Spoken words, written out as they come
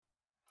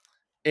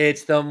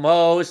It's the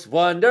most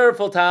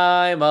wonderful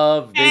time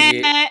of the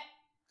year.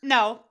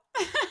 No.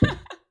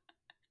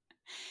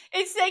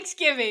 It's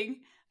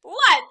Thanksgiving.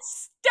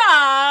 Let's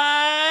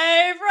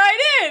dive right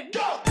in.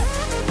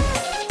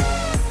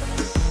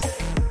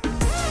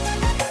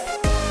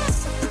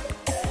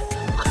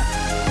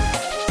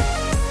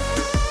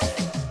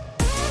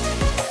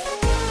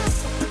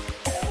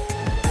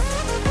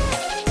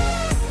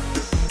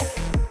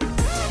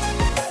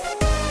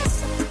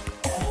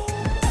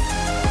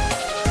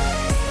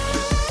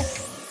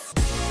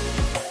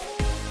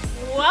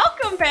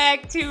 Welcome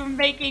back to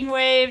Making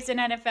Waves, an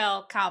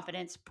NFL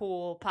Confidence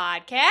Pool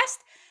podcast.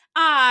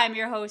 I'm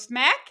your host,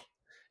 Mac.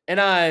 And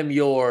I'm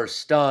your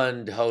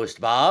stunned host,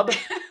 Bob.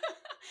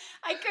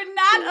 I could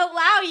not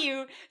allow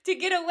you to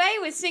get away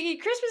with singing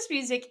Christmas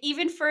music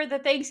even for the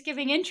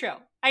Thanksgiving intro.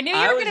 I knew you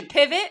I were was going to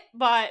pivot,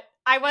 but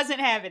I wasn't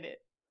having it.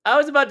 I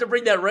was about to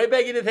bring that right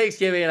back into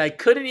Thanksgiving, and I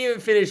couldn't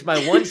even finish my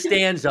one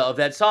stanza of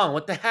that song.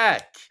 What the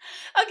heck?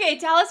 Okay,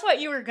 tell us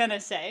what you were going to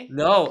say.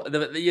 No,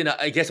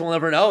 I guess we'll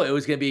never know. It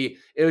was gonna be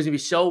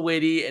so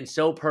witty and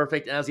so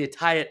perfect, and I was gonna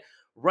tie it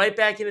right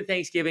back into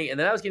Thanksgiving, and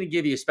then I was gonna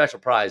give you a special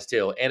prize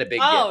too and a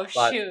big gift. Oh,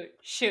 But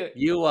shoot.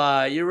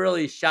 you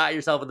really shot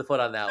yourself in the foot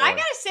on that I one.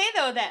 gotta say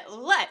though that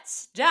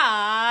let's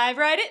dive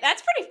right in.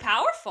 That's pretty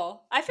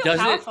powerful. I feel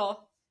Doesn't it?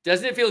 powerful.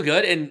 Doesn't it feel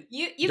good? And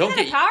You've don't had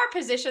a get power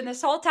position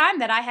this whole time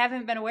that I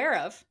haven't been aware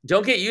of.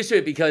 don't get used to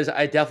it because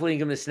I definitely am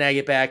going to snag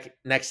it back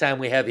next time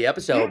we have the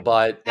episode.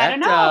 But I don't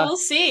that know. We'll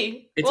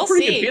see. it's a We'll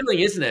pretty good see. feeling,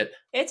 isn't it?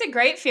 It's a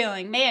great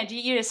feeling, man.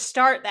 You just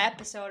start the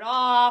episode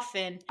off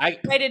and I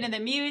right into the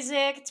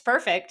music. It's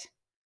perfect.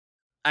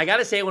 I got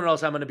to say when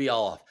else I'm going to be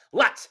all off.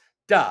 Let's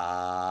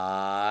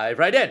dive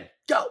right in.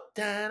 Go.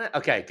 Da-da.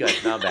 Okay, good.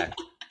 Now I'm back.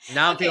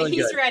 Now I'm Okay, feeling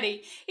he's good.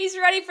 ready. He's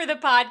ready for the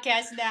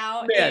podcast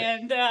now,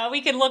 Man. and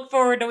we can look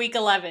forward to week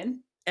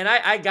 11. And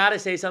I got to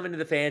say something to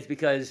the fans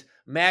because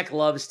Mac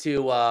loves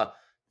to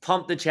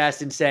pump the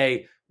chest and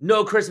say,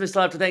 no Christmas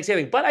till after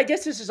Thanksgiving. But I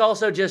guess this is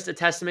also just a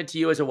testament to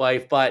you as a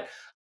wife. But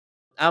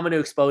I'm going to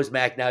expose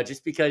Mac now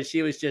just because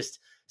she was just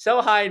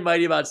so high and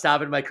mighty about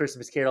stopping my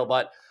Christmas carol.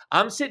 But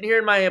I'm sitting here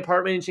in my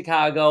apartment in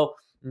Chicago,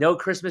 no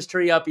Christmas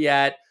tree up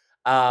yet.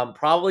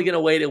 Probably going to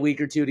wait a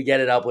week or two to get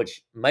it up,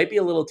 which might be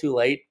a little too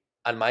late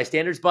on my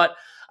standards. But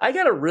I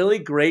got a really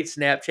great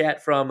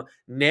Snapchat from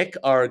Nick,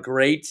 our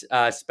great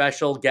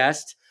special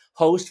guest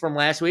host from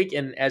last week.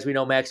 And as we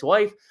know, Mac's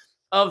wife,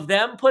 of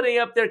them putting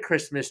up their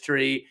Christmas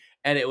tree.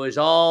 And it was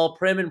all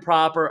prim and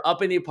proper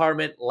up in the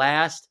apartment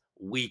last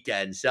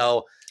weekend.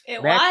 So,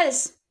 It Mac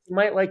was.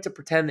 might like to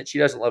pretend that she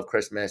doesn't love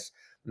Christmas.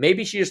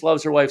 Maybe she just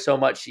loves her wife so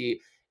much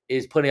she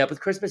is putting up with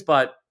Christmas,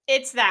 but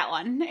It's that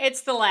one.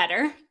 It's the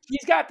latter.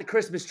 she's got the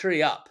Christmas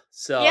tree up. Yeah,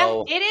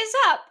 So it is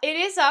up. It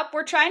is up.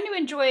 We're trying to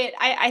enjoy it.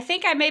 I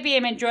think I maybe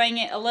am enjoying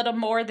it a little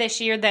more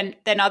this year than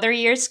other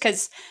years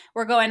because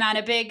we're going on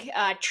a big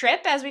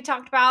trip as we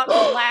talked about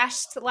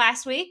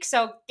last week.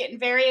 So getting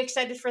very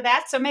excited for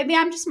that. So maybe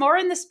I'm just more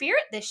in the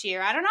spirit this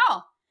year. I don't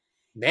know.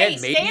 Hey, man,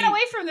 staying maybe away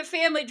from the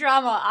family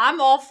drama,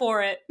 I'm all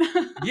for it.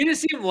 you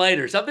just seem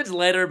lighter. Something's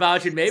lighter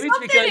about you. Maybe it's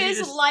Something because you is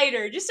just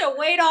lighter, just a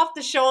weight off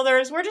the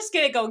shoulders. We're just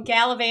gonna go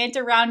gallivant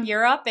around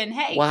Europe, and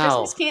hey, wow.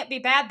 Christmas can't be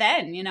bad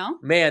then, you know.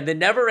 Man, the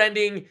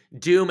never-ending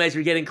doom as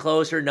you're getting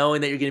closer,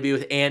 knowing that you're going to be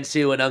with Aunt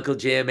Sue and Uncle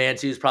Jim. Aunt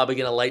Sue's probably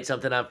going to light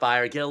something on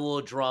fire, get a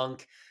little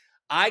drunk.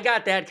 I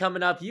got that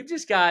coming up. You've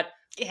just got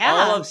all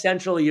Yeah, of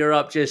Central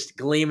Europe just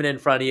gleaming in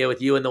front of you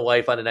with you and the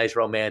wife on a nice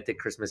romantic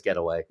Christmas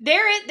getaway.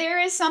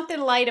 there is something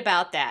light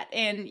about that,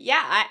 and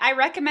yeah, I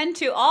recommend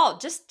to all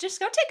just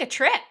go take a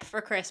trip for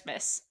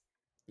Christmas.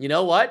 You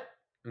know what?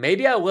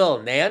 Maybe I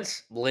will.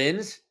 Nance,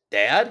 Lynn's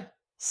dad.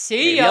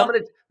 See ya.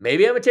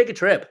 Maybe I'm gonna take a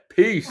trip.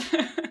 Peace.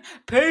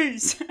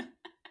 Peace.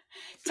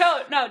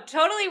 No,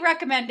 totally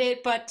recommend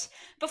it. But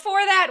before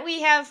that,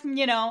 we have,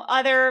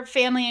 other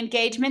family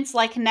engagements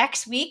like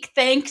next week,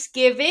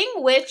 Thanksgiving,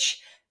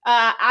 which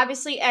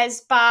obviously,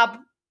 as Bob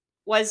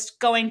was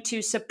going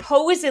to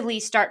supposedly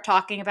start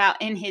talking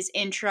about in his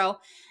intro,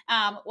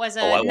 was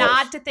Oh, a I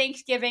nod was. to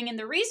Thanksgiving. And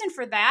the reason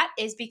for that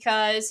is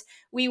because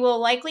we will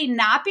likely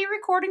not be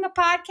recording a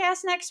podcast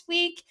next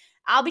week.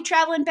 I'll be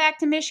traveling back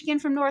to Michigan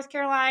from North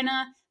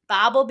Carolina.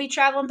 Bob will be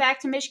traveling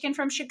back to Michigan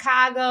from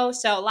Chicago.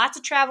 So lots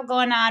of travel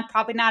going on.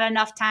 Probably not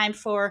enough time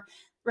for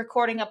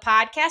recording a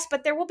podcast,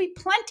 but there will be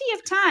plenty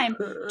of time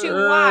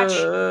to watch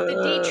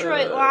the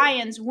Detroit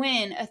Lions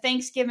win a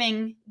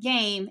Thanksgiving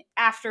game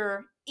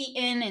after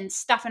eating and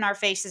stuffing our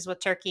faces with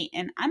turkey.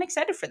 And I'm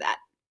excited for that.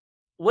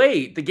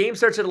 Wait, the game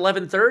starts at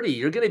 11:30.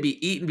 You're gonna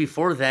be eating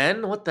before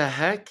then? What the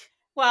heck?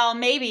 Well,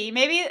 maybe,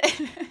 maybe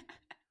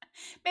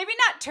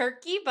not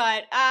turkey,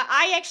 but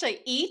I actually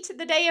eat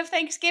the day of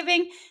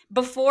Thanksgiving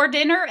before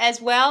dinner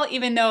as well,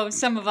 even though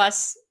some of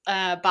us,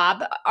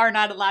 Bob, are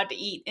not allowed to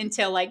eat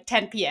until like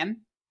 10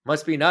 p.m.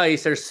 Must be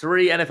nice. There's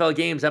 3 NFL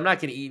games. I'm not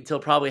gonna eat until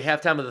probably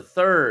halftime of the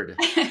third.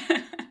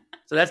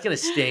 So that's gonna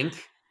stink.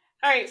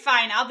 All right,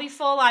 fine. I'll be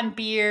full on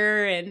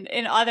beer and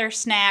other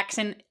snacks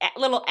and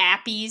little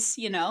appies,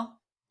 You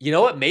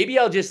know what? Maybe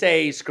I'll just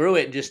say screw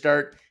it and just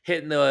start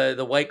hitting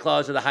the White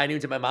Claws or the High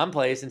Noons at my mom's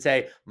place and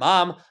say,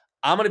 Mom,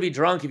 I'm going to be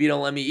drunk if you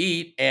don't let me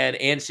eat. And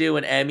Aunt Sue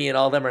and Emmy and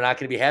all of them are not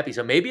going to be happy.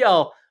 So maybe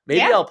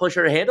Yeah. I'll push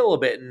her hand a little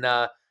bit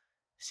and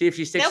see if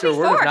she sticks They'll to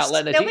be her word of not forced.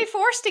 letting us They'll be eat.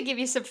 forced to give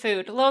you some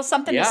food, a little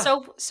something to Yeah.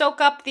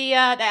 soak up the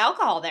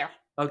alcohol there.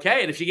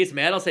 Okay. And if she gets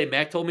mad, I'll say,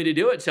 Mac told me to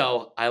do it.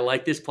 So I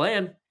like this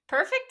plan.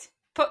 Perfect.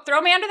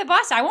 Throw me under the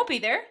bus. I won't be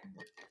there.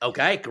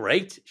 Okay,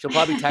 great. She'll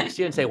probably text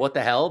you and say, what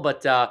the hell?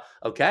 But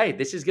okay,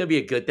 this is going to be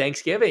a good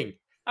Thanksgiving.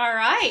 All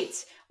right.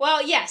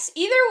 Well, yes.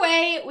 Either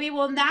way, we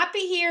will not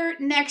be here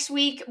next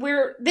week.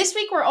 This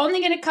week we're only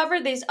going to cover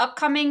these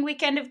upcoming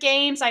weekend of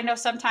games. I know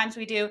sometimes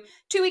we do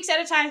 2 weeks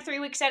at a time, 3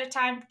 weeks at a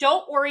time.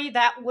 Don't worry,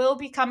 that will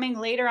be coming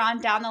later on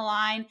down the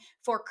line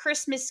for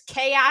Christmas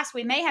chaos.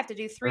 We may have to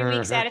do 3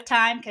 weeks Mm-hmm. at a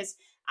time because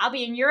I'll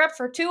be in Europe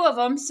for 2 of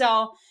them.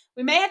 So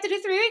we may have to do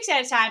 3 weeks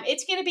at a time.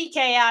 It's going to be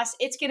chaos.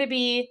 It's going to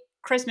be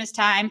Christmas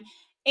time,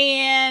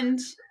 and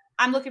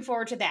I'm looking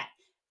forward to that.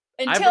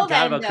 I Until forgot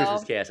then, about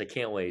Christmas though, chaos. I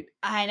can't wait.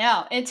 I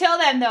know. Until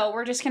then, though,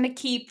 we're just going to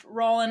keep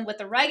rolling with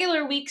the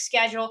regular week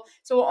schedule.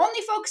 So we'll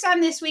only focus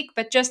on this week,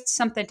 but just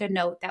something to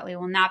note that we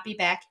will not be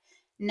back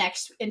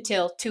next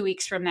until 2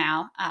 weeks from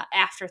now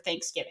after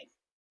Thanksgiving.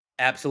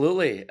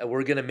 Absolutely.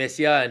 We're going to miss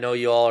you. I know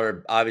you all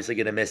are obviously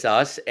going to miss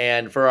us.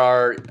 And for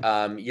our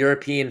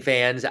European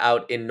fans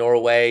out in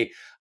Norway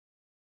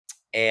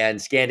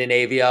and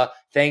Scandinavia,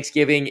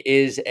 Thanksgiving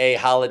is a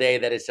holiday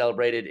that is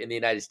celebrated in the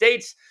United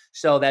States.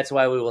 So that's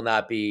why we will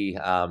not be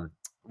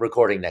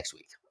recording next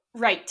week.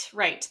 Right,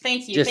 right.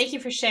 Thank you. Just, Thank you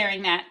for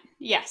sharing that. of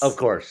Yes.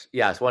 course.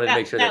 Yes. Wanted to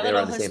make sure that That they were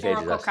little on the same page as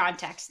historical us.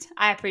 context.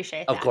 I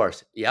appreciate Of that.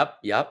 course.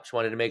 Yep. Just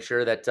wanted to make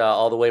sure that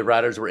all the Wave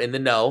Riders were in the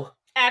know.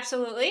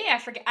 Absolutely.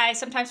 I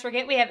sometimes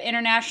forget we have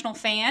international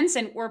fans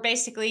and we're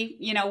basically,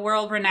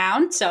 world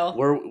renowned. So,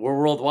 We're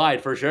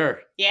worldwide for sure.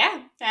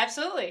 yeah,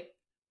 absolutely.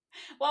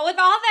 Well, with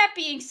all that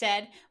being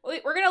said, we're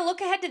going to look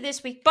ahead to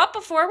this week. But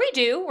before we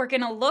do, we're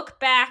going to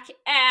look back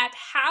at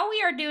how we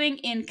are doing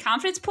in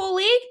Confidence Pool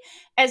League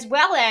as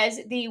well as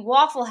the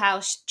Waffle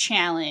House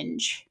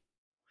Challenge.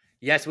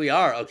 Yes, we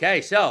are.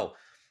 Okay, so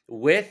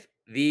with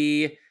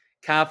the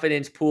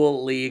Confidence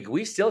Pool League,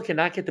 we still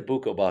cannot get the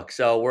Buko Buck.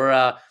 So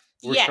we're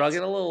Yet.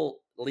 struggling a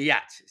little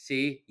yet.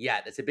 See,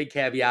 yeah, that's a big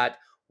caveat.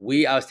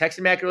 I was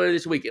texting Mac earlier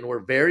this week, and we're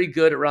very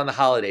good around the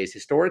holidays.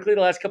 Historically, the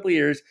last couple of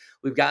years,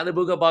 we've gotten the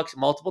Buko Bucks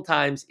multiple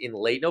times in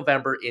late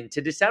November into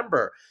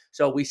December.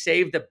 So we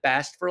saved the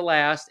best for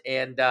last,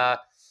 and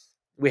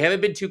we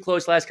haven't been too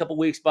close the last couple of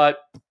weeks, but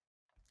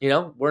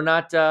we're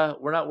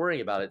not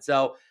worrying about it.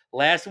 So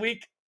last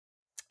week,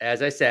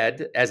 as I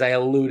said, as I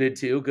alluded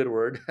to, good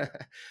word,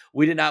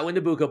 we did not win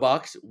the Buko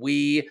Bucks.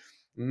 We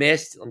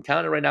missed, I'm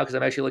counting right now because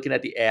I'm actually looking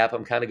at the app.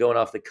 I'm kind of going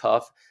off the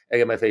cuff. I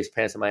got my face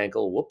pants on my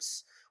ankle.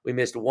 Whoops. We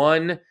missed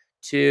 1,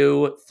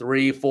 2,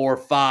 3, 4,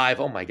 5.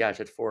 Oh my gosh,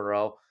 that's 4 in a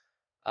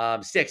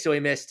row. 6. So we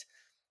missed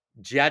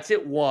Jets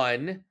at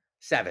 1,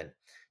 7.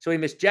 So we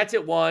missed Jets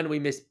at 1. We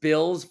missed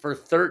Bills for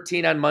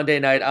 13 on Monday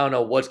night. I don't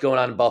know what's going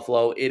on in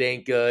Buffalo. It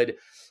ain't good.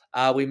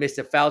 We missed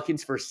the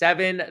Falcons for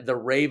 7, the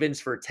Ravens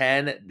for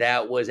 10.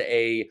 That was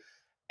a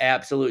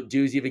absolute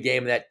doozy of a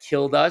game that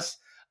killed us.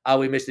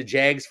 We missed the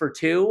Jags for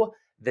 2,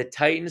 the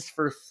Titans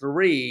for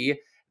 3,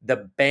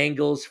 the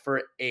Bengals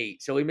for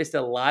 8. So we missed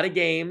a lot of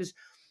games.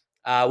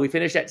 We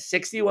finished at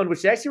 61, which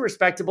is actually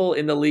respectable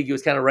in the league. It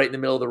was kind of right in the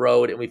middle of the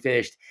road, and we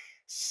finished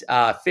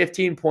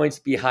 15 points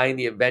behind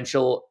the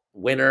eventual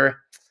winner,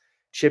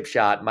 Chip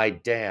Shot, my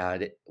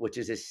dad, which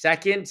is his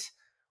second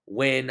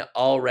win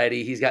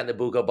already. He's gotten the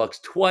Buko Bucks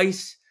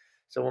twice.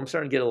 So I'm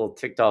starting to get a little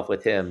ticked off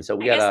with him. So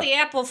we I guess got the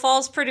apple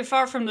falls pretty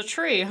far from the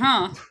tree,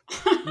 huh?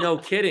 no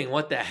kidding.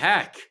 What the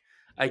heck?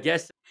 I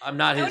guess I'm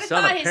not I would his have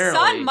son, thought his son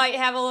apparently. might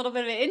have a little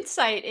bit of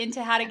insight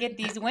into how to get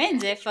these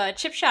wins if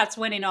Chip Shot's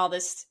winning all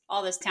this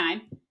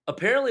time.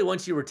 Apparently,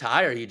 once you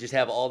retire, you just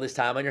have all this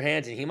time on your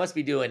hands, and he must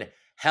be doing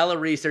hella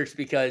research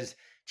because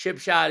Chip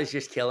Shot is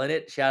just killing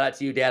it. Shout out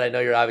to you, Dad. I know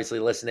you're obviously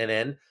listening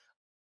in.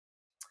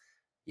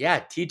 Yeah,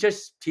 teach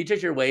us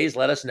your ways.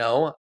 Let us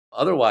know.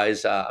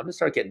 Otherwise, I'm gonna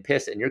start getting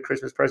pissed, and your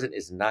Christmas present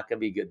is not gonna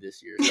be good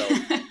this year.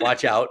 So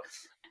watch out.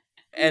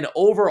 And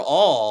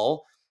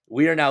overall,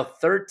 we are now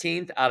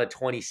 13th out of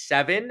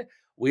 27.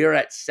 We are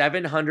at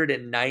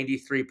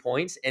 793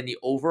 points, and the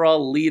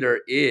overall leader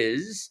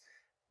is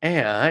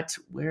at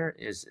where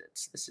is it?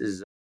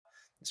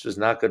 This was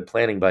not good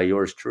planning by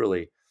yours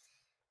truly.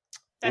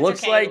 That's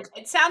Looks okay. like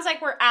It sounds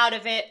like we're out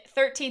of it.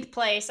 13th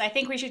place. I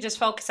think we should just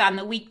focus on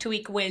the week to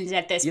week wins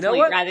at this you know point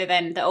what? rather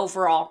than the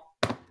overall.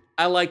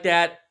 I like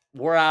that.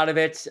 We're out of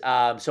it.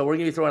 So we're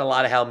gonna be throwing a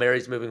lot of Hail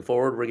Marys moving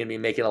forward. We're gonna be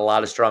making a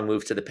lot of strong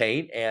moves to the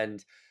paint,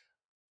 and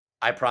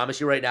I promise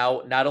you right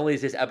now, not only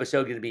is this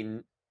episode going to be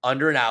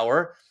under an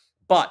hour,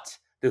 but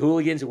the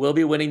Hooligans will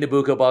be winning the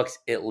Buko Bucks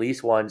at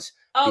least once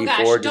Oh gosh,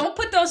 before. don't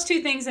put those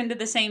two things into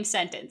the same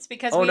sentence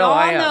because Oh we no,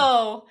 I all am.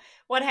 know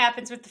what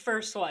happens with the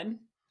first one.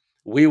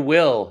 We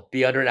will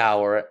be under an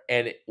hour,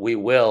 and we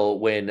will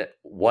win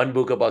one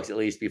Buko Bucks at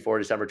least before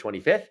December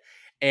 25th.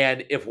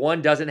 And if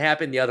one doesn't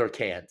happen, the other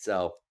can't.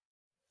 So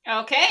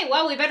Okay,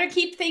 well, we better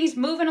keep things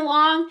moving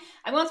along.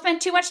 I won't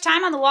spend too much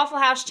time on the Waffle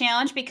House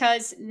challenge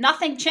because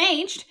nothing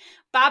changed.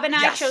 Bob and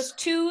I chose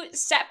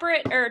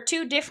Yes.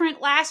 two different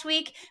last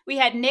week. We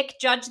had Nick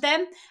judge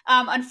them.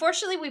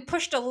 Unfortunately, we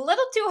pushed a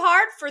little too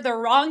hard for the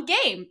wrong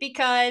game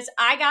because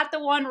I got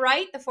the one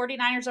right, the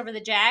 49ers over the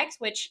Jags,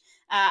 which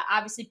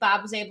obviously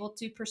Bob was able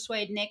to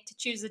persuade Nick to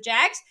choose the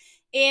Jags.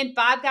 And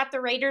Bob got the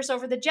Raiders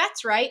over the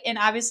Jets right. And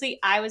obviously,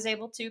 I was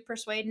able to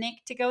persuade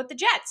Nick to go with the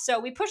Jets. So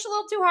we pushed a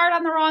little too hard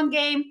on the wrong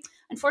game,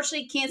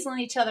 unfortunately, canceling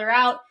each other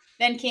out,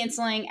 then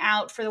canceling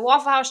out for the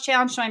Waffle House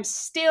Challenge. So I'm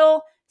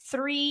still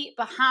 3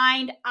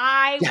 behind.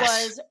 I Yes.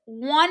 was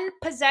one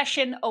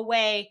possession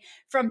away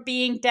from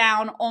being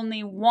down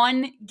only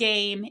one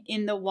game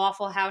in the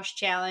Waffle House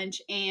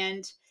Challenge.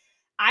 And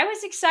I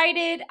was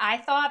excited. I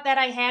thought that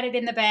I had it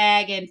in the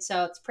bag, and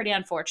so it's pretty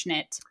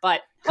unfortunate.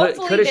 But Could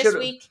hopefully have, should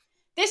have.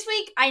 this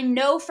week I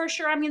know for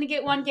sure I'm going to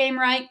get one game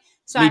right.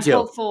 So Me I'm too.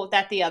 hopeful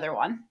that the other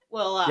one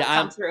will Yeah,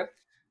 come through.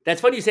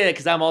 that's funny you say that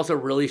because I'm also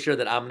really sure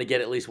that I'm going to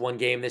get at least one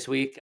game this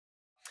week.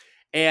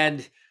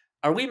 And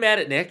are we mad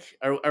at Nick?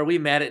 Are we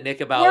mad at Nick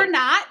We're about?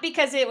 not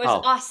because it was Oh,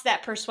 us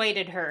that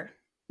persuaded her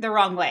the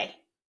wrong way.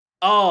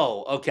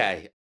 oh,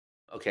 okay,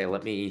 okay.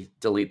 Let me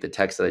delete the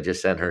text that I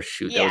just sent her.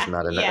 Shoot, that was Yeah,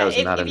 not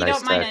yeah. not a If you nice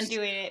don't mind text.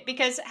 undoing it,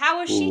 because how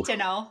was she Ooh, to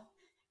know?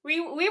 We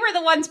were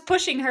the ones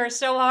pushing her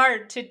so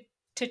hard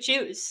to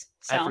choose.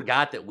 I So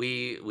forgot that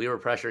we were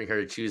pressuring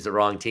her to choose the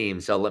wrong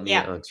team. So let me.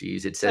 yeah. Oh,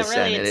 geez, it So says really,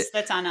 send, and it's it.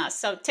 that's on us.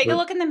 So take a Let,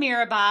 look in the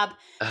mirror, Bob.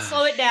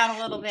 Slow it down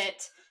a little shoot,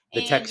 bit,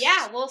 the and yeah,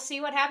 text. we'll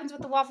see what happens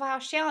with the Waffle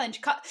House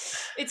Challenge.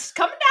 It's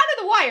coming down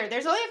to the wire.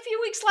 There's only a few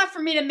weeks left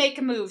for me to make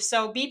a move,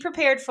 so be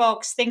prepared,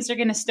 folks. Things are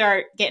going to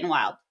start getting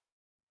wild.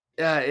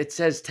 It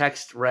says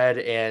text red,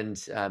 and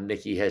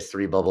Nikki has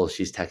three bubbles.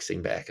 She's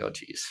texting back. Oh,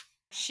 geez.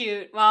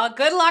 Shoot. Well,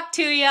 good luck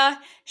to you.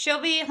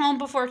 She'll be home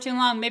before too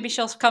long. Maybe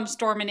she'll come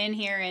storming in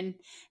here and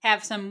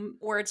have some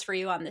words for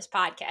you on this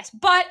podcast.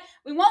 But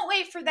we won't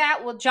wait for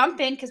that. We'll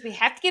jump in because we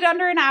have to get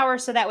under an hour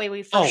so that way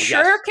we for Oh, yes.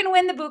 sure can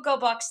win the Buco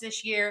Bucks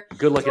this year.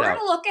 Good So looking we're going out.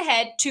 to look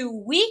ahead to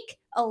week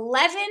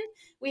 11.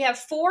 We have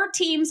 4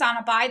 teams on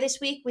a bye this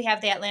week. We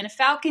have the Atlanta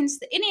Falcons,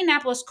 the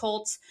Indianapolis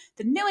Colts,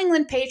 the New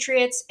England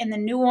Patriots, and the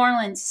New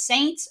Orleans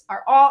Saints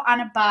are all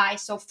on a bye.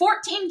 So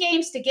 14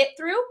 games to get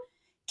through.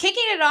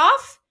 Kicking it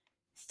off,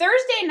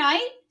 Thursday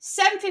night,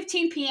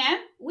 7:15 p.m.,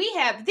 we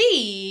have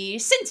the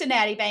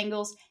Cincinnati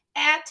Bengals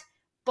at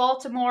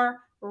Baltimore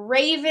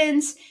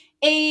Ravens.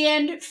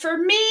 And for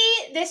me,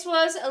 this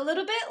was a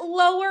little bit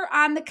lower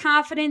on the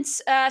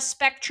confidence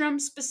spectrum,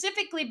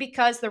 specifically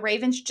because the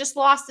Ravens just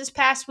lost this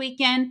past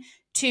weekend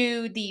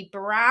to the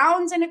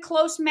Browns in a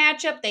close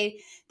matchup.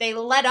 They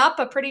let up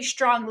a pretty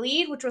strong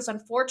lead, which was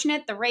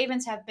unfortunate. The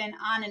Ravens have been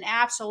on an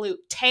absolute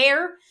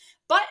tear.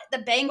 But the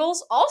Bengals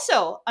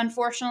also,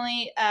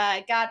 unfortunately,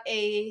 got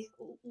a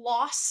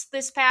loss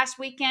this past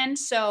weekend.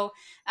 So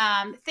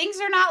things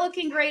are not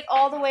looking great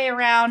all the way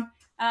around.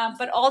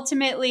 But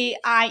ultimately,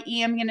 I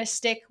am going to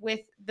stick with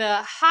the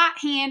hot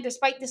hand.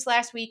 Despite this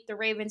last week, the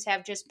Ravens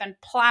have just been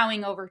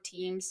plowing over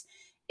teams.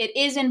 It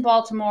is in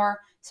Baltimore.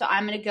 So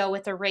I'm going to go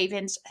with the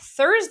Ravens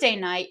Thursday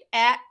night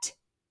at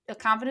a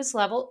confidence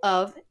level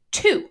of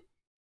 2.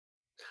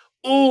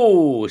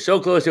 Ooh, so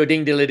close to a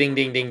ding, ding, ding,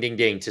 ding, ding, ding,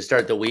 ding to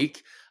start the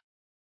week.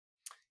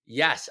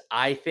 Yes,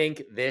 I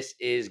think this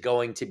is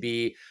going to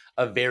be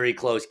a very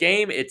close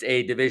game. It's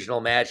a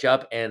divisional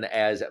matchup, and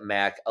as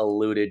Mac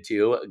alluded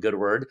to, a good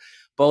word,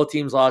 both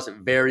teams lost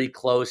very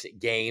close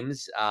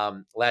games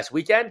last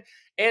weekend.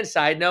 And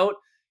side note,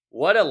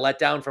 what a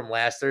letdown from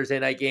last Thursday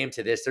night game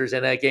to this Thursday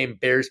night game.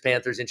 Bears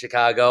Panthers in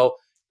Chicago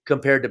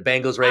compared to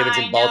Bengals Ravens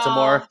in I know.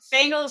 Baltimore.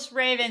 Bengals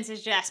Ravens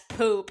is just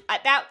poop.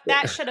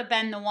 That should have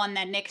been the one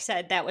that Nick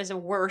said that was a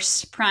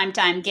worse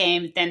primetime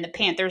game than the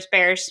Panthers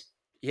Bears.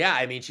 Yeah,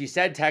 I mean, she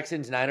said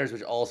Texans Niners,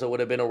 which also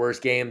would have been a worse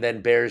game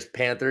than Bears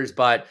Panthers,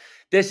 but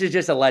this is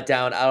just a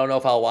letdown. I don't know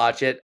if I'll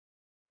watch it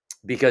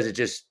because it's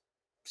just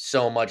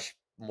so much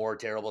more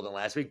terrible than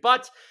last week.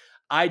 But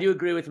I do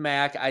agree with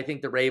Mac. I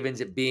think the Ravens,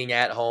 being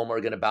at home,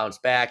 are going to bounce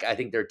back. I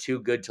think they're too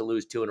good to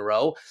lose 2 in a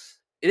row.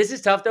 This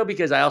is tough, though,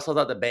 because I also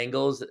thought the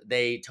Bengals,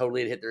 they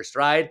totally hit their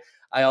stride.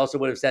 I also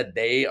would have said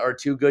they are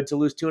too good to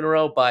lose 2 in a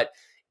row. But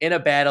in a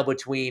battle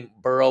between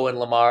Burrow and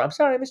Lamar, I'm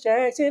sorry, Miss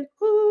Jackson.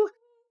 Woo.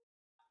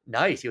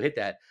 Nice, you hit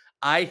that.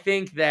 I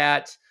think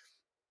that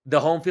the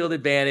home field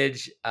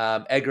advantage,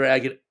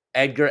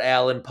 Edgar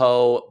Allan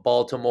Poe,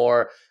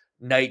 Baltimore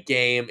night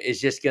game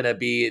is just going to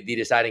be the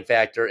deciding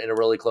factor in a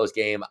really close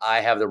game. I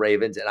have the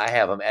Ravens, and I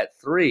have them at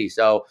 3,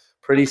 so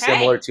pretty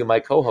similar Okay. to my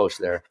co-host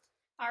there.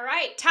 All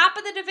right. Top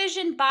of the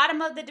division,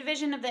 bottom of the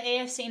division of the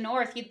AFC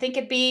North. You'd think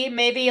it'd be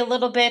maybe a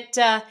little bit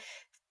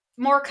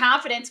more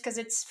confidence because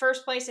it's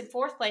first place and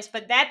fourth place,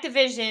 but that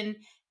division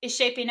is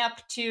shaping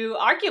up to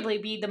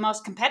arguably be the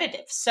most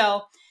competitive.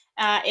 So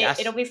it'll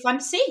Yes, be fun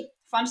to see.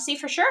 Fun to see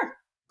for sure.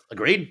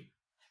 agreed.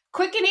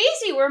 Quick and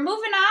easy. We're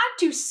moving on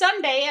to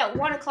Sunday at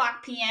 1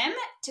 o'clock p.m.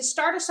 To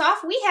start us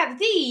off, we have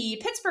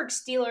the Pittsburgh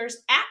Steelers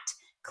at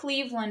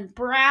Cleveland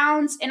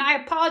Browns. And I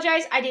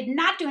apologize, I did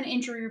not do an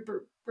injury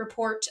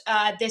report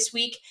this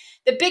week.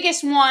 The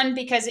biggest one,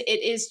 because it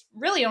is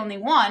really only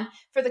one,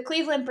 for the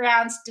Cleveland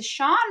Browns,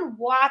 Deshaun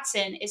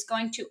Watson is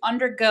going to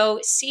undergo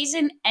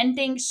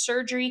season-ending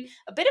surgery.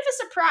 A bit of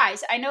a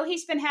surprise. I know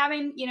he's been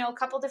having, a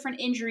couple different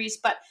injuries,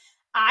 but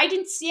I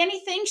didn't see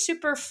anything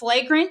super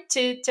flagrant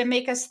to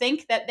make us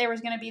think that there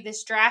was going to be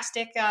this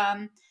drastic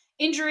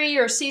injury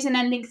or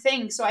season-ending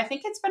thing. So I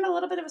think it's been a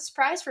little bit of a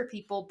surprise for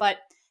people. But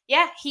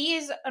yeah, he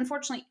is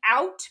unfortunately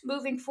out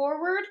moving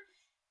forward,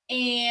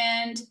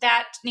 and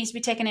that needs to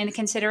be taken into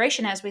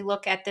consideration as we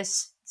look at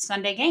this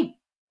Sunday game.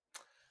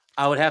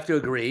 I would have to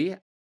agree.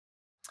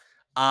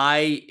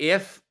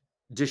 If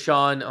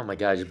Deshaun, oh my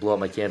God, I just blew up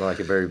my candle like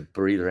a very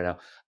breather right now.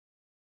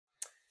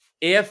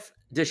 If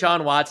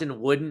Deshaun Watson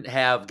wouldn't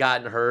have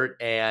gotten hurt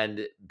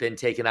and been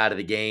taken out of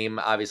the game,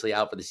 obviously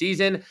out for the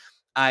season,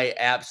 I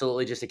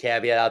absolutely, just a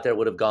caveat out there,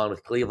 would have gone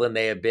with Cleveland.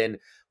 They have been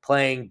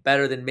playing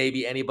better than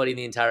maybe anybody in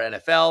the entire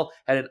NFL.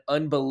 Had an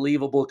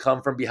unbelievable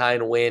come from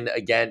behind win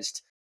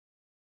against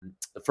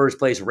the first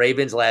place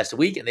Ravens last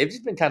week, and they've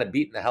just been kind of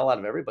beating the hell out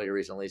of everybody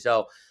recently.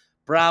 So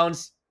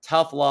Browns,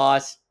 tough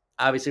loss.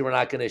 Obviously, we're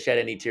not going to shed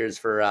any tears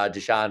for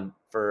Deshaun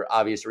for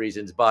obvious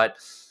reasons, but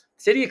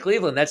city of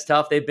Cleveland, that's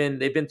tough. They've been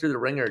through the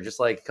ringer, just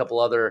like a couple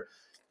other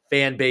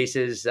fan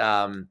bases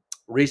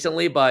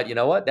recently. But you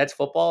know what? That's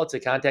football. It's a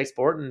contact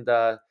sport, and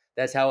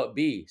that's how it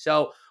be.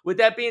 So with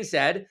that being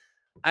said,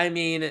 I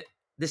mean,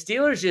 the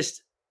Steelers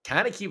just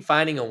kind of keep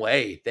finding a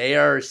way. They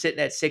are sitting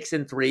at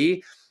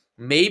 6-3,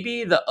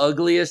 maybe the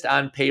ugliest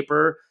on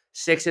paper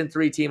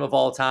 6-3 team of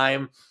all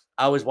time.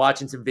 I was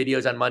watching some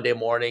videos on Monday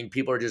morning.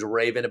 People are just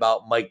raving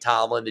about Mike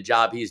Tomlin, the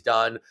job he's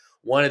done.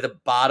 One of the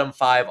bottom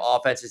 5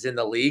 offenses in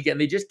the league, and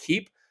they just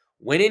keep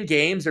winning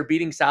games. They're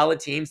beating solid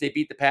teams. They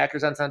beat the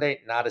Packers on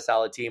Sunday, not a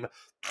solid team,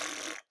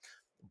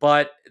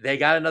 but they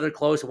got another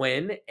close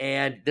win,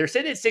 and they're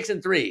sitting at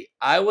 6-3.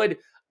 I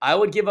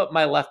would give up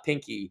my left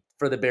pinky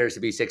for the Bears to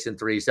be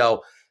 6-3.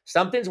 So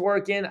something's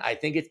working. I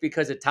think it's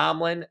because of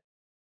Tomlin.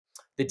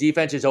 The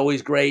defense is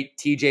always great.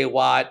 TJ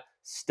Watt,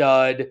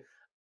 stud.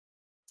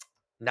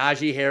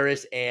 Najee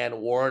Harris and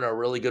Warren are a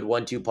really good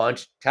 1-2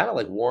 punch, kind of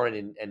like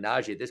Warren and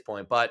Najee at this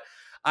point. But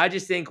I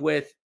just think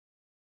with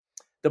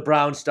the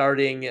Browns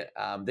starting,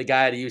 the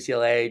guy at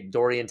UCLA,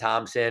 Dorian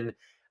Thompson,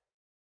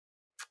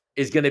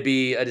 is going to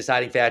be a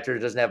deciding factor.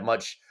 Doesn't have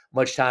much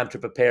time to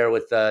prepare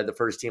with the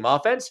first team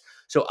offense.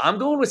 So I'm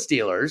going with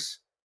Steelers,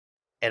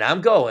 and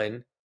I'm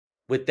going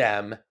with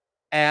them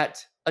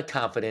at a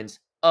confidence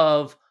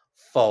of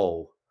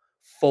 4.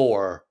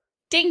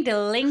 Ding,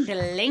 ling,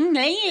 ling, ling,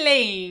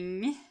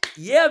 ling.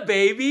 Yeah,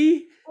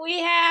 baby. We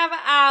have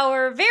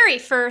our very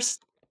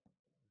first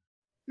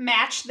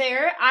match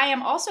there. I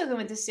am also going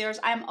with the Steelers.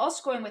 I am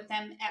also going with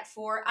them at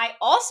 4. I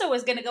also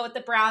was going to go with the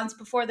Browns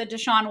before the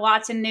Deshaun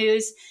Watson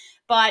news,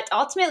 but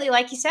ultimately,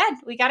 like you said,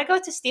 we got to go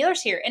with the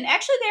Steelers here. And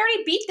actually, they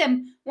already beat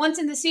them once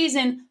in the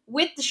season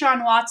with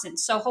Deshaun Watson,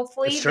 so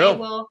hopefully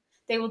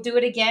they will do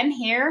it again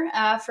here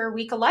for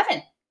Week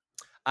 11.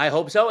 I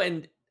hope so.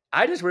 And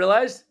I just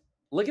realized,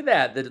 look at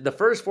that. The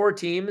first 4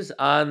 teams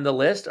on the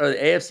list are the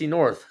AFC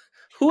North.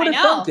 Who would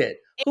have thunk it?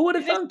 Who would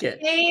have thunk it?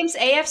 Games,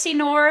 AFC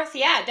North.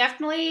 Yeah,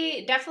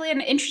 definitely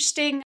an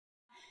interesting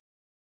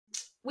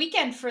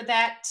weekend for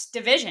that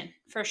division,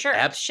 for sure.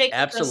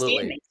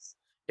 Absolutely.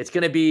 It's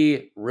going to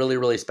be really,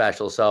 really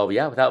special. So,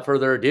 yeah, without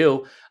further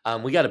ado,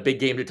 we got a big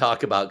game to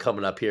talk about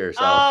coming up here. So.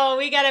 Oh,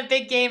 we got a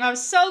big game. I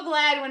was so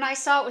glad when I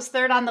saw it was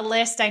third on the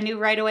list. I knew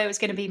right away it was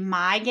going to be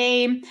my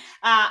game.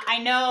 I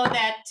know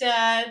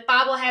that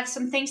Bob will have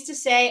some things to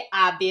say,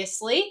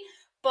 obviously.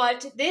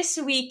 But this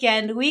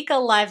weekend, Week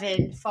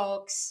 11,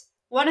 folks,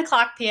 1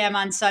 o'clock p.m.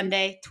 on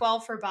Sunday,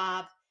 12 for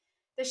Bob.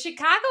 The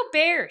Chicago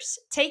Bears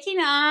taking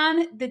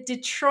on the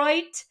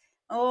Detroit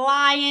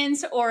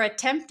Lions, or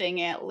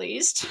attempting at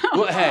least.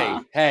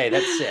 Well, hey,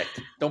 that's sick.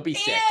 Don't be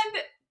sick.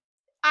 And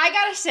I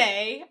gotta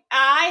say,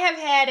 I have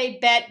had a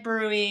bet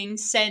brewing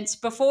since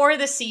before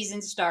the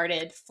season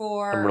started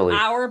for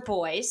our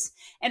boys.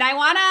 And I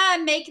want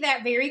to make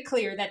that very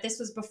clear that this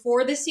was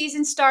before the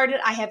season started.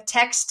 I have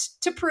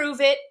text to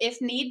prove it if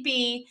need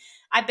be.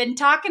 I've been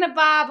talking to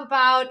Bob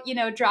about,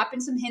 dropping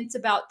some hints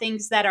about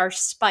things that are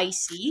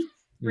spicy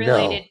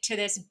related to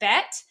this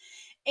bet.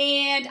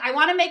 And I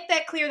want to make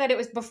that clear that it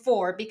was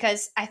before,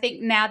 because I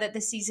think now that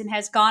the season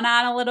has gone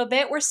on a little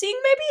bit, we're seeing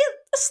maybe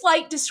a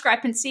slight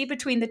discrepancy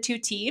between the two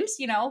teams.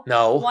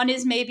 One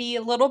is maybe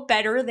a little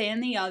better than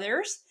the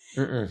others.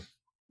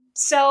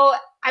 So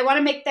I want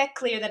to make that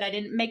clear that I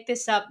didn't make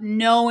this up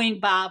knowing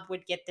Bob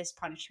would get this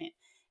punishment.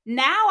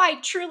 Now I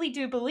truly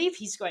do believe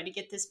he's going to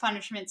get this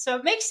punishment. So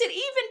it makes it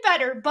even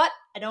better, but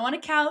I don't want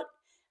to count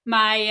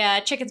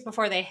my chickens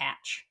before they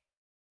hatch.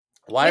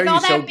 Why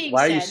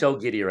are you so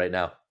giddy right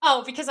now?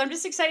 Oh, because I'm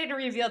just excited to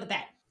reveal the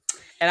bet.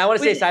 And I want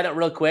to say side note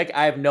real quick.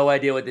 I have no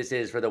idea what this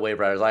is for the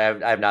waiver riders. I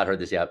have not heard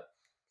this yet.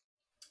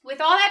 With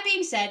all that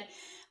being said,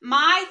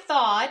 my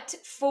thought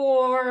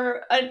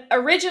for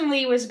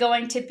originally was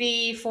going to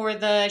be for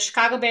the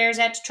Chicago Bears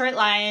at Detroit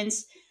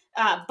Lions.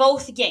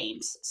 both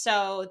games.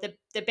 So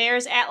the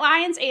Bears at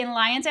Lions and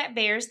Lions at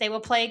Bears, they will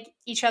play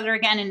each other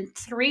again in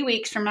 3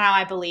 weeks from now,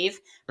 I believe.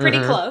 Pretty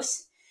Mm-hmm.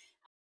 close.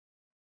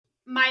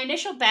 My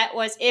initial bet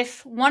was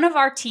if one of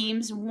our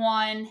teams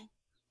won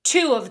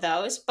two of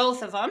those,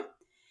 both of them,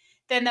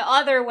 then the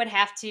other would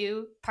have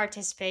to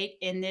participate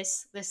in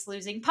this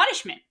losing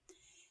punishment.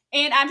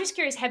 And I'm just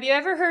curious, have you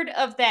ever heard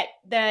of that?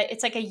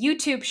 It's like a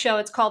YouTube show.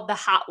 It's called The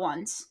Hot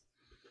Ones.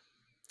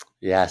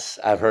 Yes,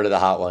 I've heard of the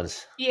hot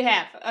ones. You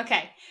have.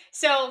 Okay.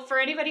 So for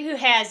anybody who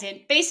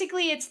hasn't,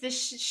 basically it's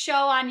this show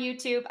on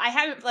YouTube. I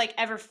haven't like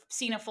ever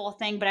seen a full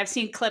thing, but I've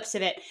seen clips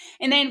of it.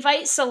 And they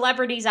invite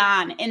celebrities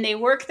on and they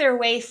work their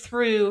way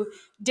through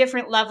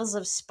different levels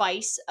of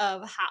spice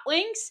of hot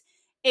wings.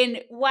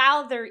 And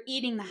while they're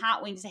eating the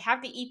hot wings, they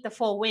have to eat the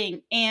full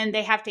wing and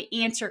they have to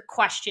answer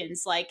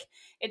questions like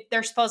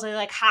they're supposedly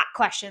like hot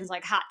questions,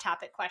 like hot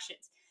topic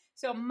questions.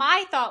 So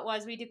my thought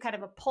was we do kind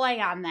of a play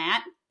on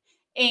that,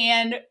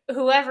 and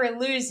whoever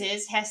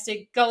loses has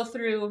to go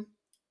through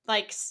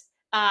like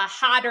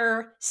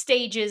hotter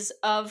stages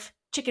of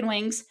chicken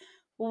wings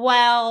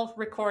while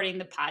recording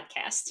the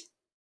podcast.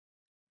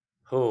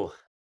 Who?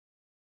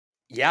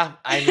 Yeah,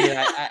 I mean,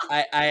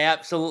 I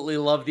absolutely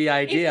love the If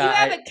idea. you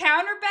have a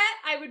counter bet,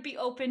 I would be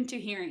open to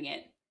hearing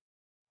it.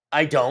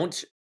 I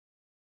don't.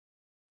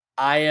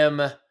 I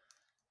am.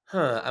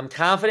 I'm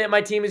confident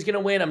my team is going to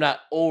win. I'm not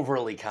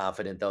overly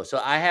confident though,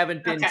 so I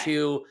haven't been Okay.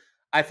 too.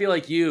 I feel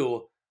like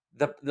you,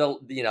 for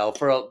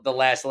the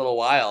last little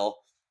while,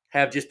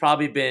 have just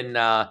probably been.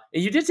 And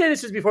you did say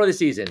this was before the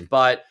season,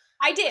 but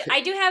I did.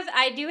 I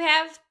do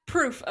have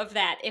proof of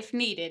that if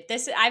needed.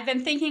 This I've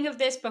been thinking of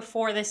this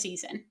before the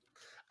season.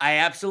 I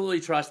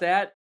absolutely trust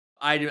that.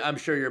 I'm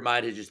sure your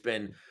mind has just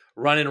been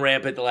running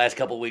rampant the last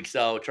couple weeks,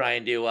 though,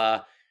 trying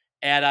to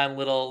add on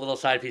little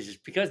side pieces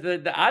because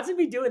the odds of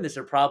me doing this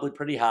are probably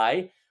pretty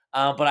high.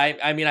 But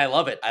I mean, I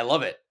love it. I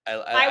love it. I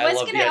I was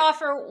love going to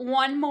offer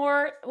one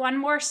more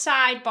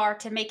sidebar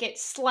to make it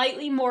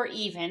slightly more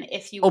even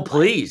if you Oh, would like.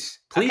 please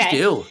Okay.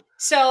 do.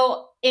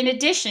 So, in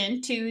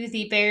addition to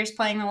the Bears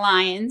playing the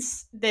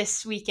Lions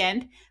this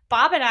weekend,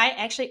 Bob and I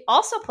actually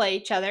also play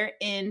each other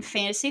in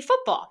fantasy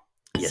football.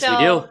 Yes, we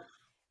do. So,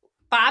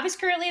 Bob is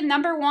currently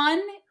number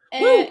one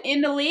Woo!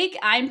 in the league.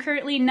 I'm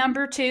currently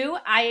number two.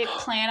 I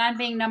plan on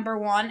being number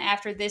one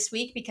after this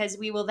week because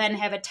we will then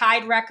have a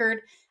tied record.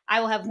 I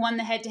will have won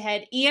the head to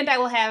head, and I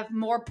will have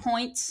more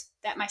points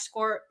that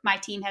my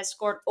team has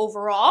scored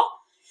overall.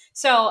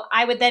 So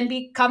I would then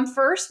become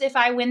first if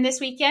I win this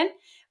weekend.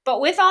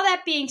 But with all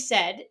that being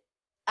said,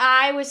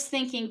 I was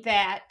thinking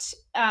that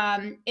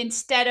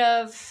instead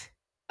of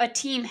a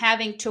team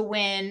having to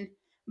win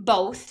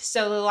both,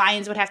 so the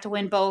Lions would have to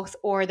win both,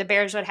 or the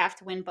Bears would have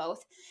to win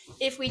both,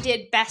 if we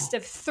did best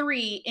of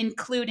three,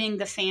 including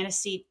the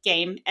fantasy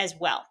game as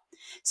well.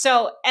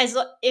 So as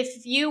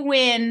if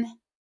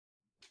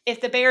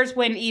the Bears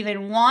win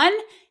even one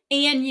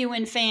and you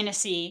win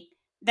fantasy,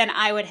 then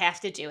I would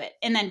have to do it,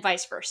 and then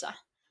vice versa.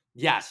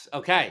 Yes.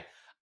 Okay.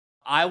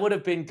 I would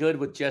have been good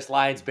with just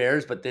Lions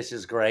Bears, but this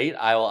is great.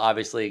 I will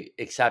obviously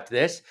accept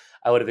this.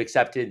 I would have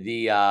accepted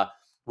the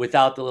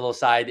without the little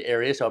side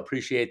area, so I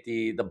appreciate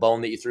the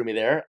bone that you threw me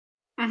there.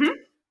 Mm-hmm.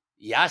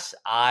 Yes,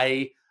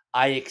 I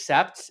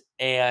accept,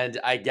 and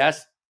I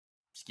guess,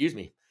 excuse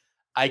me,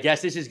 I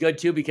guess this is good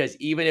too because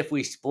even if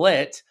we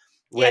split,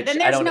 Yeah, which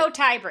then I there's don't. no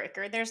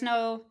tiebreaker. There's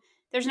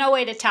no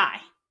way to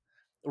tie.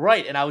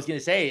 Right, and I was gonna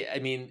say, I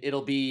mean,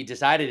 it'll be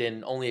decided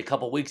in only a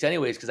couple weeks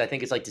anyways, because I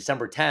think it's like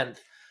December 10th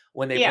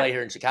when they Yeah. play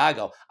here in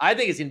Chicago. I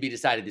think it's gonna be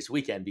decided this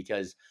weekend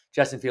because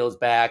Justin Fields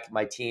back,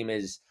 my team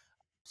is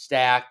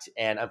stacked,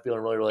 and I'm feeling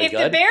really, really If the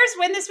good. Bears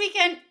win this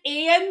weekend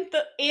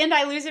and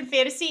I lose in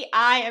fantasy,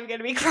 I am going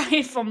to be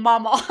crying for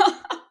mama.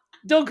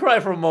 Don't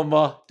cry for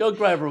mama. Don't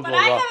cry for But I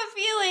mama. have a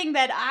feeling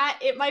that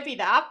it might be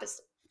the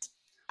opposite.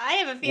 I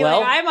have a feeling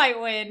I Well,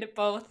 might win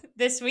both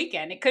this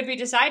weekend. It could be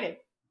decided.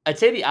 I'd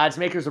say the odds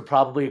makers would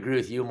probably agree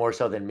with you more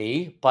so than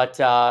me, but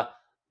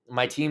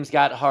my team's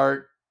got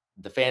heart,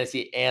 the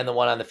fantasy and the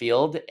one on the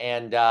field,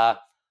 and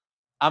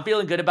I'm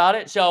feeling good about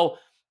it. So,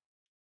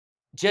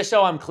 just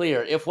so I'm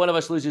clear, if one of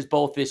us loses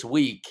both this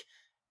week,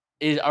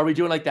 are we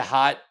doing like the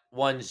hot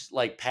ones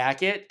like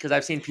packet? Because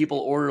I've seen people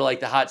order like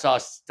the hot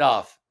sauce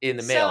stuff in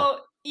the mail. So,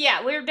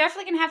 yeah, we're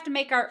definitely going to have to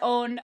make our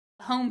own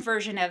home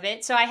version of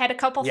it. So, I had a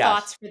couple Yes.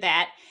 thoughts for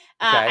that.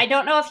 I Okay.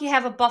 don't know if you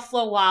have a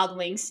Buffalo Wild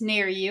Wings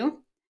near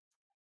you.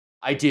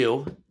 I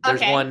do.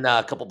 There's Okay. one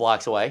a couple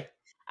blocks away.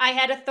 I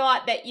had a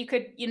thought that you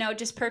could,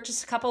 just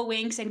purchase a couple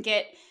wings and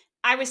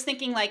I was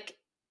thinking like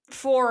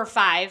 4 or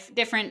 5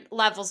 different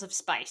levels of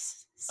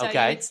spice. So you would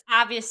Okay.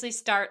 obviously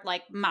start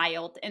like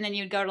mild and then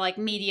you'd go to like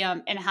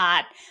medium and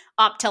hot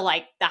up to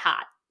like the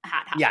hot,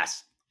 hot, hot.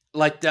 Yes.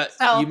 Like you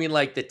So, mean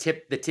like the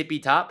tippy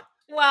top?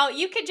 well,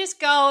 you could just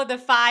go the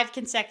 5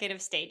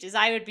 consecutive stages.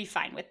 I would be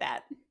fine with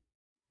that.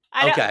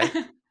 I Okay.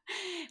 don't.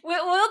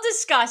 We'll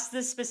discuss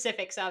the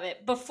specifics of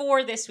it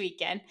before this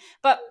weekend,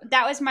 but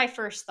that was my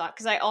first thought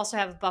because I also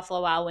have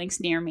Buffalo Wild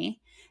Wings near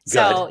me. Good.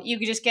 So you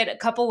could just get a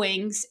couple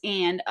wings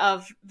and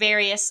of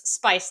various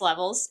spice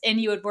levels, and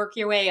you would work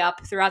your way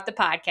up throughout the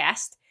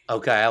podcast.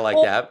 Okay, I like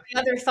Or that. the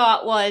other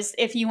thought was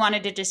if you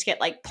wanted to just get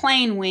like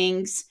plain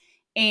wings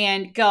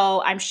and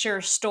go, I'm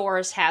sure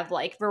stores have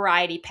like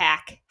variety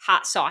pack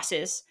hot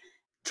sauces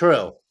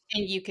True.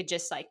 and you could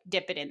just like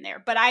dip it in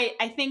there. But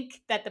I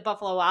think that the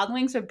Buffalo Wild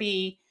Wings would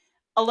be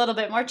a little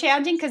bit more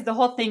challenging because the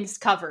whole thing's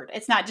covered.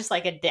 It's not just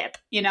like a dip,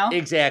 you know?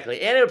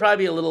 Exactly. And it would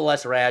probably be a little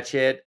less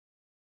ratchet,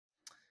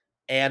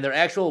 and they're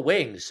actual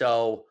wings.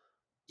 So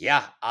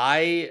yeah,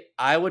 I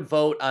would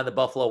vote on the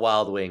Buffalo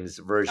Wild Wings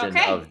version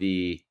Okay. of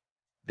the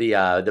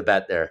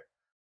bet there.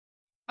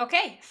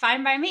 Okay.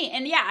 Fine by me.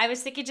 And yeah, I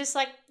was thinking just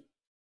like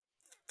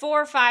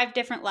 4 or 5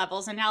 different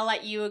levels, and I'll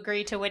let you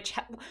agree to which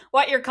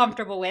what you're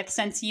comfortable with,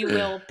 since you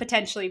will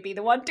potentially be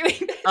the one doing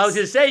I was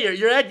gonna this. say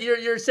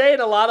you're saying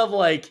a lot of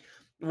like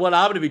what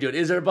I'm gonna be doing.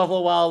 Is there a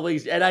Buffalo Wild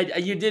Wings? And I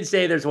you did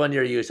say there's one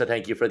near you, so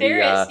thank you for There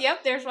the is.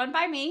 Yep, there's one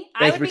by me.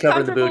 I thank you would for be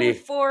covering the comfortable with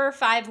booty. 4 or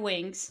 5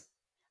 wings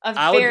of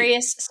I would be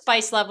various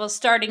spice levels,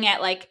 starting at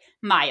like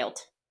mild.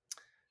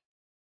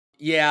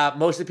 Yeah,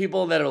 most of the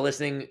people that are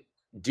listening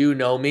do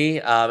know me,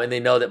 and they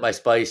know that my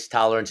spice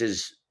tolerance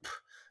is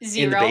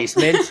in the 0.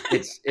 basement.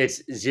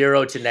 It's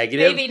 0 to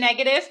negative. Maybe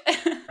negative.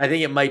 I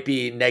think it might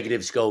be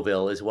negative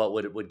Scoville is what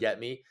would get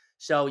me.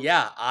 So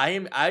yeah,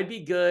 I'd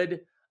be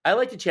good. I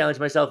like to challenge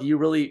myself.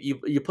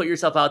 You put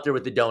yourself out there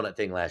with the donut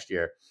thing last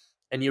year,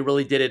 and you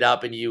really did it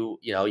up, and you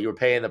were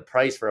paying the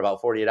price for about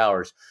 48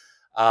 hours.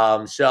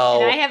 And I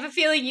So have a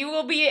feeling you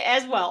will be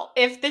as well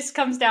if this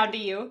comes down to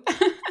you.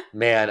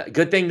 man,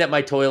 good thing that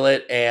my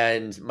toilet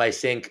and my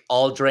sink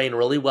all drain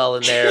really well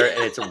in there,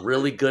 and it's a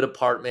really good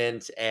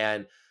apartment,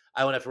 and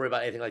I won't have to worry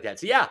about anything like that.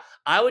 So yeah,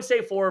 I would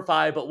say 4 or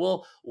 5, but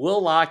we'll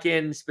lock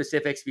in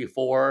specifics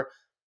before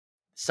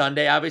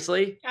Sunday,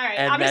 obviously, All right, I'm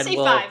and gonna then say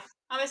we'll 5.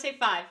 I'm gonna say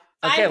 5.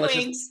 okay. 5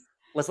 wings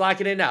Let's lock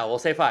it in now. We'll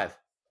say 5.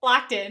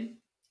 locked in.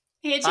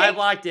 5 Handshake.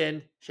 locked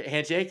in.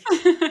 Handshake.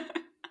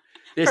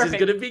 This is Perfect.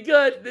 gonna be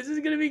good. This is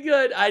gonna be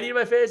good. I need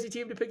my fantasy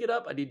team to pick it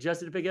up. I need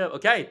Justin to pick it up.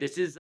 Okay, this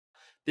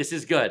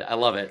is good. I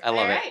love it. I All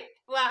love it. right.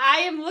 Well, I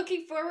am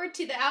looking forward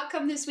to the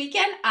outcome this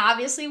weekend.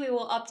 Obviously, we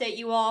will update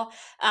you all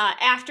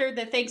after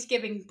the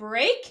Thanksgiving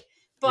break.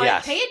 But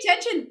Yes.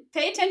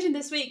 pay attention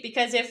this week,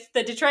 because if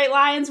the Detroit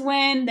Lions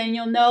win, then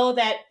you'll know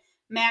that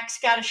Max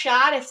got a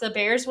shot. If the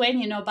Bears win,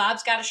 you know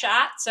Bob's got a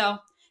shot. So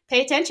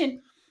pay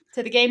attention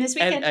to the game this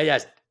And weekend.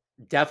 yes,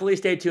 definitely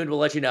stay tuned. We'll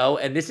let you know.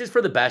 And this is for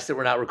the best that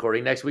we're not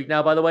recording next week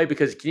now, by the way,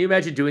 because can you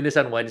imagine doing this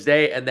on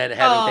Wednesday and then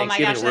having Oh my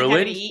Thanksgiving gosh, then having to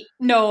ruined? eat.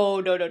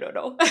 No, no, no, no,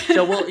 no.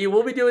 So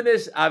we'll be doing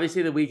this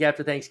obviously the week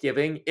after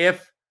Thanksgiving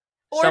if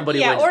Or somebody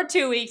yeah, wins. or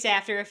 2 weeks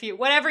after, if you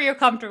whatever you're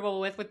comfortable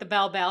with the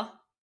bell.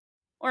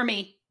 Or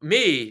me.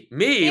 Me,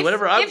 If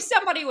whatever. if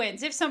somebody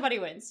wins, if somebody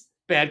wins.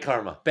 Bad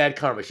karma. Bad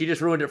karma. She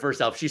just ruined it for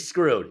herself. She's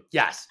screwed.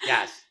 Yes,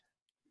 yes.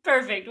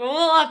 Perfect. Well,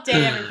 we'll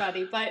update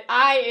everybody, but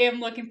I am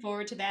looking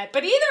forward to that.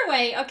 But either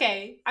way,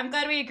 okay, I'm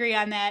glad we agree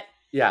on that.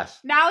 Yes.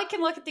 Now we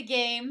can look at the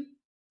game.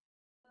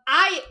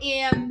 I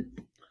am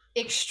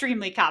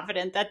extremely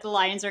confident that the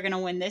Lions are going to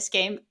win this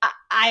game.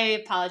 I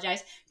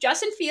apologize.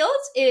 Justin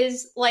Fields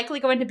is likely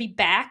going to be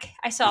back,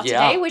 I saw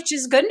today, Yeah. which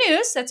is good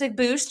news. That's a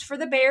boost for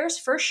the Bears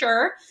for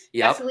sure.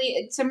 Yep.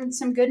 Definitely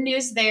some good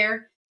news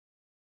there.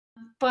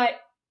 But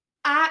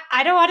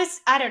I don't want to.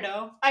 I don't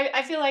know.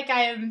 I feel like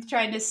I am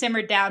trying to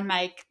simmer down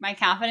my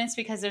confidence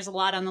because there's a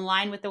lot on the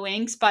line with the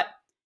Wings. But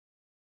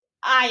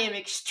I am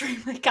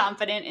extremely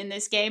confident in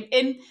this game,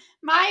 and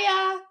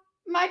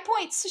my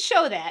points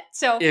show that.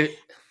 So If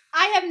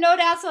I have no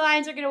doubts the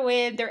Lions are going to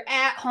win. They're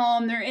at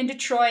home. They're in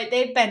Detroit.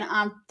 They've been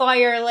on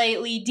fire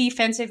lately,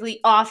 defensively,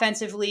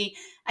 offensively.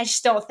 I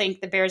just don't think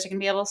the Bears are going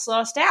to be able to slow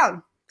us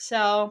down.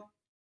 So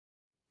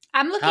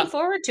I'm looking how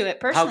forward to it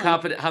how personally.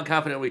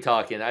 confident are we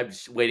talking? I'm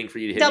just waiting for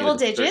you to hit me Double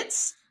with a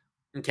digits.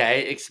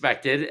 okay,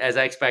 expected as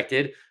I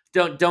expected.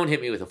 Don't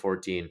hit me with a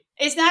 14.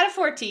 It's not a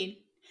 14.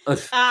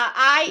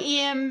 I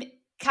am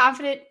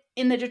confident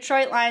in the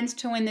Detroit Lions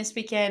to win this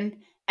weekend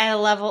at a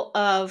level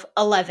of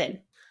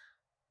 11.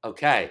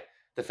 Okay.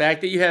 The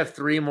fact that you have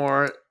 3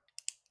 more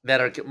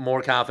that are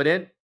more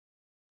confident,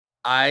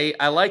 I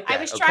like I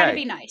that. was trying to Okay.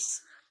 be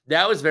nice.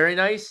 That was very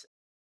nice.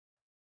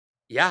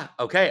 Yeah,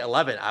 okay,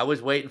 11. I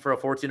was waiting for a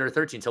 14 or a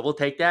 13, so we'll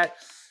take that.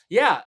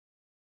 Yeah,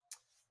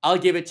 I'll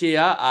give it to you.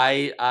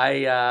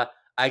 I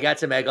got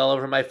some egg all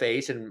over my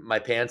face, and my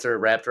pants are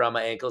wrapped around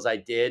my ankles. I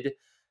did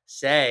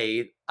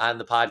say on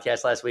the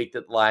podcast last week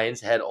that the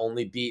Lions had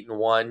only beaten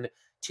one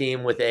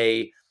team with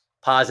a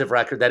positive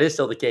record. That is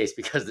still the case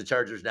because the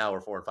Chargers now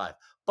are 4-5.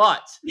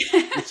 But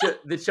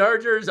the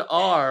Chargers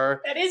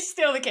are That is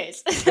still the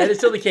case. that is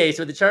still the case.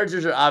 But the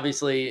Chargers are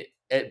obviously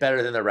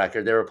better than the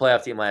record. They were a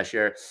playoff team last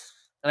year.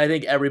 And I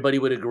think everybody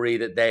would agree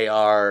that they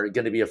are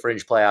going to be a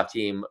fringe playoff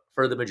team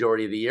for the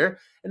majority of the year.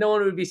 And no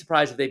one would be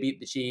surprised if they beat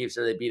the Chiefs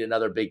or they beat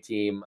another big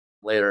team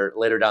later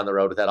down the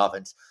road with that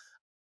offense.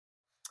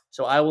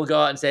 So I will go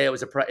out and say it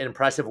was an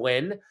impressive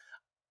win.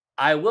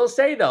 I will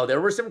say though, there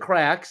were some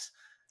cracks.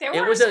 There It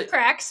were was some a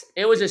cracks.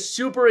 it was a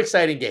super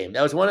exciting game.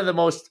 That was one of the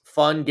most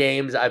fun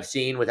games I've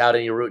seen without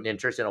any root and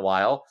interest in a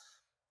while.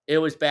 It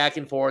was back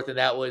and forth, and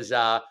that was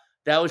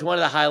one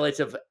of the highlights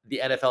of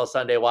the NFL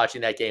Sunday.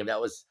 Watching that game, that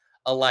was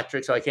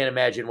electric. So I can't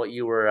imagine what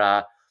you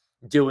were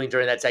doing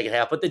during that second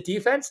half. But the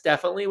defense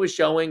definitely was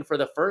showing for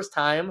the first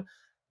time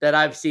that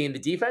I've seen. The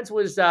defense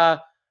was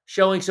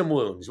showing some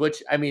wounds,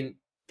 which I mean,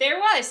 There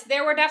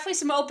were definitely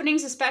some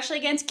openings, especially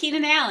against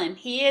Keenan Allen.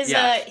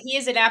 yes, He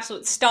is an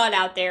absolute stud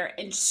out there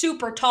and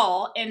super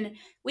tall, and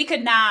we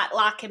could not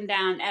lock him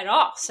down at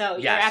all. So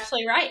you're yes,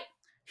 absolutely right.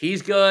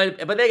 he's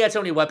good. But they got so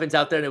many weapons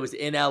out there, and it was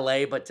in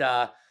LA. But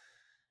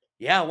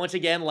yeah, once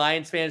again,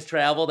 Lions fans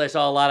traveled. I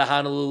saw a lot of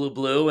Honolulu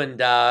blue and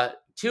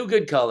two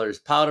good colors,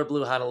 powder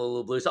blue,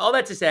 Honolulu blue. So all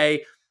that to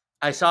say,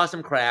 I saw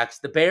some cracks.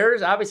 The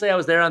Bears, obviously, I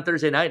was there on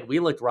Thursday night, and we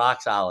looked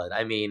rock solid.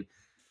 I mean,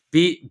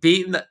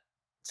 beating the.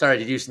 Sorry,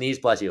 did you sneeze?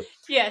 Bless you.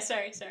 Yeah,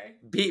 sorry.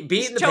 Beating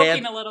Just the choking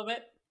Panthers. a little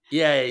bit.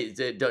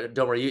 Yeah,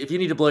 don't worry. If you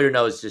need to blow your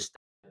nose, just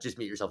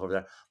mute yourself over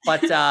there.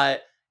 But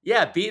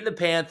yeah, beating the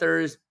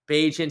Panthers.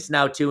 Bagent's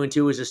now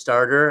 2-2 as a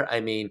starter. I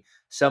mean,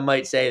 some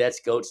might say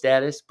that's GOAT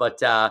status, but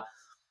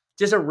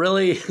just a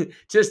really,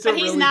 just a But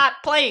he's really. not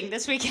playing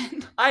this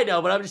weekend. I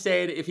know, but I'm just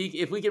saying, if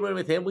we can win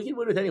with him, we can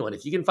win with anyone.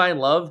 If you can find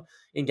love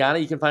in Ghana,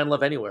 you can find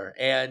love anywhere.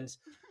 And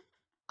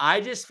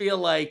I just feel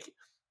like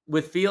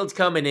with Fields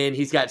coming in,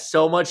 he's got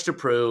so much to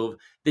prove.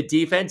 The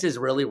defense is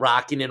really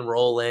rocking and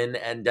rolling,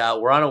 and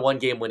we're on a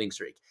 1-game winning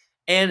streak.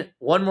 And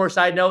one more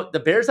side note: the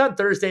Bears on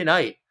Thursday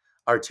night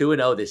are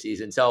 2-0 this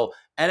season. So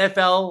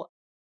NFL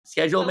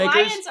schedule The makers,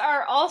 Lions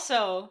are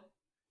also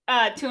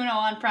 2-0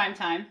 on prime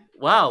time.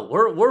 wow,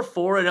 we're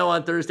 4-0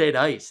 on Thursday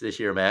nights this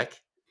year, Mac.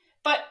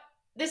 But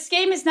this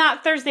game is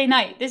not Thursday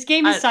night. This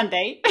game is I,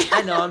 Sunday.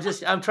 I know.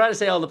 I'm trying to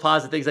say all the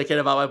positive things I can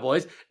about my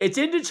boys. It's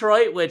in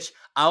Detroit, which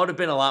I would have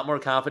been a lot more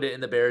confident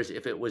in the Bears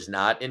if it was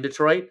not in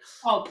Detroit.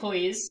 Oh,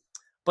 please.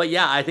 But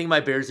yeah, I think my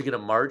Bears are going to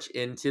march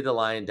into the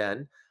Lion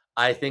Den.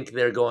 I think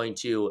they're going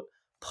to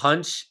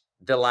punch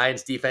the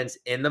Lions defense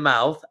in the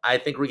mouth. I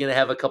think we're going to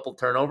have a couple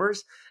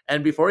turnovers.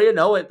 And before you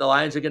know it, the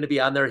Lions are going to be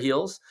on their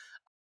heels.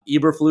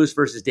 Eberflus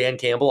versus Dan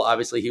Campbell.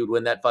 Obviously, he would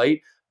win that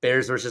fight.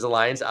 Bears versus the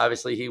Lions.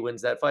 Obviously, he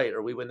wins that fight,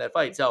 or we win that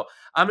fight. So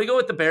I'm going to go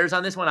with the Bears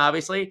on this one.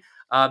 Obviously,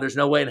 there's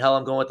no way in hell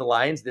I'm going with the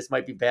Lions. This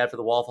might be bad for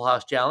the Waffle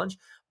House challenge,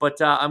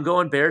 but I'm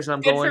going Bears,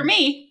 and Good for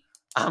me.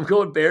 I'm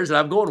going Bears, and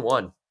I'm going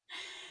one.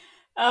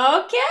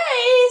 Okay,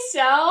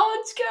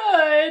 sounds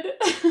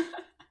good.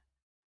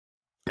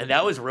 And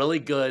that was really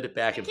good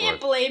back I and can't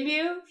forth. blame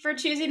you for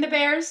choosing the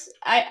Bears.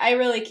 I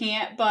really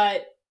can't,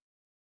 but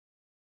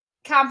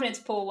confidence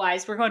pool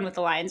wise, we're going with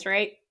the Lions,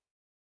 right?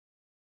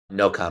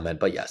 No comment,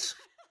 but yes.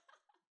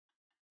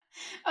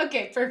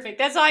 Okay, perfect.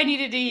 That's all I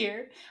needed to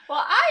hear.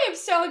 Well, I am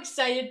so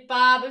excited,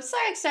 Bob. I'm so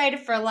excited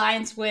for a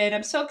Lions win.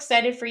 I'm so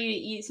excited for you to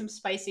eat some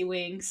spicy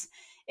wings.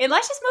 And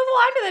let's just move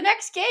along to the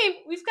next game.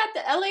 We've got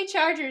the LA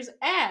Chargers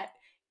at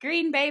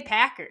Green Bay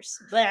Packers.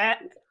 Blah.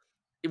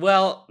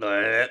 Well,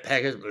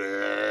 Packers,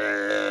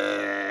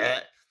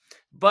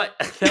 but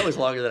that was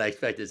longer than I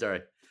expected.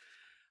 Sorry.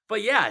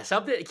 But yeah,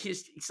 something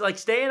it's like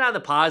staying on the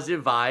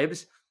positive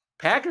vibes.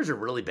 Packers are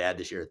really bad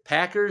this year.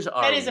 Packers That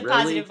are is a really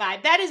positive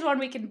vibe. That is one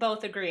we can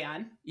both agree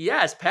on.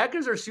 yes.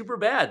 Packers are super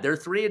bad. They're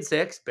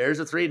 3-6.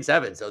 Bears are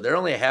 3-7. So they're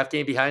only a half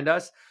game behind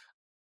us.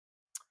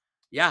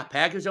 Yeah,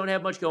 Packers don't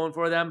have much going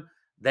for them.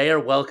 They are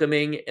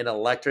welcoming an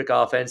electric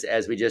offense,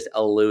 as we just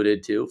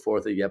alluded to.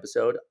 Fourth of the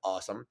episode,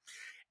 awesome.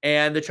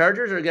 And the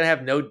Chargers are going to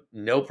have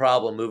no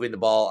problem moving the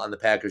ball on the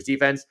Packers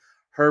defense.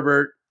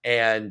 Herbert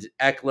and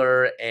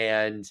Eckler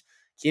and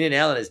Keenan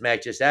Allen, as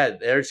Mac just said,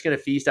 they're just going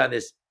to feast on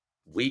this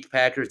weak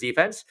Packers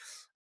defense.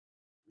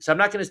 So I'm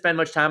not going to spend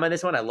much time on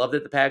this one. I love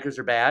that the Packers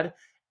are bad,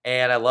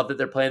 and I love that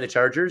they're playing the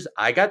Chargers.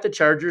 I got the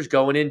Chargers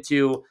going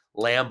into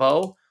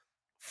Lambeau,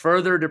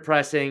 further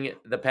depressing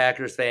the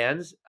Packers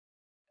fans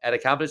at a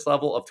confidence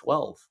level of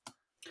 12.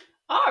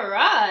 All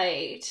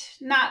right.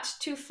 Not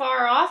too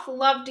far off.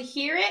 Love to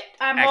hear it.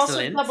 I'm also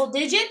Excellent. double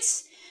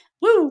digits.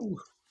 Woo!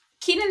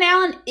 Keenan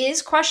Allen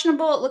is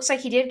questionable. It looks like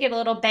he did get a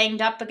little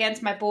banged up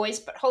against my boys,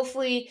 but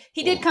hopefully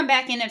he did come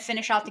back in and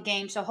finish out the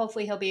game. So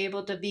hopefully he'll be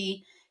able to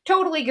be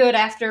totally good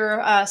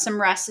after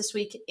some rest this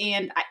week.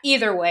 And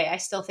either way, I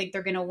still think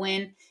they're going to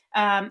win.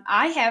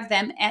 I have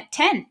them at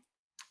 10.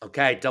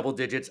 Okay, double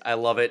digits. I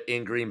love it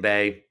in Green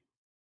Bay.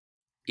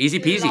 Easy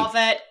peasy. Love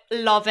it.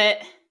 Love it.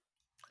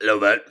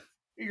 Love it.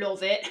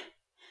 Love it.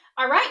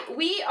 All right,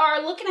 we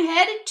are looking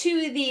ahead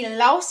to the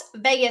Las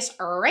Vegas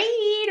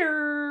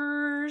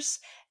Raiders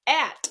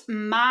at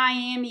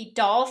Miami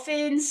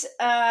Dolphins.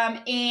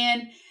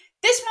 And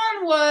this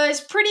one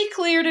was pretty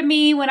clear to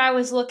me when I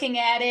was looking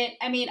at it.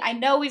 I mean, I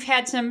know we've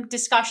had some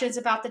discussions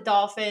about the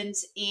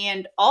Dolphins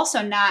and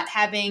also not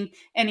having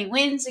any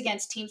wins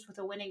against teams with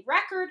a winning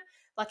record.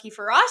 Lucky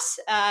for us,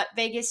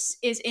 Vegas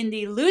is in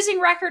the losing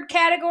record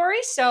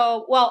category.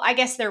 So, well, I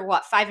guess they're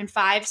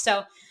 5-5.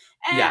 So,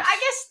 Yes. I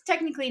guess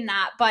technically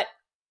not, but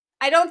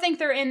I don't think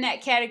they're in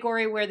that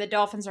category where the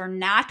Dolphins are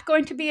not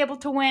going to be able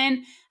to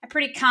win. I'm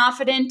pretty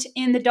confident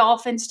in the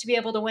Dolphins to be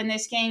able to win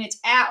this game. It's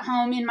at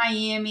home in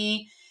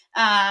Miami.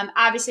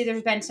 Obviously,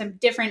 there's been some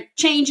different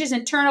changes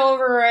and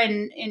turnover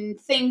and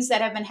things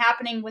that have been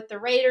happening with the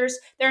Raiders.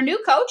 Their new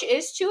coach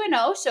is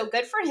 2-0, so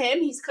good for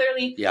him. He's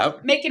clearly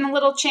Yep. making a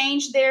little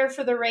change there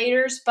for the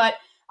Raiders, but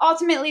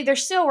ultimately, they're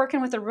still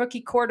working with a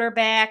rookie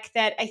quarterback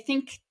that I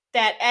think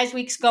that as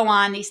weeks go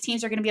on, these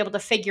teams are going to be able to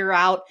figure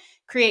out,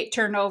 create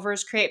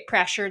turnovers, create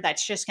pressure.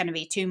 That's just going to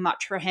be too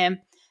much for him.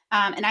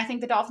 And I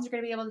think the Dolphins are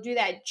going to be able to do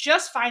that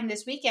just fine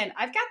this weekend.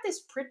 I've got this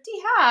pretty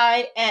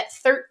high at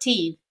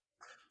 13.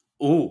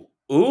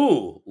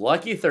 Ooh,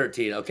 lucky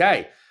 13.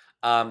 Okay.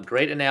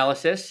 Great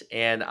analysis,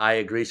 and I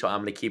agree. So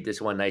I'm going to keep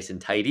this one nice and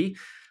tidy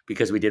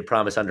because we did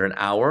promise under an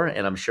hour,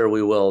 and I'm sure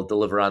we will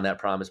deliver on that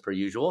promise per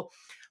usual.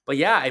 But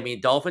yeah, I mean,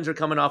 Dolphins are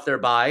coming off their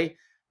bye.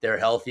 They're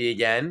healthy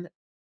again.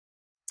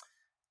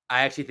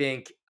 I actually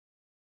think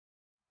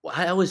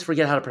I always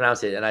forget how to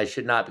pronounce it, and I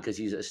should not because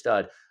he's a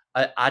stud.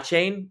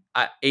 A-Chain.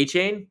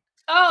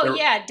 Oh They're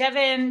yeah,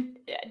 Devin.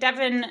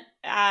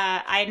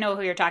 I know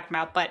who you're talking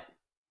about, but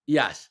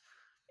yes,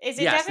 is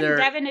it yes, Devin? they're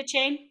Devin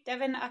Achane?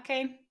 Devin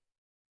Achane?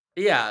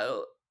 yeah.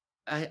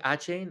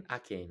 A-Chain.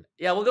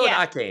 Yeah, we'll go with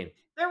Yeah, A-Chain.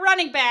 their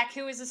running back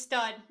who is a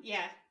stud.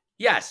 Yeah.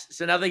 Yes.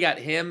 So now they got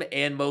him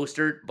and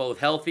Mostert both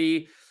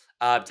healthy.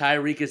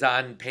 Tyreek is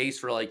on pace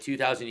for like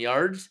 2,000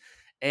 yards.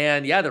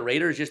 And yeah, the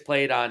Raiders just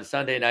played on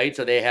Sunday night,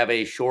 so they have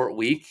a short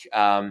week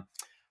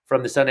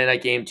from the Sunday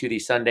night game to the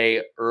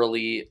Sunday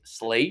early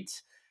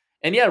slate.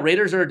 And yeah,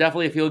 Raiders are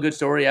definitely a feel good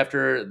story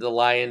after the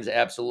Lions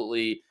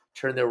absolutely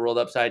turned their world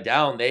upside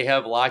down. They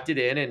have locked it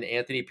in, and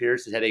Anthony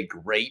Pierce has had a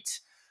great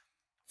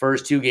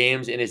first two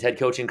games in his head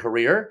coaching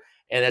career.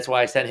 And that's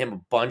why I sent him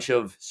a bunch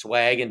of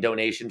swag and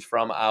donations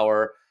from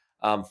our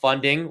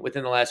funding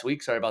within the last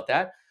week. Sorry about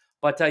that.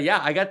 But yeah,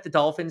 I got the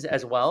Dolphins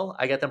as well.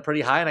 I got them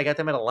pretty high, and I got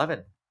them at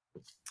 11.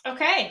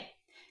 Okay.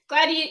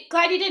 Glad you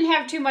didn't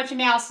have too much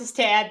analysis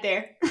to add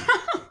there.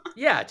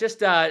 Yeah,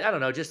 just I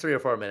don't know, just 3 or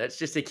 4 minutes,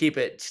 just to keep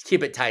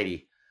it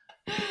tidy.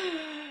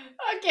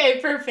 Okay,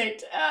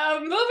 perfect.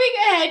 Moving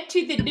ahead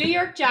to the New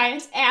York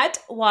Giants at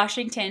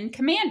Washington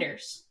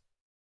Commanders.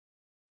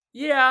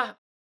 Yeah,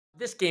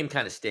 this game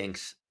kind of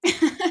stinks.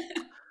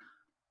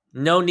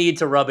 No need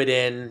to rub it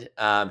in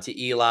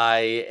to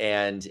Eli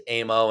and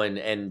Amo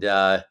and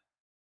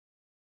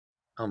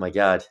oh my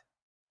god,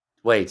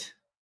 wait,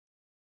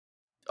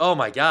 oh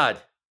my god,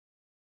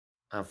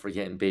 I'm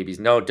forgetting babies.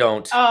 No,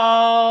 don't.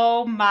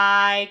 Oh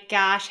my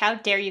gosh, how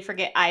dare you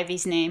forget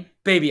Ivy's name?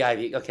 Baby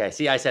Ivy. Okay,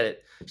 see, I said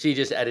it. She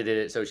just edited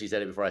it, so she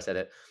said it before I said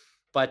it.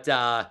 But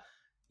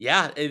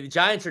yeah, the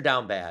Giants are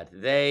down bad.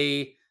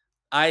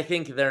 I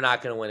think they're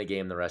not going to win a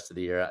game the rest of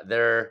the year.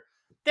 They're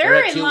They're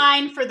at in two.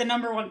 line for the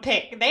number one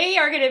pick. They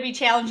are going to be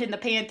challenging the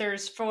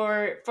Panthers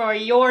for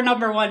your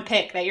number one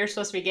pick that you're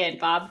supposed to be getting,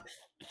 Bob.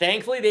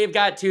 Thankfully, they've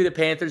got two. The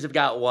Panthers have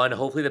got one.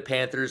 Hopefully, the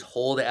Panthers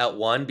hold it at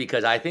one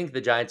because I think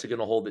the Giants are going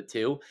to hold it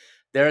too.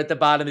 They're at the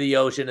bottom of the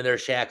ocean and they're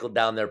shackled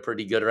down there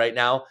pretty good right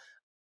now.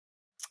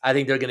 I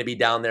think they're going to be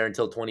down there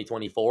until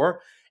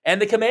 2024.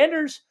 And the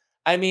Commanders,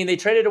 I mean, they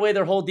traded away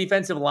their whole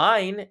defensive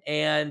line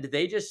and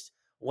they just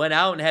went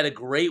out and had a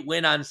great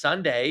win on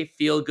Sunday.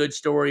 Feel good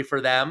story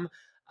for them.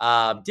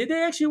 Did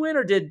they actually win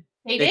or did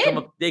They they come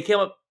did. up? They came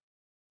up.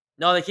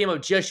 No, they came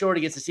up just short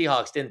against the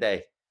Seahawks, didn't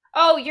they?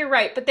 Oh, you're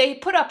right, but they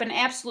put up an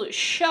absolute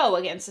show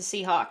against the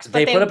Seahawks. But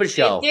They put up a they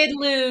show. did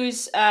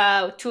lose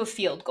to a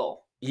field goal.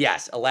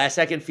 Yes, a last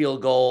second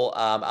field goal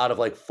out of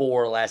like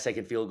four last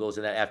second field goals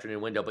in that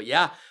afternoon window. But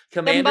yeah, The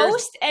Commanders,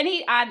 most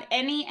any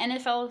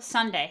NFL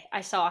Sunday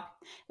I saw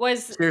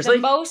was the seriously?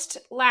 most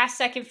last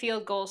second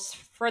field goals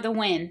for the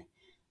win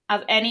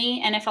of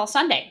any NFL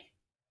Sunday.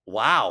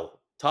 Wow.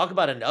 Talk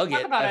about a Talk nugget.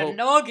 I about a hope.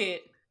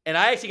 nugget. And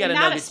I actually got And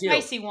a not a nugget too.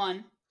 spicy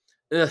one.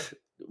 Ugh,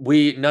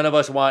 we none of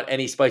us want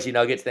any spicy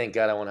nuggets. Thank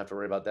God I won't have to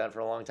worry about that for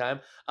a long time.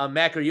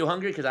 Mac, are you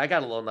hungry? Because I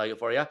got a little nugget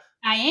for you.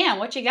 I am.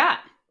 What you got?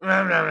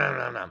 Nom, nom, nom,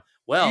 nom, nom.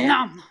 Well,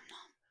 Nom.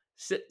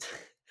 Sa-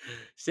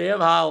 Sam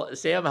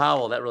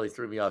Howell, that really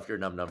threw me off your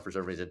num num for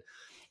some reason.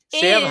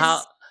 Sam Howell,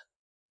 Is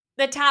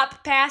the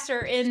top passer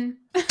in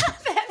the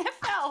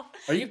NFL.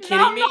 are you kidding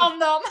Nom me? nom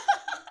nom.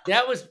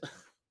 That was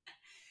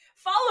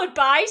Followed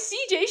by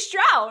CJ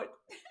Stroud.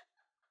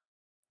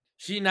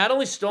 she not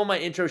only stole my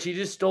intro, she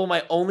just stole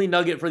my only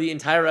nugget for the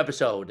entire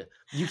episode.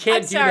 You I'm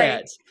can't do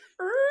that.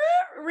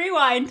 sorry.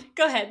 Rewind.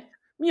 Go ahead.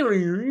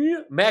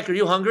 Mac, are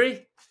you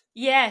hungry?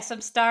 Yes,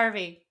 I'm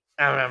starving.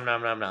 Nom, nom,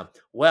 nom, nom, nom.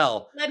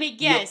 Well, Let me you,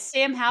 guess.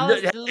 Sam Howell no,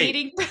 is the hey,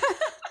 leading.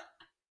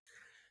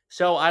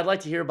 so I'd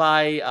like to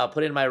hereby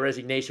put in my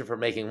resignation for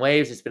making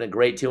waves. It's been a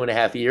great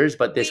 2.5 years,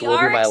 but this We will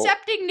be are my.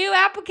 accepting new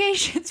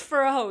applications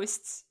for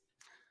hosts.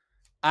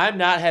 I'm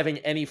not having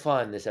any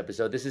fun this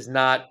episode. This is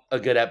not a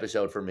good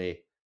episode for me.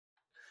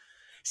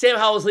 Sam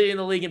Howell's leading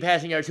the league in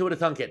passing yards. Who would have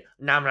thunk it?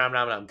 Nom, nom,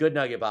 nom, nom. Good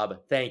nugget, Bob.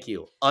 Thank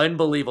you.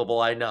 Unbelievable,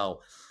 I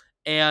know.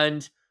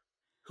 And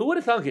who would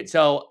have thunk it?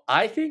 So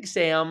I think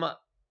Sam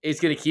is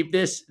going to keep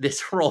this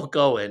roll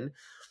going.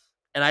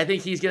 And I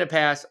think he's going to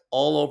pass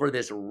all over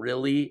this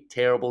really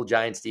terrible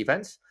Giants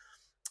defense.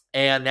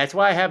 And that's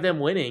why I have them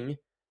winning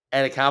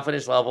at a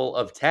confidence level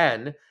of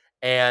 10.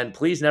 And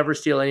please never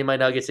steal any of my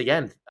nuggets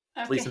again.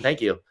 Please Okay. and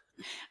thank you.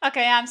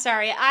 Okay, I'm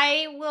sorry.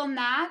 I will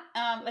not,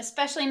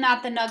 especially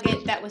not the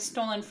nugget that was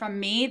stolen from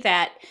me,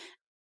 that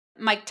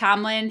Mike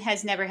Tomlin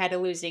has never had a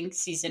losing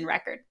season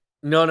record.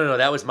 No.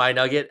 That was my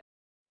nugget.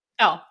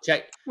 Oh,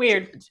 Check.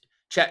 weird.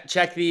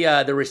 Check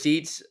the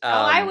receipts. Oh,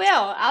 I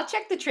will. I'll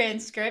check the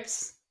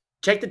transcripts.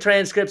 Check the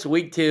transcripts.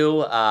 Week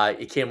 2.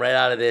 It came right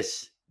out of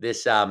this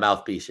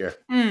mouthpiece here.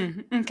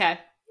 Okay.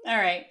 All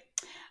right.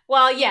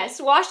 Well, yes,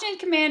 Washington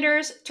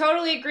Commanders,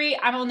 totally agree.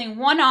 I'm only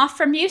one off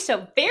from you,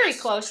 so very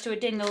close to a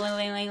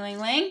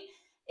ding-a-ling-ling-ling-ling.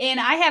 And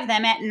I have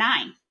them at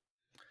 9.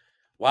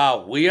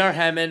 Wow, we are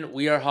hemming,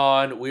 we are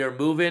hawing, we are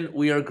moving,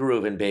 we are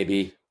grooving,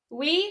 baby.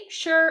 We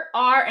sure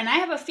are, and I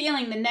have a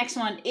feeling the next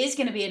one is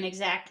going to be an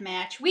exact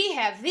match. We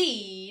have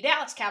the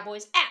Dallas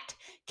Cowboys at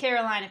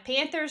Carolina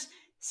Panthers.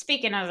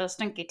 Speaking of a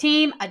stinky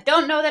team, I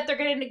don't know that they're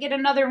going to get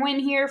another win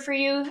here for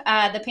you,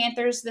 the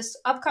Panthers, this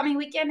upcoming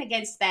weekend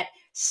against that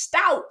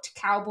stout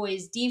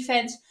Cowboys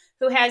defense,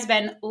 who has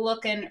been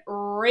looking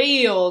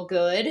real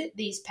good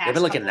these past They've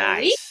been looking couple of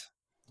weeks. nice.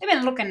 They've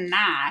been looking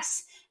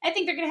nice. I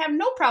think they're going to have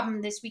no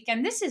problem this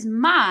weekend. This is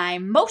my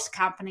most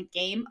confident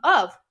game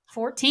of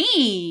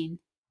 14.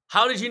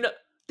 How did you know?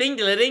 Ding,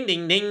 ding, ding,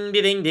 ding, ding,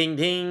 ding, ding,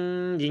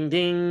 ding, ding,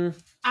 ding.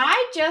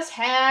 I just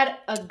had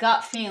a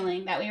gut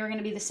feeling that we were going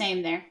to be the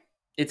same there.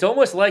 It's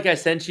almost like I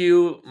sent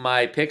you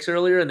my picks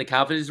earlier and the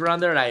confidence were on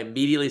there, and I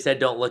immediately said,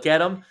 don't look at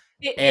them.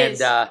 It And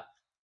is.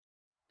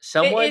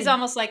 someone, It is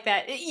almost like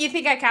that. You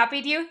think I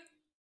copied you?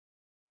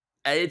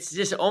 it's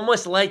just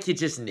almost like you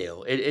just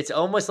knew. It's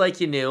almost like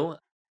you knew.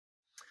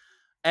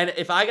 And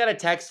if I got a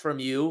text from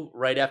you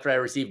right after I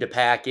received a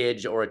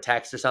package or a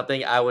text or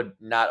something, I would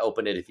not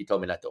open it if you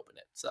told me not to open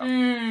it. So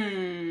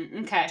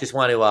Okay. just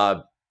want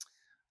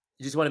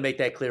to make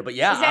that clear. But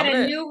yeah, Is that I'm a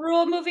gonna. new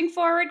rule moving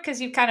forward?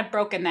 Because you've kind of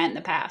broken that in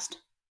the past.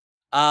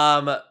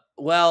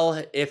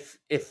 Well, if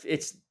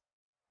it's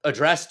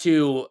addressed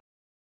to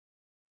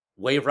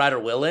Wave Rider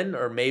Willin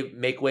or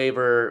make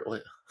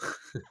waiver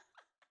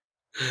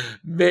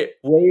make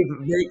wave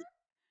make.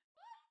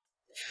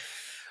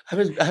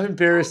 I'm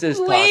embarrassed as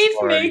Wave possible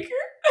already. maker.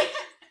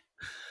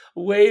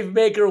 Wave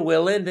maker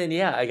Willin, then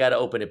yeah, I got to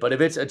open it. But if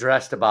it's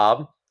addressed to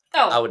Bob,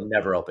 I Oh, would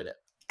never open it.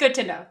 good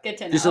to know. Good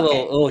to know. Just a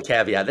Okay. little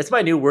caveat. That's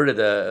my new word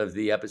of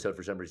the episode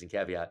for some reason.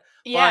 Caveat.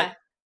 But Yeah.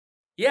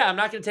 yeah, I'm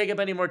not going to take up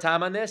any more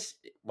time on this.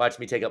 Watch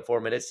me take up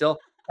 4 minutes still.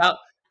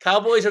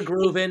 Cowboys are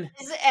grooving.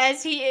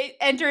 As he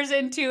enters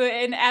into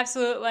an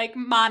absolute like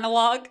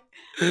monologue.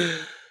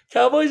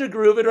 Cowboys are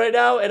grooving right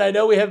now, and I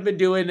know we haven't been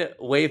doing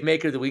Wave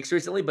Maker of the Weeks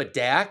recently, but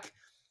Dak,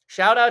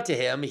 shout out to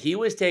him. He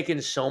was taking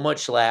so much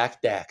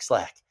slack. Dak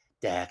slack.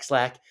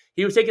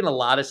 He was taking a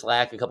lot of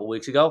slack a couple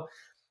weeks ago.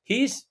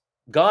 He's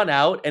gone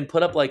out and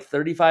put up like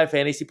 35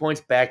 fantasy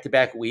points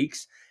back-to-back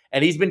weeks,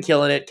 and he's been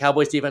killing it.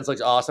 Cowboys defense looks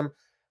awesome.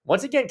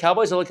 Once again,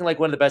 Cowboys are looking like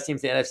one of the best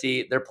teams in the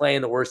NFC. They're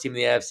playing the worst team in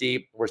the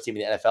NFC, worst team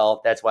in the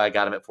NFL. That's why I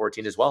got him at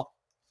 14 as well.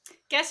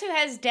 Guess who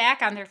has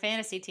Dak on their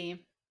fantasy team?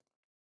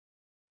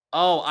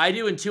 Oh, I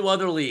do in 2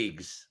 other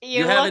leagues.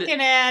 You're looking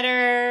at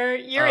her.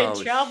 You're in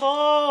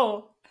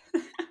trouble.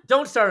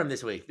 Don't start him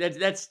this week.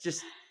 That's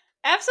just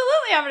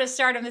absolutely. I'm going to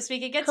start him this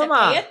week against the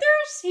Panthers.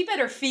 He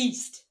better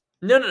feast.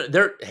 No.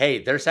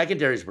 Their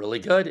secondary is really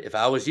good. If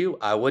I was you,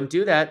 I wouldn't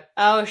do that.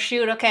 Oh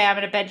shoot. Okay, I'm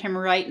going to bench him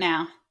right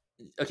now.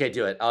 Okay,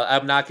 do it.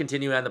 I'm not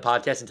continuing on the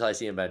podcast until I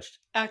see him benched.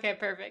 Okay,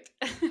 perfect.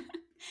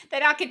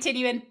 Then I'll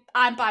continue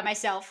on by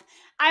myself.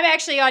 I'm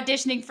actually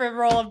auditioning for a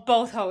role of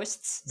both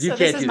hosts. So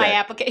this is my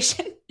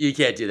application. You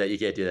can't do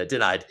that.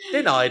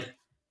 Denied.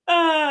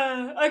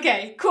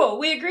 Okay, cool.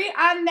 We agree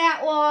on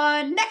that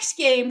one. Next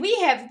game, we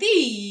have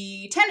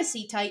the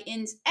Tennessee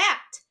Titans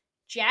at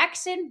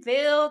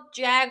Jacksonville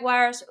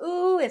Jaguars.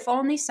 Ooh, if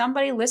only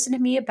somebody listened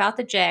to me about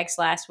the Jags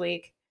last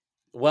week.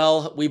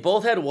 Well, we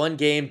both had one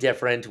game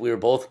different. We were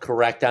both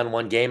correct on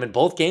one game, and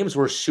both games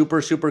were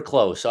super, super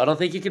close. So I don't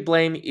think you could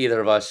blame either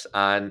of us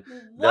on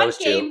those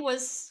two. One game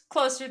was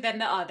closer than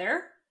the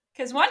other,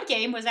 because one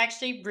game was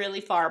actually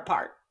really far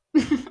apart.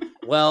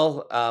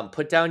 Well,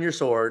 put down your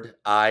sword.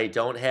 I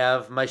don't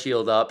have my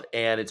shield up,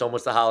 and it's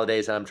almost the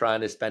holidays, and I'm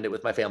trying to spend it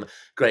with my family.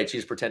 Great,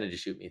 she's pretending to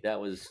shoot me. This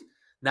is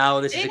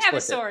explicit. I didn't have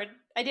a sword.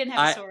 I didn't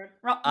have a sword.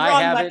 Wrong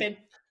weapon.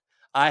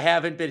 I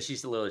haven't been.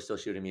 She's literally still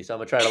shooting me, so I'm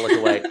gonna try to look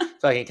away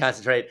so I can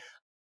concentrate.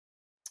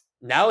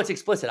 Now it's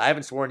explicit. I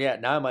haven't sworn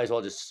yet. Now I might as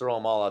well just throw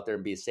them all out there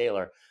and be a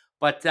sailor.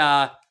 But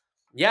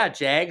yeah,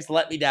 Jags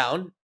let me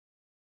down.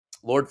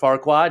 Lord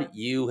Farquaad,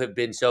 you have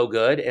been so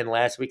good, and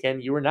last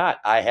weekend you were not.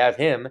 I have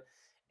him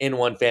in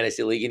one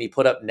fantasy league, and he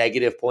put up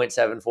negative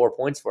 0.74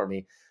 points for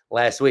me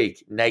last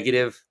week.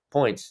 Negative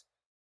points.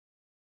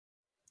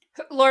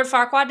 Lord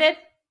Farquaad did?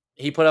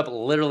 He put up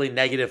literally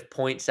negative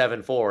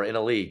 0.74 in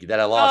a league that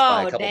I lost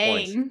by a couple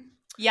points.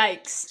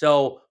 Yikes.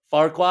 So,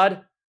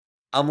 Farquaad,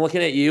 I'm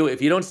looking at you.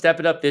 If you don't step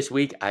it up this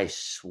week, I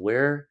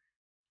swear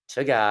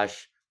to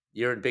gosh,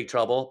 you're in big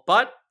trouble.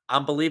 But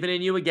I'm believing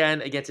in you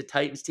again against a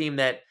Titans team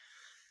that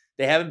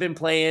they haven't been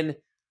playing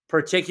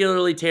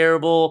particularly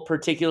terrible,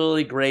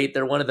 particularly great.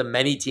 They're one of the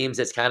many teams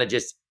that's kind of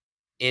just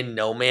in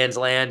no man's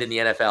land in the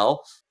NFL,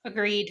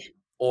 Agreed.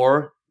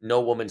 or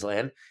no woman's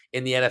land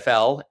in the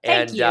NFL.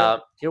 Thank And you.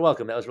 you're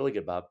welcome. That was really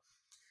good, Bob.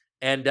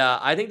 And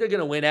I think they're going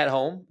to win at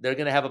home. They're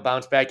going to have a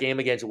bounce back game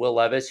against Will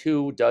Levis,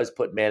 who does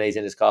put mayonnaise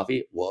in his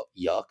coffee. What?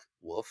 Yuck.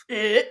 Woof.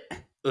 Eh.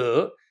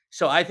 Uh.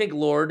 So I think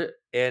Lord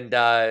and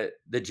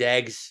the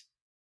Jags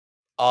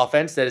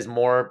offense that is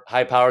more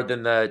high powered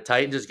than the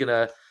Titans is going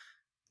to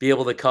be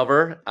able to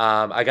cover.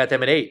 I got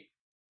them at 8.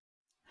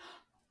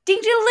 Ding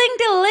ding ling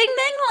ding ling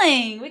ding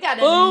ling. We got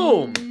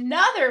Boom.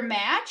 another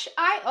match.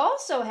 I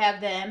also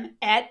have them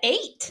at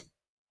 8.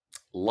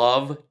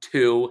 Love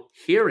to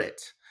hear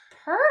it.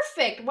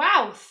 Perfect.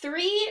 Wow.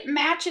 3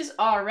 matches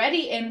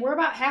already, and we're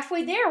about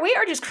halfway there. We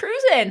are just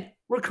cruising.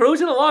 We're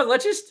cruising along.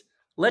 Let's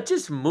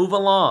just move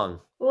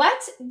along.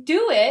 Let's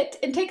do it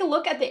and take a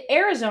look at the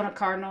Arizona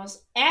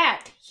Cardinals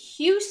at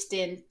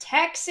Houston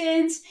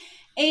Texans.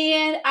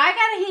 And I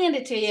got to hand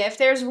it to you. If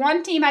there's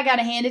one team I got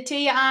to hand it to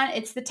you on,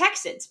 it's the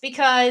Texans,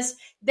 because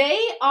they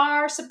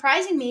are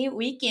surprising me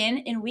week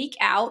in and week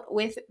out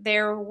with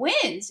their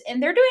wins.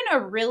 And they're doing a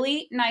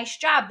really nice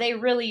job. They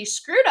really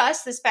screwed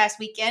us this past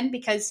weekend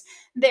because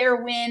their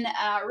win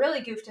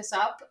really goofed us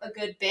up a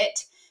good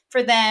bit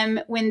for them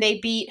when they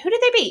beat, who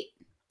did they beat?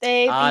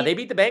 They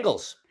beat the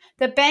Bengals.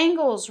 The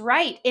Bengals,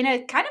 right, in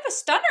a kind of a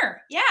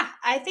stunner. Yeah,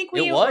 I think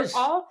It was.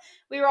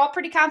 we were all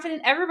pretty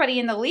confident. Everybody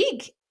in the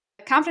league,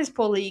 the confidence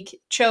pool league,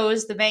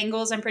 chose the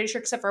Bengals. I'm pretty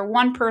sure, except for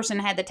one person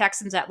had the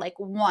Texans at like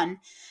 1.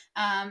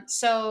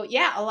 So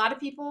yeah, a lot of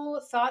people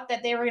thought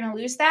that they were going to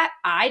lose that.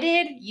 I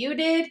did, you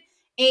did,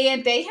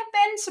 and they have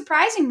been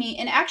surprising me.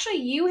 And actually,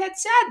 you had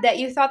said that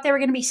you thought they were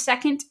going to be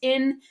second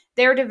in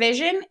their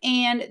division,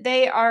 and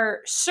they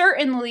are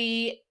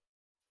certainly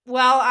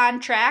well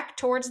on track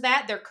towards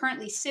that. They're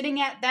currently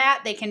sitting at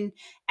that. They can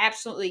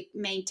absolutely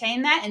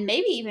maintain that and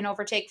maybe even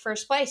overtake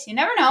first place. You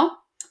never know.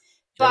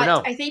 Never But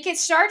know. I think it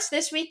starts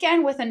this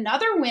weekend with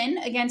another win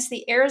against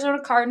the Arizona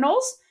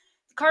Cardinals.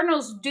 The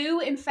Cardinals do,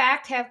 in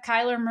fact, have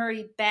Kyler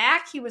Murray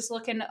back. He was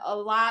looking a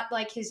lot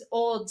like his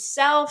old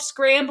self,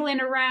 scrambling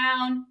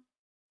around,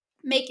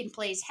 making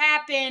plays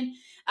happen.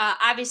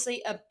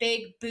 Obviously, a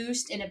big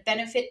boost and a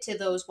benefit to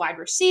those wide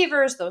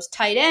receivers, those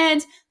tight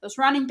ends, those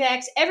running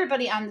backs,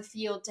 everybody on the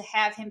field to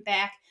have him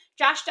back.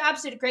 Josh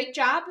Dobbs did a great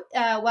job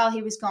while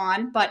he was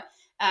gone, but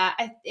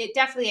it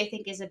definitely, I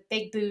think, is a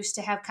big boost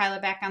to have Kyler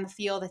back on the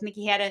field. I think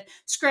he had a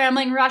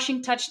scrambling,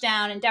 rushing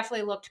touchdown and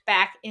definitely looked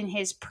back in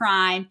his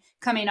prime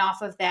coming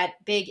off of that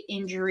big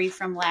injury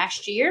from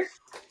last year.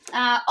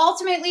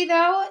 Ultimately,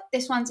 though,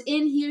 this one's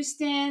in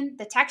Houston.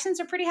 The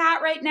Texans are pretty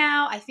hot right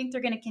now. I think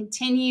they're going to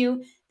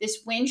continue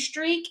this win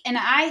streak, and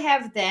I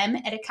have them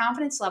at a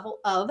confidence level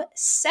of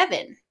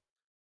 7.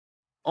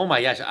 Oh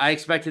my gosh, I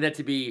expected that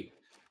to be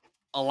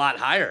a lot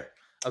higher.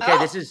 Okay, Oh,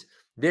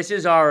 this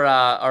is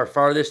our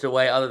farthest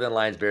away, other than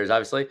Lions Bears,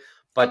 obviously.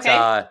 But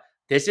okay.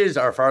 this is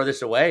our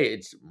farthest away.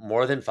 It's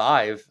more than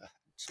 5.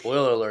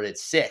 Spoiler alert,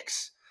 it's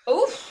 6.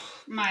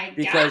 Oof, my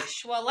Because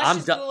gosh. Well, let's I'm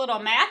just do a little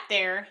math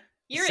there.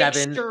 You're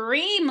 7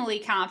 extremely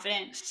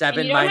confident, and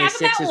 7 you don't have minus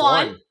them 6 at is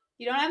 1. 1.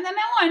 You don't have them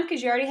at 1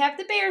 because you already have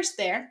the Bears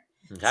there.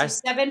 So Okay.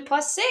 7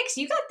 plus 6,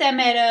 you got them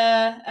at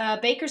a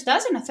baker's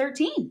dozen, a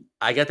 13.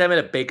 I got them at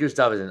a baker's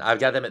dozen. I've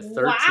got them at 13.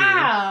 So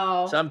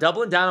Wow. I'm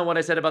doubling down on what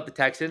I said about the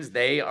Texans.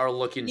 They are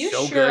looking You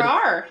so sure good.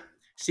 are.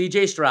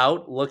 CJ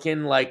Stroud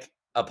looking like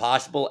a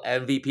possible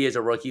MVP as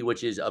a rookie,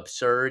 which is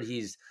absurd.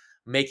 He's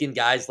making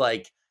guys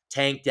like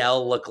Tank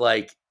Dell look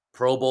like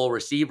Pro Bowl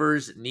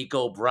receivers,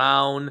 Nico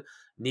Brown,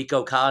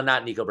 Nico Collins,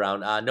 not Nico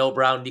Brown, no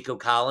Brown, Nico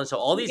Collins. So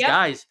all these Yep.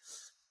 guys,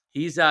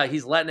 he's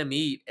letting them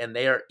eat, and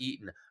they are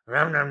eating.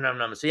 Nom, nom, nom,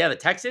 nom. So yeah, the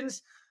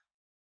Texans,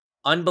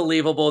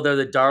 unbelievable. They're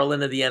the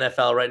darling of the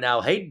NFL right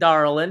now. Hey,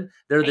 darling.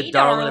 Hey,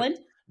 darling.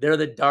 They're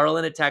the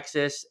darling of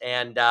Texas.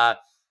 And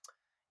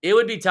it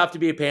would be tough to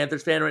be a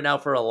Panthers fan right now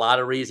for a lot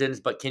of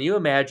reasons. But can you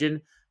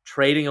imagine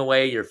trading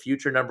away your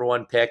future number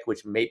 1 pick,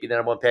 which may be the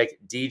number 1 pick,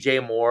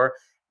 DJ Moore,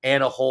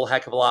 and a whole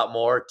heck of a lot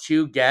more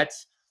to get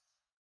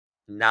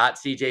not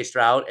CJ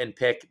Stroud and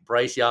pick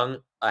Bryce Young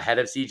ahead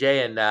of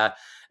CJ? And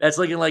that's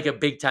looking like a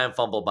big time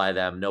fumble by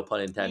them. No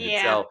pun intended.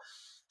 Yeah. So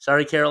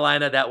sorry,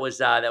 Carolina. That was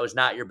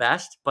not your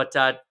best. But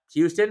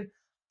Houston,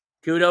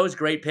 kudos.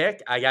 Great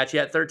pick. I got you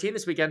at 13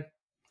 this weekend.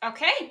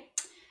 Okay.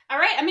 All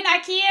right. I mean, I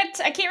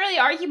can't really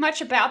argue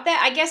much about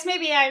that. I guess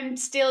maybe I'm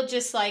still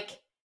just like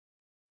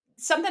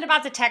something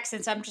about the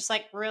Texans. I'm just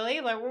like,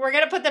 really? Like, we're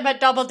going to put them at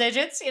double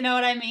digits, you know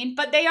what I mean?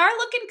 But they are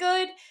looking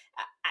good.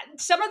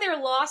 Some of their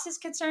losses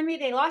concern me.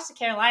 They lost to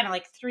Carolina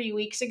like 3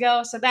 weeks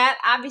ago, so that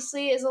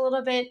obviously is a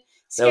little bit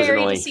That was scary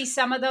to annoying. see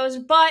some of those.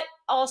 But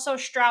also,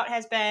 Stroud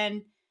has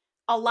been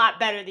a lot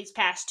better these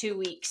past 2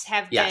 weeks.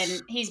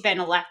 Yes. He's been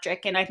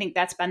electric, and I think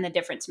that's been the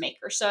difference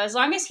maker. So as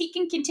long as he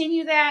can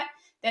continue that,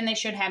 then they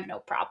should have no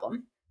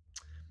problem.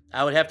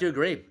 I would have to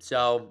agree.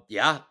 So,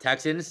 yeah,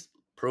 Texans,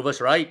 prove us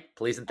right.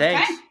 Please and Okay,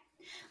 thanks.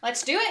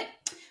 let's do it.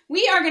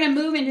 We are going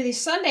to move into the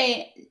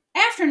Sunday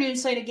afternoon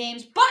slate of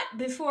games. But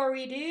before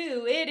we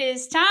do, it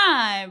is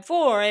time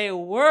for a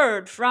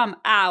word from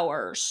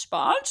our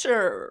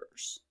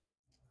sponsors.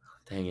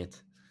 Dang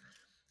it.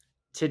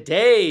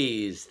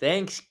 Today's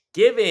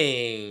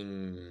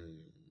Thanksgiving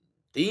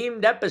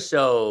themed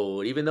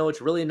episode, even though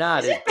it's really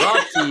not, Is is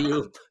brought to it?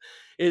 you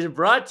is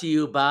brought to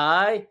you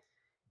by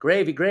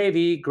Gravy,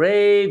 Gravy,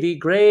 Gravy,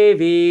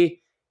 Gravy.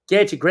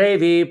 Get your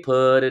gravy,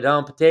 put it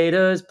on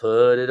potatoes,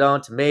 put it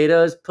on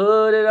tomatoes,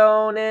 put it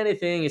on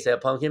anything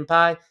except pumpkin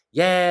pie.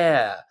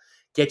 Yeah.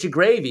 Get your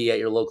gravy at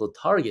your local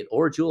Target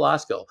or Jewel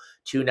Osco.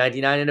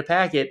 $2.99 in a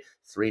packet,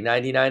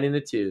 $3.99 in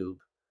a tube.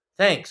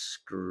 Thanks,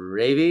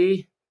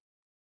 Gravy.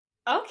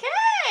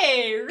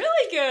 Okay,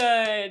 really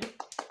good.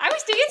 I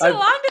was dancing I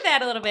along to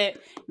that a little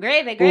bit.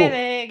 Gravy, Ooh,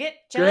 gravy, get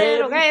your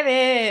little gravy.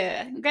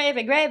 gravy.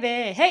 Gravy, gravy,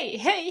 hey,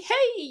 hey,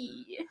 hey.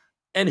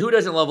 And who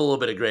doesn't love a little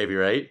bit of gravy,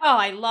 right? Oh,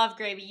 I love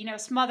gravy. You know,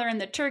 smothering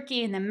the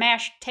turkey and the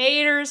mashed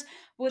taters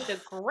with the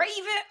gravy.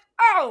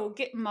 Oh,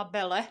 get in my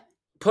belly.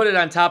 Put it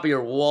on top of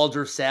your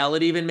Waldorf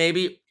salad, even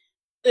maybe.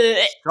 Ugh.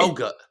 So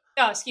good.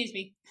 Oh, excuse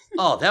me.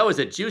 Oh, that was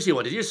a juicy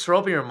one. Did you just throw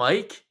up in your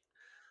mic?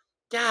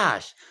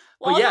 Gosh.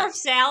 But yeah, Waldorf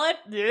salad.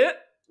 Ugh.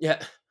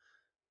 yeah.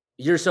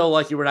 You're so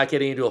lucky we're not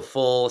getting into a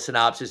full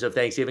synopsis of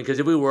Thanksgiving because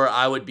if we were,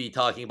 I would be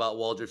talking about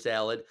Waldorf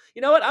salad.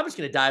 You know what? I'm just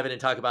going to dive in and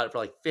talk about it for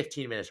like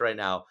 15 minutes right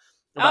now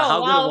about Oh, how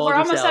good a well, we're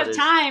Waldorf almost out salad of is.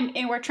 time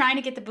and we're trying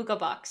to get the Buka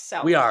Bucks.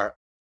 So, We are.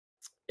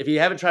 If you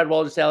haven't tried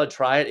Waldorf salad,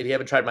 try it. If you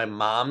haven't tried my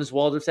mom's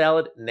Waldorf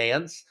salad,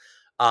 Nance,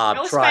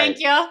 no try spank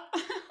it. ya.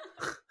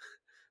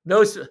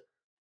 No,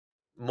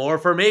 more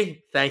for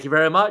me. Thank you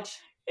very much.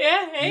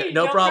 Yeah, hey,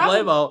 No no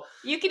problem. problemo.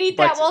 You can eat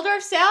that But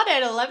Waldorf salad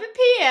at 11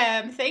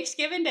 p.m.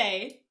 Thanksgiving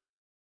Day.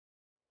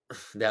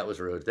 that was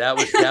rude. That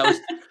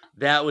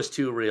was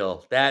too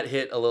real. That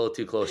hit a little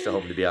too close to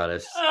home, to be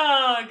honest.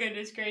 Oh,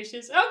 goodness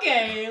gracious.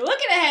 Okay,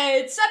 looking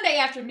ahead, Sunday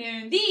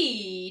afternoon,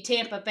 the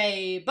Tampa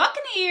Bay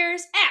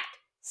Buccaneers at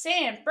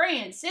San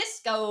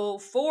Francisco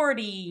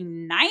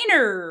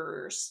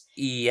 49ers.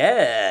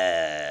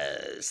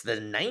 Yes, the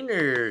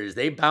Niners.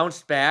 They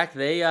bounced back.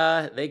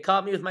 They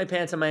caught me with my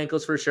pants on my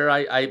ankles for sure.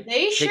 I They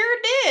take sure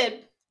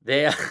did.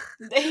 they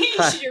They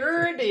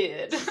sure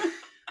did.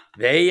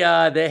 they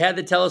had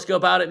the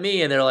telescope out at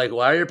me and they're like,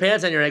 "Why are your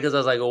pants on your ankles?" I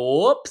was like,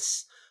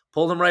 "Whoops."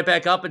 Pulled them right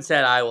back up and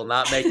said, "I will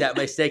not make that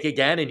mistake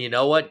again." And you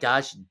know what?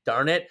 Gosh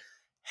darn it.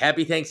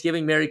 Happy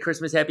Thanksgiving, Merry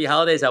Christmas, Happy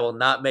Holidays. I will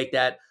not make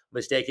that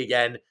mistake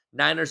again.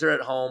 Niners are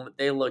at home.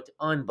 They looked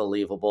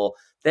unbelievable.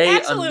 They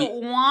Absolute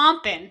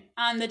whomping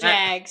on the I,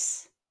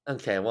 Jags.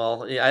 Okay,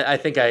 well, yeah, I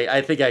think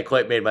I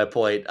quite made my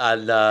point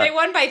on. They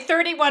won by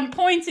 31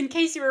 points, in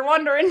case you were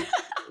wondering.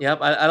 Yep,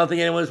 I don't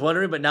think anyone was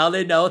wondering, but now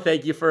they know.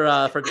 Thank you for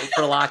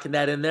locking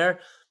that in there.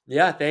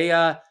 Yeah,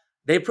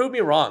 they proved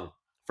me wrong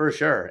for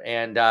sure,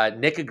 and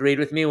Nick agreed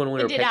with me when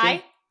we were Did picking.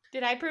 I?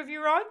 Did I prove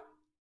you wrong?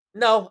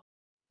 No,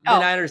 the Oh,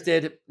 Niners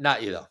did,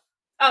 not you though.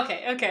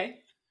 okay.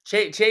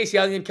 Chase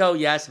Young and Co.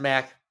 Yes,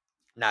 Mac,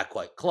 not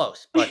quite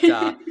close, but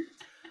not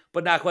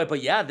quite.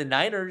 But yeah, the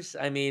Niners.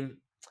 I mean,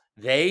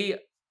 they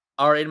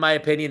are, in my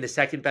opinion, the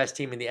second best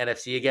team in the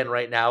NFC again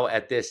right now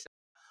at this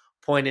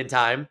point in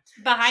time.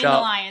 Behind the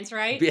So Lions,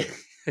 right? be,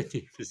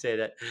 to say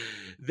that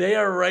they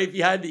are right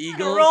behind the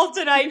Eagles. Roll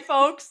tonight,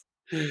 folks.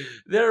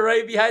 They're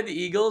right behind the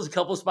Eagles, a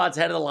couple spots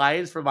ahead of the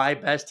Lions for my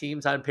best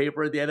teams on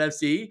paper in the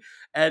NFC,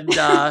 and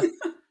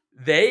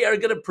they are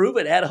going to prove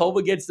it at home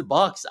against the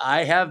Bucks.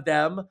 I have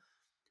them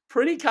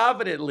pretty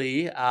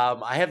confidently.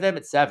 I have them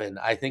at 7.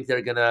 I think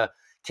they're going to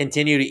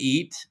continue to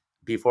eat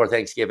before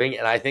Thanksgiving,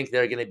 and I think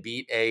they're going to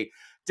beat a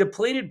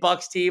depleted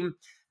Bucks team.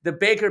 The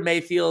Baker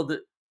Mayfield,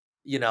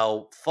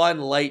 fun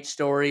light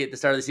story at the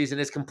start of the season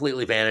has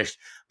completely vanished.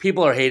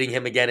 People are hating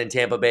him again in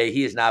Tampa Bay.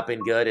 He has not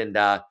been good, and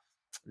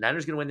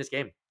Niners going to win this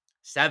game.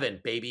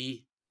 7,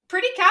 baby.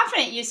 Pretty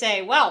confident, you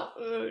say. Well,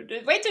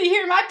 wait till you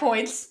hear my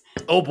points.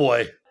 Oh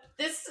boy.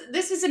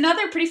 This is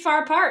another pretty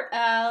far apart.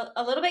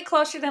 A little bit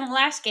closer than the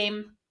last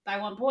game by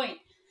 1 point.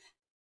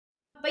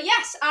 But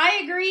yes,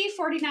 I agree.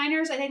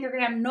 49ers, I think they're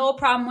going to have no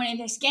problem winning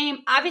this game.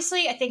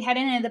 Obviously, I think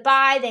heading into the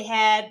bye,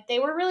 they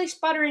were really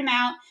sputtering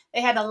out.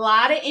 They had a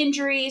lot of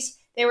injuries.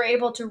 They were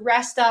able to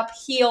rest up,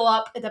 heal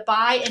up at the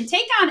bye, and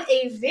take on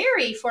a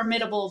very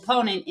formidable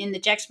opponent in the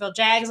Jacksonville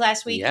Jags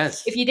last week.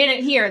 Yes. If you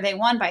didn't hear, they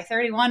won by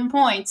 31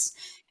 points.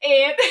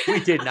 And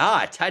we did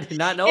not. I did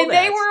not know and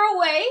that. they were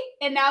away,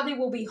 and now they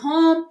will be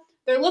home.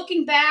 They're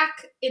looking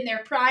back in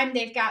their prime.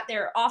 They've got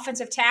their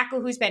offensive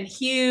tackle who's been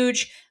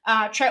huge.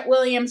 Trent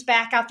Williams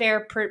back out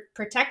there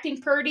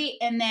protecting Purdy.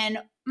 And then,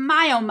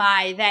 my oh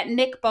my, that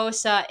Nick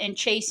Bosa and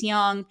Chase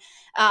Young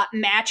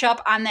matchup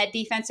on that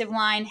defensive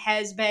line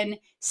has been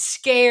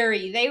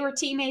scary. They were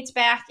teammates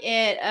back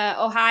at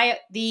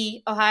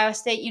Ohio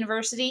State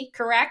University,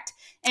 correct?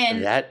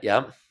 And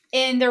Yep.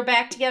 And they're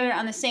back together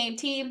on the same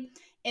team.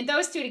 And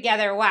those two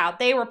together, wow,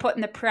 they were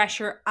putting the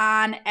pressure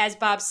on, as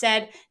Bob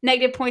said.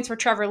 Negative points for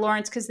Trevor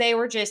Lawrence because they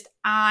were just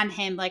on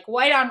him, like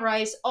white on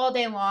rice all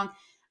day long.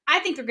 I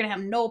think they're going to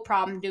have no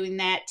problem doing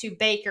that to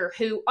Baker,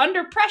 who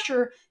under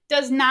pressure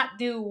does not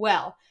do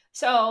well.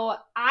 So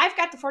I've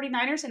got the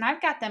 49ers, and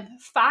I've got them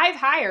 5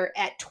 higher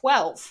at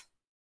 12.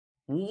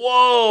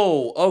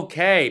 Whoa.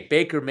 Okay.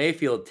 Baker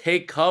Mayfield,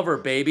 take cover,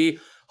 baby.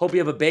 Hope you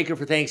have a Baker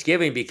for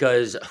Thanksgiving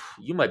because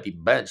you might be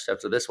benched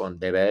after this one,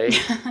 baby.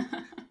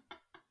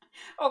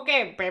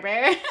 Okay,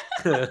 baby.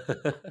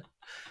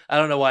 I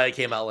don't know why it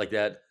came out like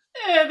that.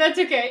 That's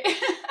okay.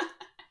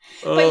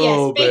 But yes,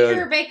 Oh,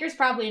 man. Baker's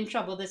probably in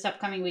trouble this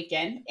upcoming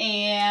weekend,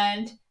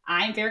 and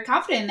I'm very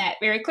confident in that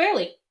very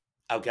clearly.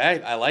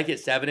 Okay. I like it.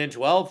 7 and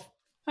 12.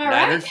 All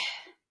right. Niners,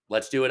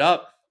 let's do it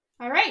up.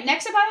 All right,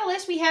 next up on the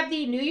list, we have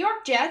the New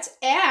York Jets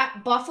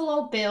at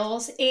Buffalo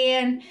Bills.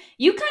 And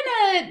you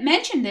kind of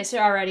mentioned this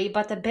already,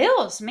 but the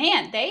Bills,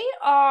 man, they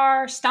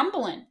are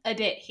stumbling a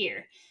bit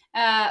here.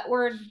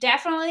 We're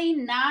definitely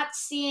not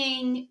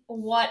seeing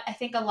what I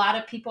think a lot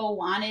of people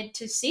wanted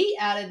to see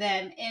out of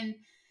them. And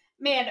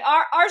man,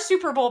 our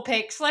Super Bowl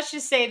picks, let's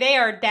just say they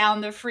are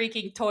down the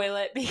freaking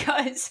toilet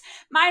because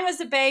mine was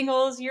the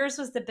Bengals, yours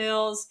was the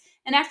Bills.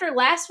 And after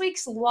last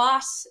week's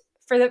loss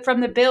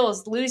from the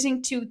Bills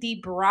losing to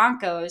the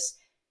Broncos.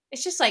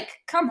 It's just like,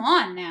 come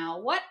on now.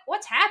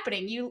 What's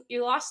happening? You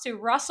lost to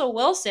Russell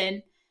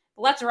Wilson.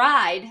 Let's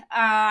ride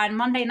on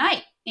Monday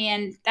night.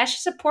 And that's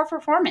just a poor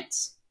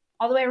performance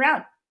all the way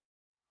around.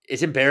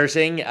 It's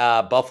embarrassing.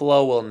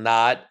 Buffalo will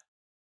not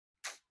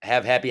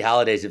have happy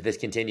holidays if this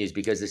continues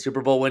because the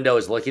Super Bowl window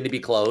is looking to be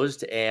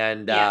closed.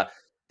 And Yeah.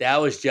 that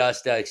was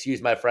just,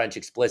 excuse my French,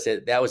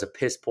 explicit. That was a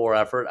piss poor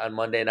effort on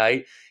Monday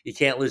night. You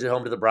can't lose at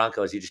home to the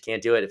Broncos. You just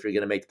can't do it if you're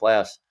going to make the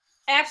playoffs.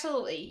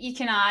 Absolutely. You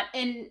cannot.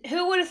 And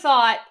who would have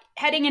thought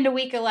heading into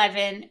week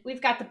 11,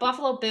 we've got the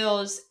Buffalo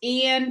Bills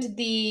and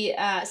the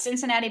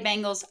Cincinnati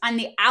Bengals on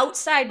the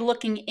outside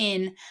looking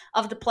in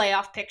of the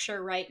playoff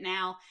picture right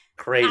now.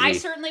 I Crazy.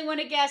 certainly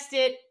wouldn't have guessed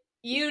it.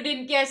 You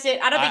didn't guess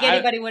it. I don't think I,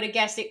 anybody would have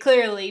guessed it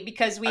clearly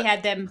because we I,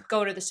 had them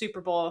go to the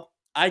Super Bowl.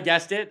 I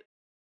guessed it.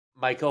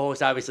 My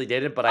co-host obviously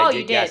didn't, but I Oh, you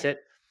did guess did.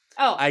 it.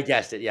 Oh, I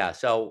guessed it. Yeah.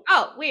 So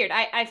weird.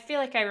 I feel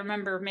like I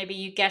remember maybe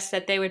you guessed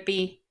that they would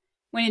be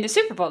winning the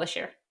Super Bowl this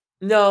year.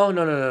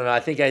 no. I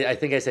think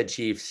I said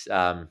Chiefs. Chiefs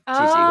Eagles.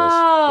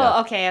 Yeah.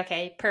 Oh,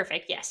 okay.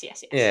 Perfect. Yes.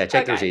 Yeah.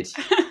 Check the Okay. receipts.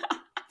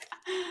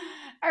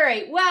 All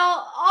right.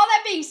 Well, all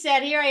that being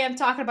said, here I am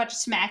talking a bunch of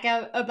smack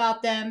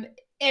about them.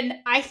 And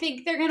I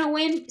think they're going to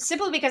win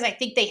simply because I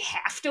think they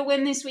have to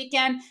win this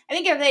weekend. I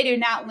think if they do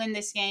not win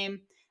this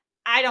game,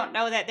 I don't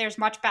know that there's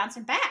much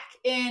bouncing back.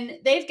 And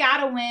they've got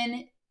to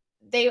win.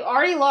 They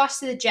already lost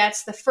to the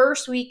Jets the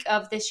first week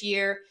of this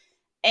year.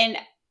 And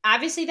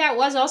obviously, that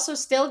was also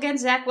still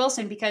against Zach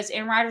Wilson because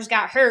Aaron Rodgers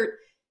got hurt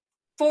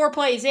 4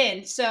 plays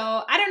in. So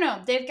I don't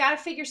know. They've got to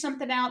figure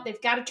something out.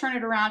 They've got to turn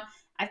it around.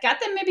 I've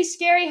got them maybe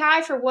scary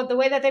high for the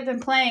way that they've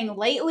been playing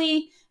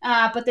lately.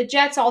 But the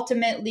Jets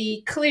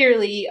ultimately,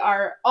 clearly,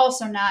 are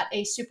also not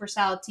a super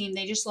solid team.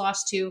 They just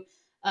lost to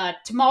a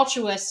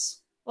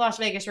tumultuous Las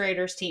Vegas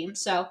Raiders team.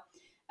 So,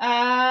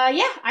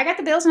 yeah, I got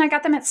the Bills and I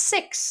got them at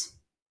 6.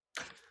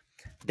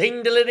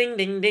 Ding, ding, ding,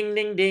 ding, ding,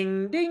 ding,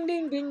 ding,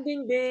 ding, ding,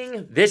 ding,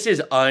 ding. This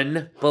is I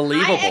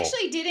unbelievable.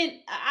 actually didn't.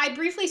 I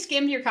briefly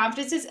skimmed your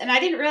confidences, and I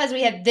didn't realize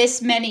we had this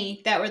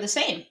many that were the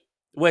same.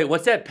 Wait,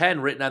 what's that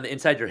pen written on the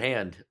inside your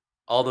hand?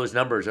 All those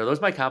numbers. Are those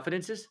my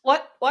confidences?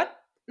 What?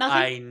 Nothing?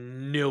 I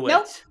knew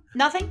Nope. it.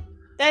 Nothing?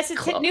 That's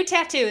a new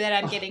tattoo that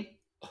I'm Oh, getting.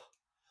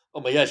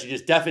 oh my gosh, you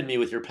just deafened me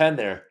with your pen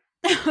there.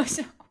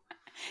 So,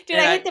 did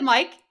And I hit the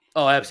mic?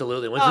 oh,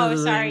 absolutely. Oh,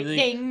 sorry. But,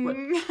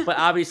 Ding. but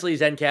obviously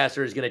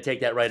Zencaster is going to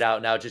take that right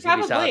out. Now it's just going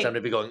to be silent. So I'm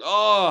Probably. going to be going,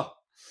 oh,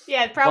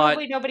 Yeah, but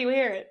probably nobody will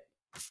hear it.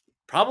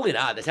 probably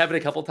not. This happened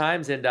a couple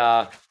times and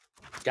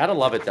gotta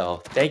love it though.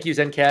 Thank you,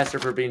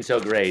 Zencaster, for being so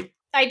great.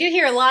 I do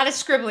hear a lot of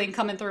scribbling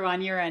coming through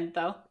on your end,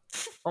 though.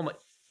 Oh my,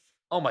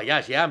 oh my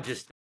gosh. Yeah, I'm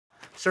just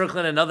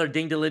circling another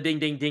ding, ding, ding,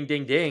 ding, ding,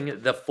 ding,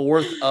 ding, the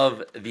fourth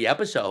of the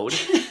episode.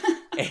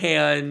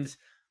 And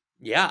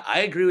yeah, I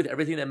agree with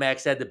everything that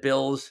Max said. The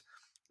Bills,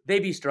 they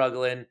be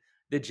struggling.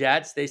 The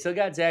Jets, they still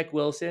got Zach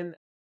Wilson.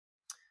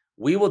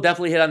 We will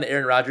definitely hit on the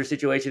Aaron Rodgers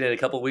situation in a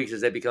couple of weeks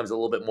as that becomes a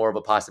little bit more of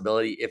a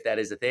possibility if that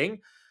is a thing.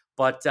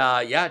 But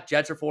yeah,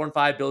 Jets are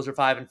 4-5, Bills are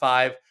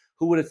 5-5.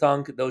 Who would have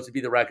thunk those would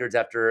be the records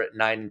after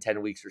 9 and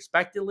 10 weeks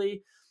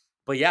respectively?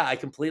 But yeah, I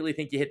completely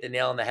think you hit the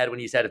nail on the head when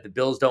you said if the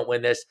Bills don't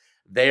win this,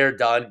 they are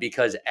done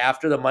because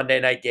after the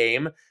Monday night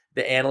game,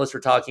 the analysts were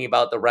talking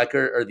about the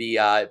record or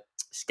the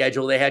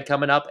schedule they had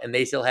coming up, and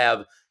they still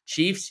have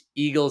Chiefs,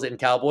 Eagles, and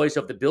Cowboys.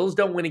 So if the Bills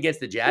don't win against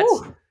the Jets,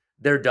 Ooh.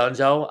 they're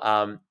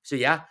donezo. So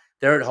yeah,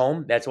 they're at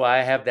home. That's why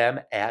I have them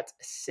at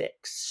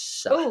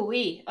 6. Ooh,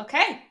 wee.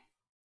 Okay.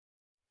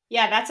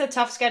 Yeah, that's a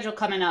tough schedule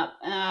coming up.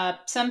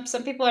 Some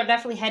people are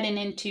definitely heading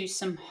into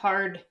some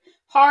hard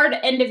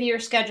end of year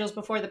schedules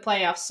before the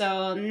playoffs.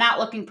 So not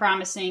looking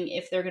promising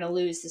if they're going to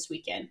lose this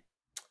weekend.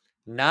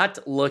 Not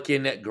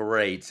looking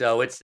great.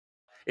 So it's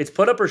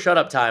put up or shut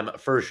up time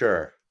for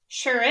sure.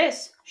 Sure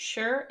is.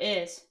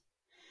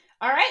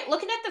 All right,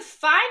 looking at the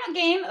final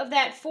game of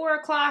that 4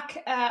 o'clock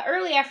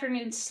early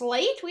afternoon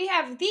slate, we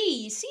have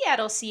the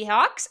Seattle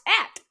Seahawks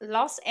at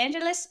Los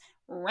Angeles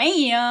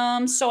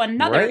Rams. So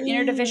another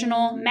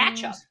interdivisional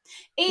matchup. Rams.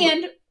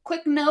 And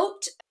quick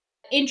note,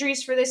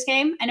 injuries for this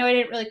game. I know I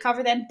didn't really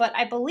cover them, but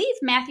I believe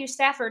Matthew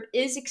Stafford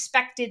is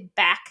expected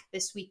back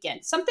this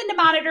weekend. Something to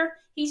monitor.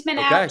 He's been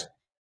Okay. out,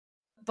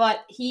 but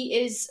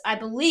he is, I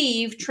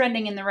believe,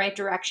 trending in the right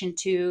direction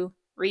to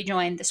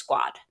rejoin the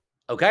squad.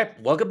 Okay.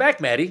 Welcome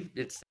back, Maddie.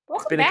 It's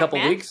Welcome been a back, couple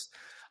man. weeks.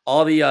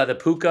 All the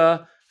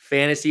Puka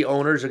fantasy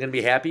owners are going to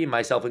be happy,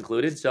 myself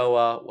included.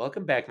 So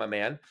welcome back, my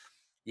man.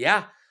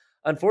 Yeah.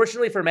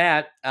 Unfortunately for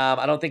Matt,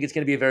 I don't think it's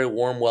going to be a very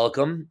warm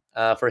welcome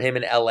for him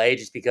in LA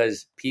just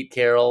because Pete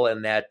Carroll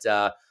and that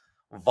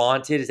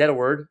vaunted, is that a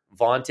word?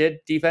 Vaunted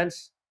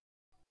defense?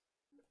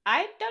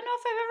 I don't know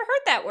if I've ever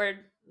heard that word.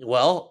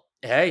 Well,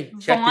 hey,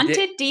 check the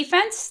Vaunted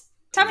defense?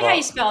 Tell me how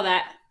you spell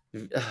that.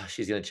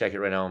 She's going to check it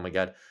right now. Oh my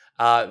God.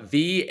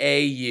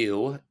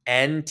 VAUNTED.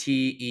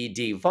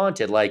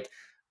 Vaunted, like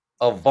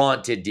a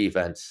vaunted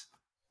defense.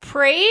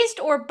 Praised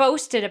or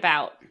boasted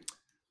about?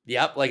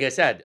 Yep. Like I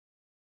said,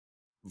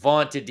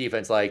 vaunted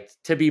defense, like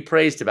to be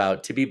praised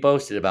about, to be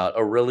boasted about,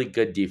 a really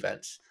good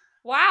defense.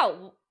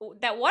 Wow,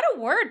 what a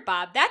word,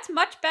 Bob. That's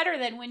much better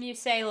than when you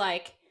say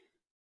like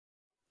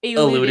Alluded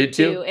alluded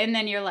to. to, and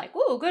then you're like,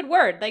 "Ooh, good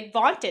word." Like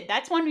vaunted.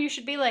 That's one you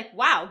should be like,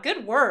 "Wow,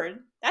 good word."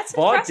 That's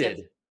impressive.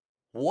 Vaunted.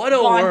 What a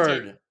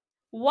Vaunted. word.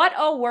 What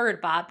a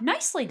word, Bob.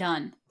 Nicely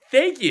done.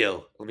 Thank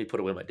you. Let me put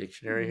away my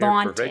dictionary here.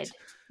 Vaunted. Perfect.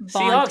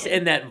 Seahawks Vaunted.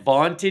 and that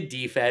vaunted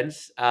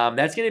defense.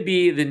 That's going to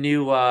be the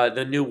new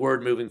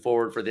word moving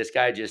forward for this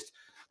guy. Just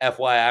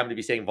FYI, I'm going to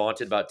be saying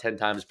vaunted about 10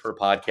 times per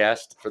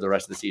podcast for the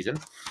rest of the season.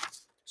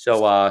 So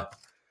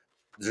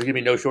there's going to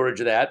be no shortage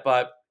of that.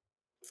 But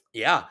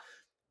yeah,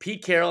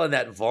 Pete Carroll and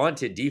that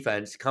vaunted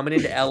defense coming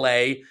into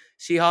LA.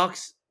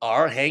 Seahawks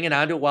are hanging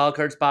on to a wild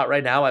card spot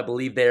right now. I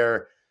believe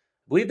they're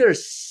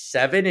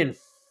 7-3.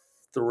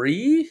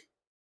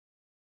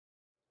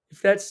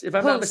 If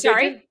I'm not Who? mistaken.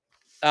 Sorry.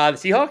 The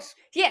Seahawks?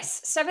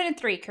 Yes,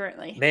 7-3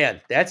 currently.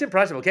 Man, that's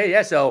impressive. Okay,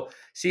 yeah. So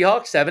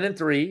Seahawks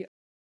 7-3.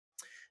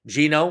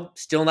 Gino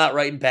still not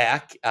writing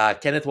back.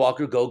 Kenneth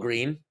Walker, go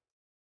green.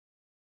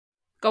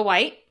 Go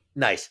white.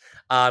 Nice.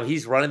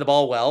 He's running the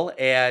ball well.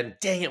 And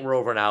dang it, we're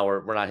over an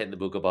hour. We're not hitting the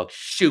Buka Buck.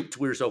 Shoot,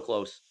 we were so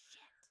close.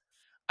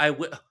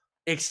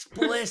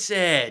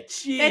 Explicit.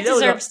 Gee, That that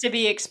was deserves to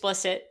be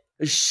explicit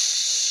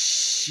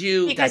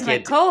shoot. because my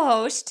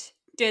co-host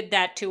did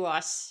that to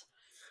us.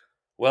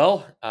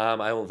 Well,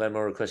 I will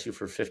Venmo request you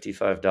for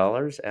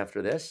 $55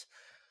 after this.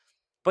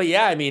 But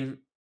yeah, I mean,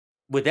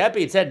 with that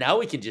being said, now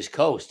we can just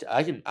coast.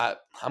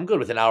 I'm good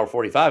with an hour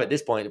 45 at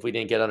this point if we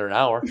didn't get under an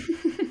hour.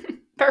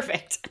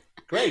 Perfect.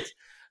 Great.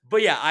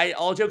 But yeah,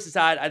 all jokes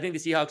aside, I think the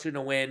Seahawks are going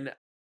to win.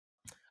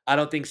 I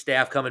don't think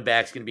staff coming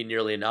back is going to be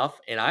nearly enough.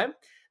 And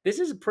this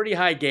is a pretty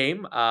high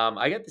game.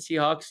 I got the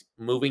Seahawks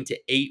moving to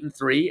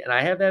 8-3, and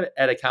I have that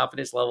at a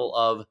confidence level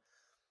of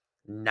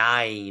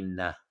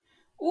 9.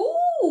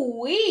 Ooh,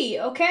 wee.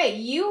 Okay,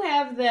 you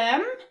have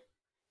them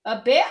a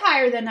bit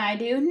higher than I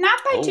do. Not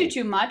by Oh,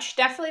 too much.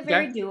 Definitely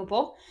very okay.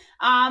 doable.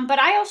 But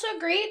I also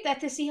agree that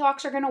the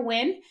Seahawks are going to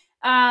win.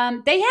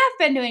 They have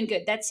been doing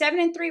good. That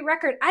 7-3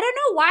 record. I don't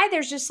know why.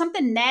 There's just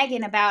something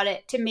nagging about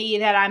it to me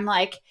that I'm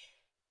like.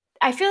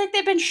 I feel like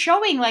they've been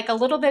showing like a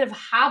little bit of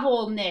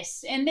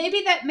hobbleness, and maybe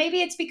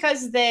it's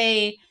because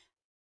they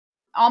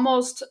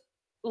almost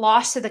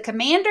lost to the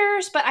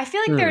Commanders, but I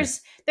feel like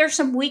there's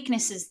some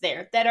weaknesses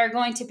there that are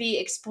going to be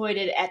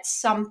exploited at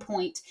some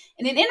point.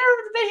 And an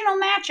interdivisional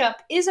matchup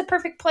is a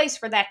perfect place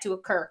for that to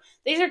occur.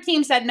 These are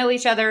teams that know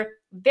each other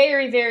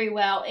very, very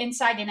well,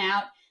 inside and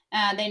out.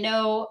 They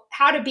know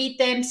how to beat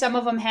them. Some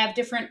of them have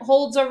different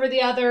holds over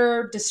the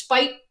other,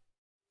 despite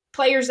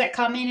players that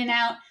come in and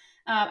out.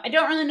 I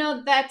don't really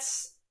know that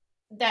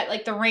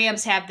like the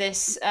Rams have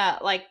this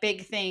like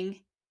big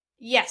thing.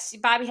 Yes,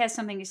 Bobby has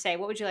something to say.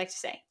 What would you like to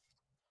say?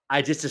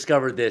 I just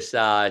discovered this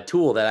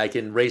tool that I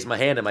can raise my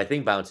hand and my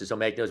thing bounces so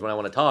Mac knows when I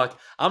want to talk.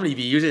 I'm going to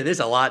be using this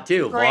a lot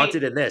too. Great.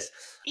 Vaunted in this.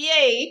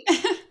 Yay.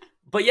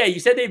 But yeah, you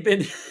said they've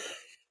been.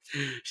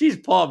 She's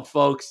pumped,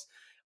 folks.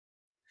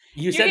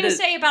 You're going to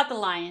say about the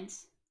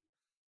Lions.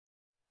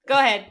 Go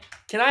ahead.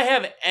 Can I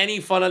have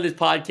any fun on this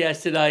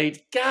podcast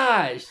tonight?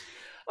 Gosh.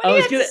 What do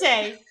you have to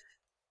say?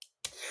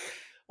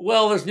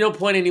 Well, there's no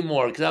point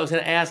anymore because I was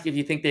going to ask if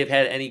you think they've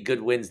had any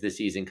good wins this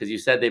season because you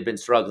said they've been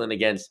struggling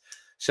against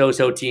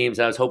so-so teams.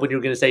 And I was hoping you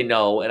were going to say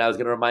no, and I was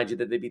going to remind you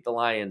that they beat the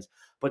Lions.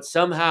 But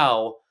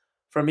somehow,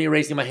 from me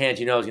raising my hand,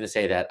 I was going to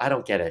say that. I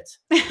don't get it.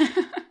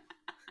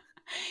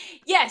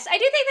 Yes, I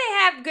do think they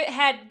have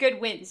had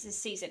good wins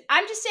this season.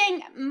 I'm just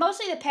saying,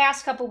 mostly the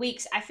past couple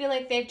weeks, I feel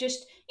like they've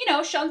just,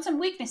 shown some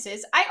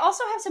weaknesses. I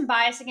also have some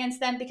bias against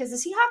them because the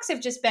Seahawks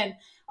have just been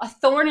a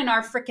thorn in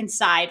our freaking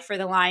side for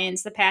the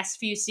Lions the past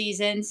few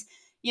seasons.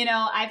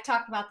 I've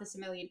talked about this a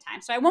million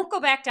times, so I won't go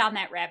back down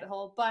that rabbit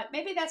hole, but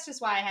maybe that's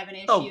just why I have an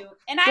issue.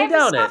 And I have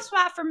a soft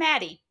spot for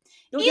Maddie.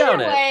 Either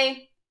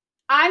way,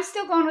 I'm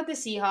still going with the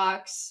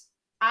Seahawks.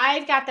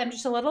 I've got them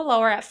just a little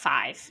lower at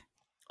 5.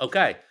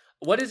 Okay.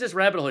 What is this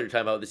rabbit hole you're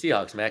talking about with the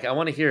Seahawks, Mac? I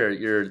want to hear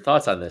your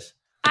thoughts on this.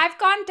 I've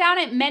gone down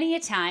it many a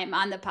time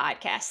on the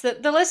podcast.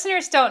 The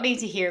listeners don't need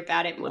to hear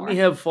about it more. Let me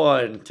have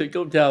fun to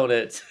go down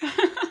it.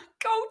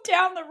 Go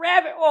down the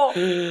rabbit hole.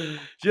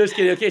 Just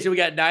kidding. Okay, so we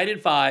got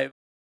 9-5.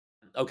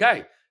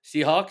 Okay,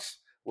 Seahawks,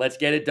 let's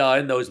get it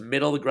done. Those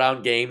middle of the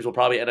ground games will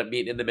probably end up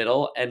meeting in the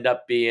middle, end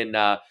up being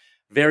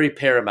very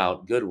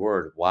paramount. Good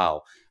word.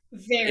 Wow.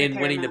 Very In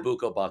winning the paramount.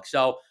 Buco Buck.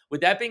 So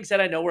with that being said,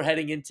 I know we're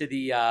heading into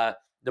the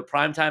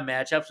primetime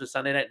matchups with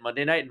Sunday night and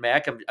Monday night. And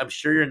Mac, I'm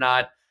sure you're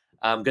not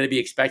going to be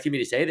expecting me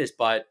to say this,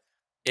 but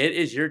it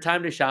is your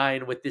time to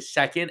shine with the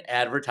second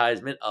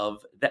advertisement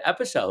of the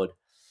episode.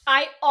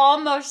 I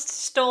almost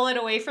stole it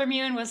away from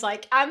you and was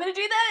like, I'm going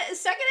to do the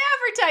second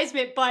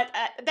advertisement, but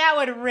that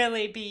would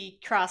really be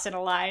crossing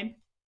a line.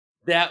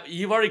 That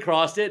you've already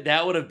crossed it.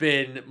 That would have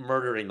been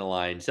murdering the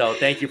line. So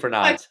thank you for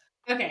not.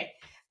 Okay.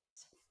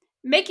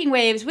 Making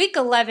Waves Week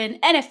 11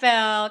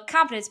 NFL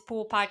Confidence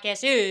Pool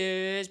Podcast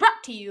is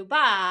brought to you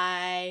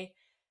by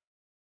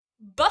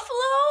Buffalo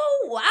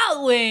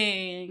Wild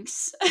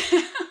Wings.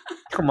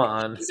 Come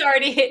on. He's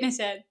already hitting his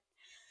head.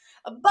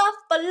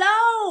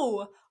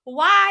 Buffalo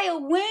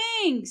Wild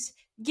Wings.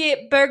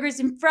 Get burgers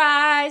and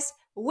fries,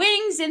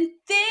 wings and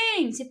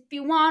things. If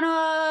you want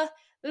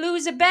to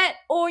lose a bet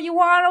or you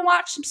want to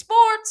watch some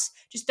sports,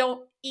 just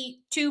don't eat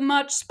too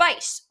much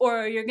spice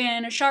or you're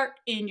going to shark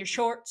in your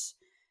shorts.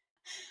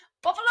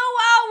 Buffalo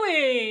Wild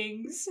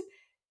Wings.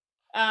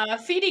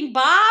 Feeding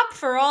Bob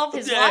for all of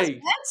his lost Dang.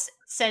 bets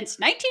since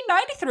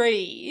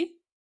 1993.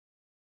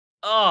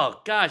 Oh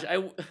gosh,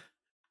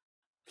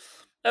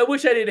 I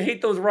wish I didn't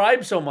hate those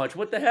rhymes so much.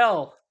 What the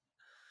hell?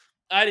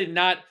 I did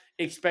not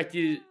expect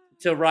you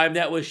to rhyme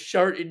that with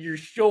 "shirt in your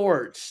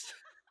shorts."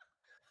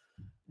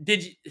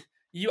 Did you?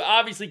 You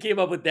obviously came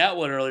up with that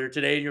one earlier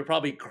today, and you're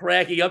probably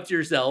cracking up to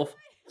yourself.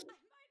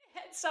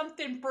 Had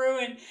something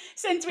brewing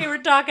since we were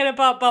talking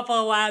about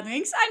Buffalo Wild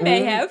Wings. I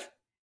may have.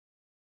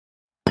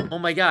 Oh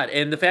my god!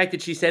 And the fact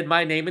that she said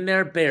my name in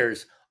there,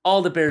 Bears.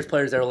 All the Bears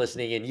players that are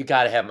listening in, you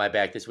got to have my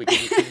back this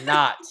weekend. You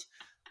cannot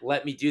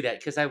let me do that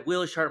because I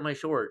will sharp my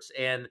shorts,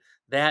 and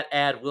that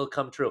ad will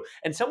come true.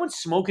 And someone's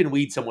smoking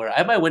weed somewhere. I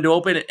have my window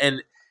open,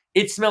 and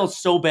it smells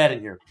so bad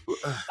in here.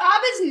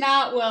 Bob is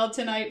not well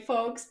tonight,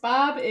 folks.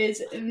 Bob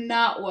is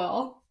not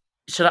well.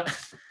 Should I?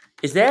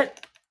 Is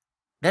that?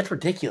 That's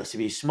ridiculous to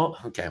be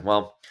smoke. Okay,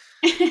 well,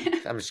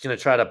 I'm just gonna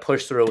try to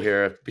push through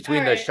here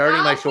between the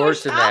shirting my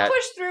shorts and I'll that.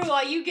 push through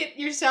while you get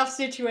yourself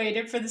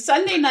situated for the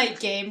Sunday night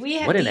game. We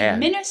have What an the ad.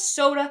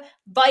 Minnesota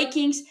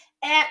Vikings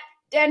at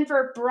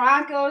Denver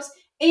Broncos.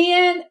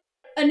 And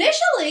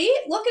initially,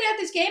 looking at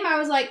this game, I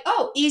was like,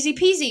 oh, easy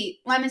peasy,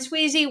 lemon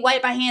squeezy,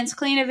 wipe my hands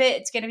clean of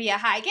it. It's going to be a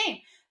high game.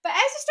 But as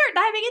I start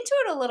diving into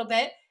it a little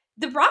bit,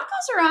 the Broncos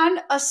are on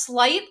a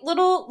slight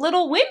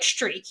little win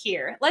streak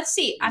here. Let's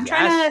see. I'm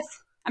trying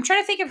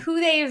to think of who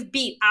they have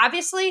beat.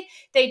 Obviously,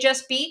 they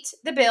just beat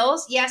the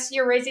Bills. Yes,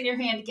 you're raising your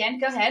hand again.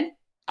 Go ahead.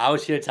 I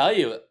was going to tell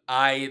you,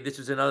 this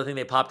was another thing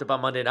they popped up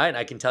on Monday night, and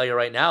I can tell you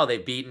right now,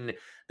 they've beaten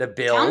the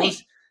Tell me.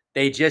 Bills.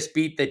 They just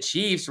beat the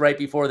Chiefs right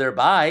before their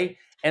bye,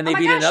 and they Oh my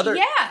beat gosh, another.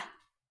 yeah.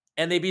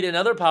 And they beat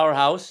another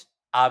powerhouse,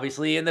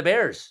 obviously, in the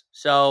Bears.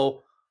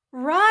 So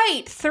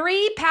Right.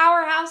 3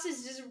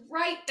 powerhouses just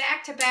right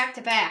back to back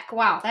to back.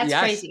 Wow, that's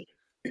yes. crazy.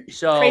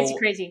 So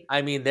Crazy.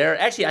 I mean, they're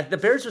actually the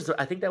Bears was.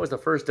 I think that was the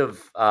 1st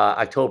of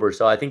October.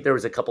 So I think there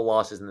was a couple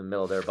losses in the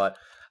middle there, but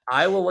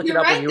I will look it You're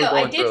up when right, you were though.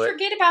 I going did through it.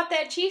 forget about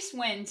that Chiefs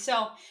win.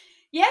 So,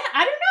 yeah,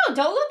 I don't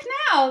know. Don't look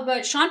now,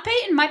 but Sean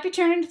Payton might be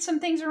turning some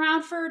things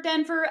around for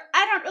Denver.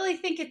 I don't really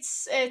think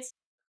it's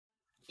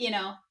you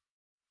know,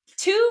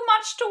 too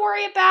much to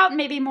worry about.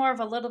 Maybe more of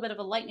a little bit of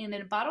a lightning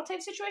in a bottle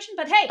type situation.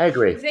 But hey, I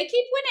agree. if they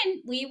keep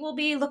winning, we will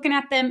be looking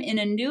at them in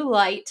a new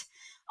light.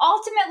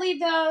 Ultimately,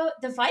 though,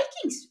 the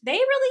Vikings, they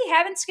really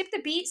haven't skipped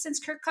a beat since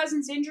Kirk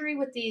Cousins' injury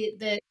with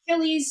the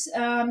Achilles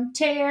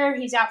tear.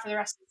 He's out for the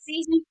rest of the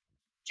season.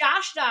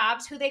 Josh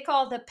Dobbs, who they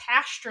call the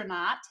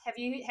Pastronaut. Have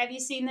you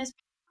seen this?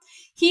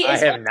 He I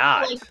is have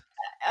like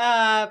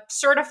not.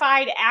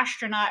 certified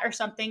astronaut or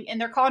something, and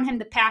they're calling him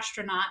the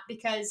Pastronaut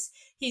because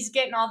he's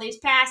getting all these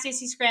passes,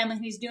 he's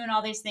scrambling, he's doing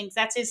all these things.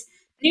 That's his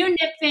new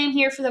nickname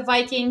here for the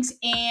Vikings,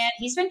 and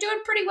he's been doing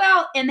pretty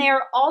well. And they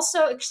are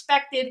also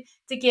expected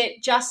to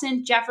get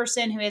Justin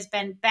Jefferson, who has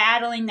been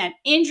battling that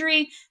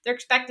injury. They're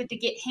expected to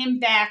get him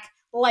back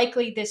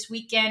likely this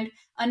weekend.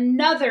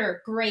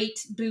 Another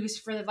great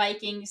boost for the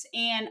Vikings,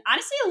 and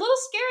honestly, a little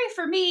scary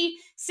for me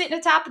sitting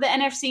atop of the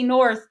NFC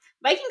North.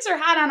 Vikings are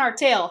hot on our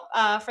tail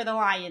for the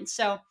Lions.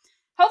 So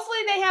hopefully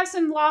they have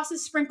some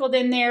losses sprinkled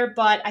in there,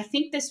 but I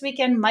think this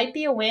weekend might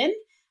be a win.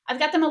 I've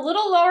got them a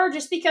little lower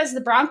just because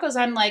the Broncos,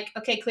 I'm like,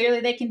 okay,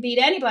 clearly they can beat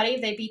anybody.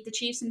 They beat the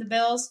Chiefs and the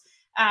Bills.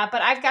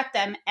 But I've got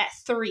them at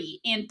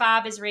 3, and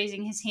Bob is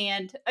raising his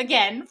hand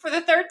again for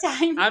the third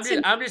time.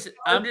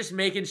 I'm just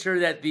making sure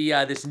that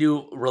the this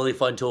new really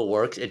fun tool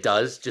works. It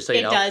does, just so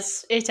you know.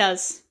 It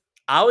does.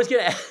 I was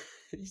gonna.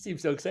 You seem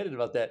so excited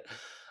about that.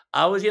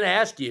 I was gonna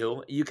ask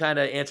you. You kind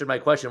of answered my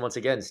question once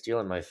again,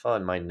 stealing my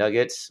fun, my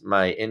nuggets,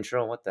 my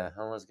intro. What the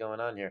hell is going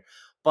on here?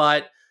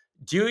 But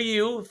do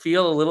you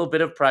feel a little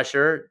bit of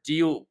pressure? Do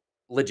you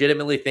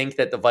legitimately think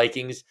that the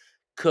Vikings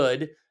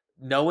could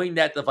knowing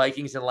that the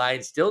Vikings and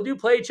Lions still do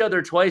play each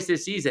other twice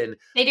this season,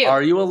 They do.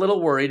 are you a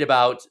little worried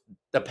about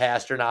the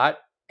Pasternaut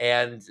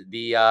and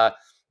the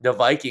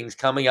Vikings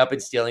coming up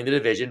and stealing the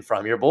division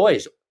from your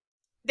boys?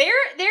 There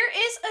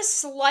is a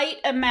slight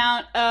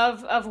amount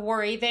of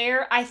worry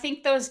there. I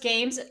think those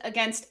games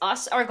against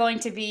us are going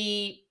to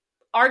be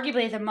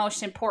arguably the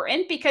most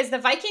important because the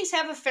Vikings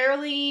have a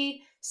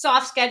fairly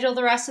soft schedule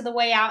the rest of the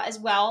way out as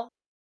well.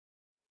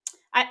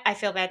 I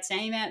feel bad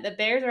saying that. The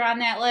Bears are on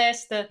that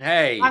list. The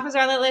Hey, Broncos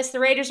are on that list. The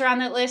Raiders are on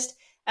that list.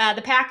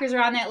 The Packers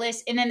are on that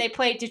list. And then they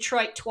play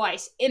Detroit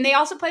twice. And they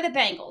also play the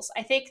Bengals.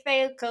 I think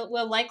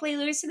will likely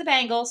lose to the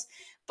Bengals.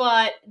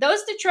 But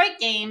those Detroit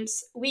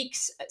games,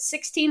 weeks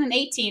 16 and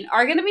 18,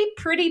 are going to be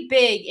pretty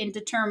big in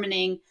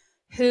determining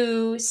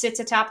who sits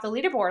atop the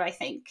leaderboard, I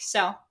think.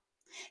 So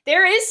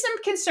there is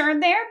some concern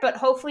there, but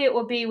hopefully it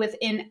will be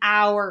within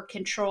our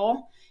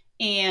control.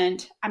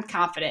 And I'm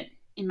confident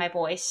in my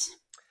boys.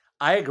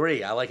 I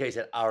agree. I like how you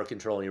said our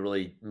control, and you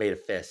really made a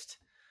fist.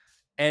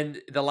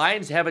 And the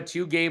Lions have a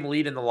 2-game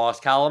lead in the loss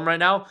column right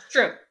now.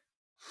 True.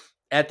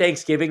 At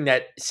Thanksgiving,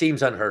 that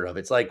seems unheard of.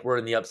 It's like we're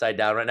in the upside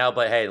down right now,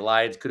 but hey,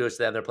 Lions, kudos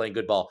to them. They're playing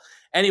good ball.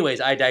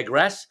 Anyways, I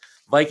digress.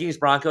 Vikings,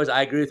 Broncos,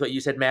 I agree with what you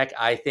said, Mac.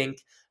 I think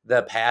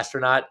the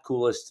Pasternaut,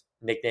 coolest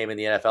nickname in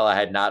the NFL. I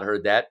had not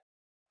heard that.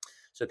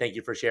 So thank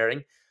you for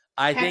sharing.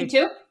 I Happy think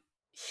to.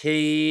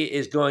 he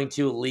is going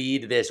to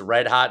lead this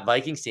red hot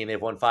Vikings team.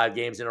 They've won 5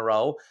 games in a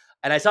row.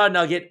 And I saw a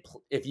nugget.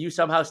 If you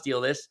somehow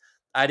steal this,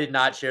 I did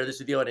not share this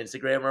with you on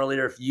Instagram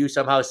earlier. If you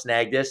somehow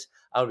snag this,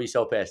 I would be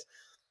so pissed.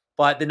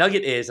 But the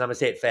nugget is, and I'm going to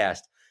say it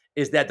fast,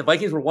 is that the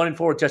Vikings were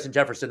 1-4 with Justin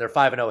Jefferson. They're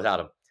 5-0 without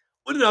him.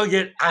 What a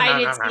nugget. I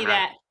did see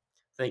that.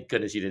 Thank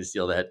goodness you didn't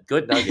steal that.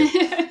 Good nugget.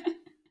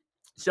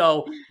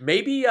 So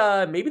maybe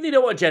they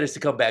don't want Jettis to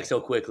come back so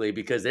quickly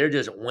because they're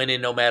just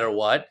winning no matter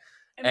what.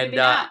 Maybe And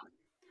not.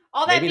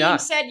 All that maybe being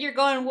not. said, you're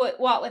going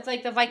what with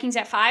like the Vikings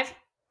at 5?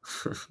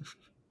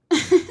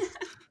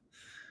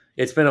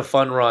 It's been a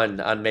fun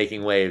run on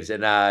Making Waves,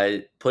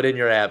 and put in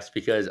your apps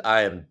because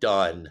I am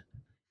done.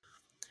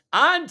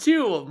 On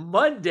to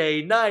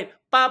Monday night.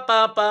 Bop,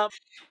 bop, bop.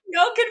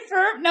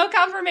 No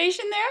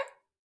confirmation there.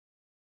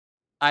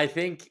 I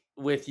think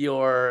with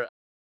your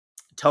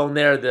tone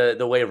there,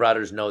 the wave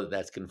riders know that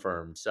that's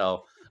confirmed.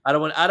 So I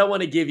don't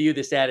want to give you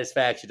the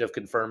satisfaction of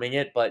confirming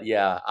it, but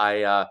yeah,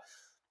 I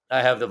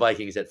have the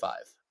Vikings at 5.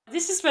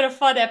 This has been a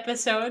fun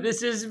episode.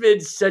 This has been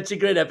such a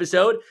great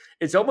episode.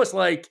 It's almost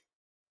like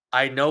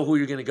I know who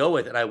you're going to go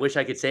with, and I wish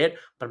I could say it,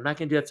 but I'm not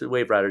going to do that to the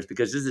Wave Riders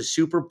because this is a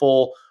Super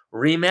Bowl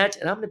rematch,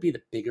 and I'm going to be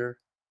the bigger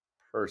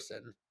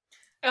person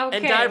and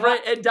Okay. dive Well,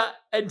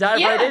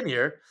 right in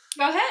here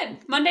go ahead.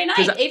 Monday night,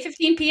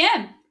 8:15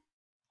 p.m.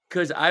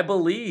 because I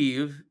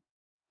believe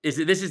this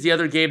is the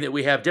other game that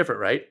we have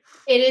different, right?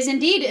 It is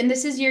indeed, and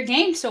this is your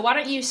game. So why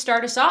don't you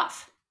start us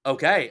off?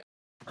 Okay,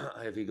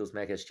 I have Eagles,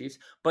 Mac has Chiefs,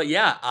 but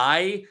yeah,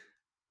 I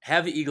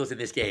have the Eagles in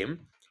this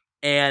game,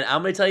 and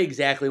I'm going to tell you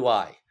exactly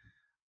why.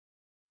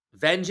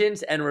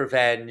 Vengeance and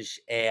revenge,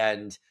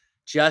 and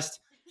just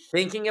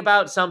thinking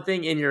about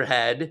something in your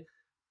head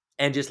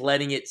and just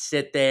letting it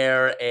sit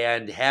there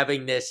and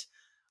having this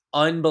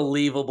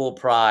unbelievable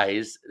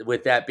prize,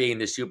 with that being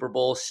the Super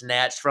Bowl,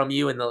 snatched from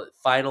you in the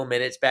final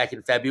minutes back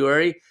in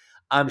February,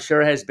 I'm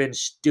sure has been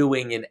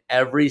stewing in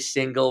every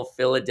single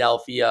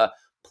Philadelphia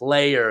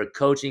player,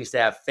 coaching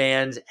staff,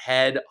 fans,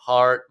 head,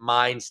 heart,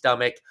 mind,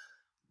 stomach,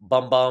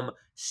 bum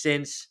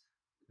since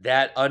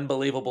that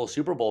unbelievable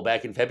Super Bowl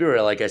back in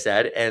February, like I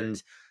said.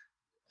 And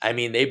I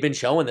mean, they've been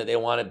showing that they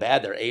want it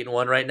bad. They're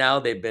 8-1 right now.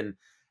 They've been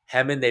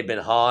hemming, they've been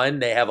hawing.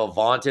 They have a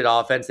vaunted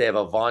offense, they have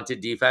a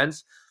vaunted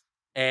defense.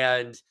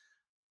 And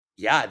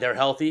yeah, they're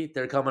healthy.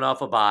 They're coming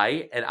off a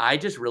bye. And I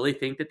just really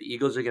think that the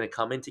Eagles are going to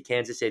come into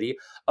Kansas City,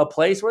 a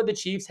place where the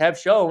Chiefs have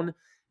shown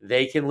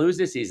they can lose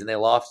this season. They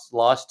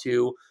lost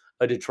to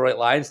a Detroit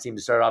Lions team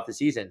to start off the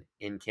season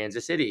in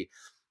Kansas City.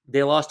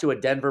 They lost to a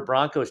Denver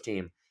Broncos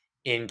team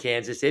in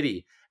Kansas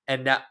City.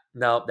 And now,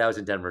 no, that was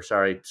in Denver.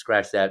 Sorry,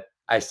 scratch that.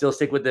 I still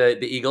stick with the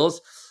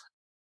Eagles.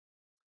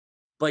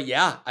 But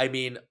yeah, I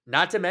mean,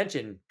 not to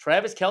mention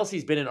Travis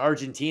Kelce's been in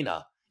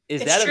Argentina.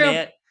 Is It's that a true.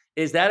 man?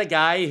 Is that a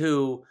guy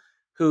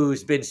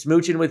who's been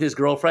smooching with his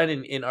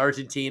girlfriend in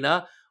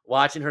Argentina,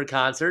 watching her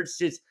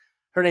concerts?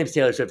 Her name's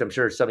Taylor Swift. I'm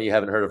sure some of you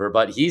haven't heard of her,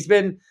 but he's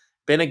been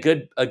a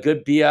good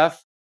BF.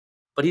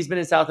 But he's been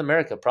in South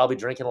America, probably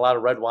drinking a lot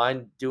of red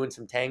wine, doing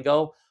some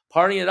tango,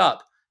 partying it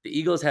up. The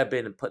Eagles have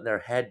been putting their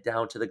head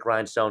down to the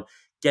grindstone,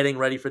 getting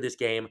ready for this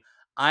game.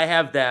 I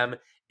have them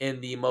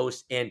in the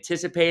most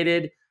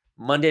anticipated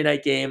Monday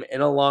night game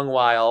in a long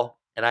while,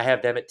 and I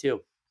have them at 2.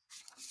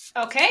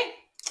 Okay.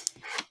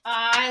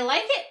 I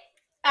like it.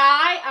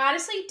 I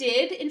honestly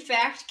did, in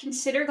fact,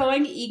 consider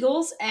going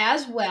Eagles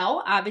as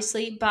well.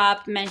 Obviously,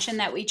 Bob mentioned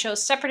that we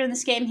chose separate in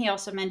this game. He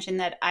also mentioned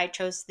that I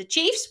chose the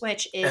Chiefs,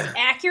 which is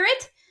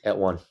accurate. At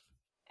 1.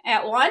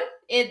 At 1.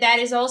 That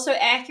is also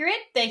accurate.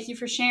 Thank you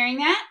for sharing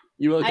that.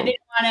 You're welcome. I didn't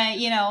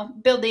want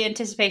to, build the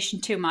anticipation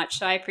too much,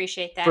 so I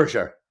appreciate that. For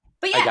sure.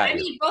 But I yeah, got I you.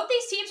 mean, both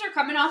these teams are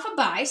coming off of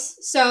buys,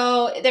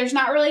 so there's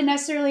not really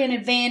necessarily an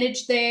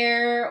advantage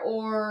there,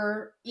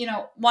 or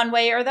one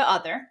way or the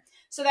other.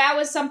 So that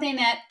was something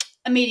that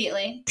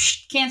immediately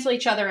cancel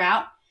each other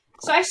out.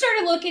 So I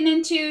started looking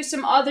into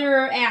some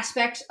other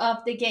aspects of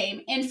the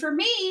game, and for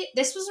me,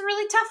 this was a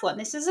really tough one.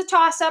 This is a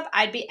toss up.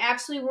 I'd be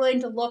absolutely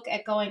willing to look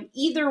at going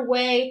either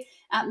way.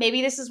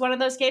 Maybe this is one of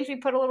those games we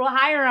put a little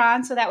higher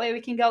on, so that way we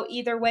can go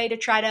either way to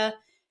try to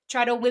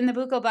win the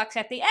Buco Bucks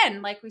at the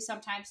end, like we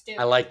sometimes do.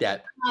 I like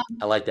that.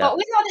 I like But that.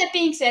 with all that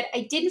being said,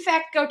 I did in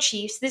fact go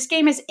Chiefs. This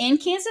game is in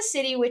Kansas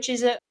City, which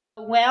is a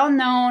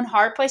well-known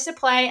hard place to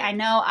play. I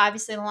know,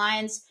 obviously, the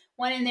Lions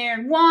went in there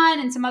and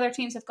won, and some other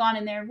teams have gone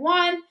in there and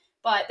won,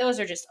 but those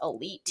are just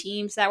elite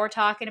teams that we're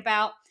talking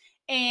about.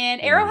 And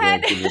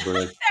Arrowhead, Give me a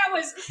break. that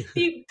was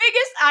the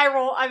biggest eye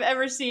roll I've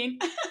ever seen.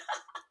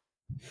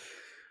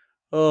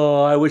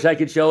 Oh, I wish I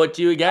could show it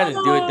to you again and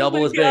do it Oh double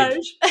my as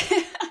big.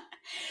 gosh.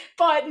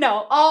 But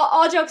no,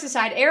 all jokes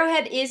aside,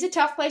 Arrowhead is a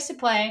tough place to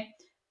play.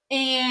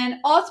 And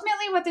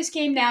ultimately, what this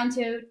came down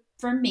to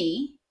for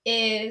me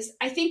is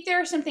I think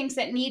there are some things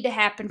that need to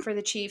happen for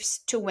the Chiefs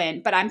to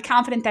win, but I'm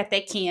confident that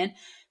they can.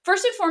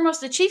 First and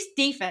foremost, the Chiefs'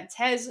 defense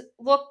has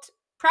looked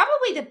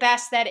probably the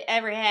best that it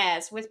ever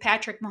has with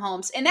Patrick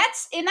Mahomes. And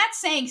that's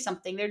saying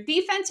something. Their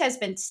defense has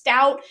been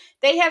stout.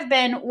 They have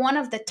been one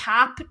of the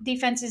top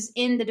defenses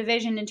in the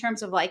division in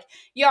terms of like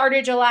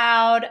yardage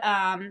allowed,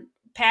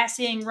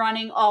 passing,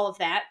 running, all of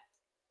that.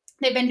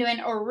 They've been doing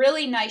a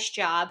really nice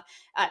job.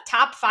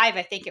 Top five,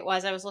 I think it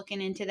was. I was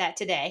looking into that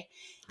today.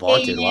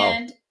 Vaunted. Wow.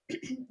 And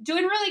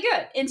doing really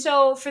good. And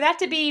so for that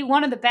to be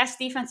one of the best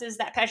defenses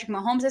that Patrick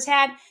Mahomes has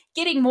had,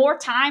 getting more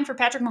time for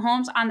Patrick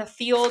Mahomes on the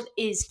field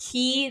is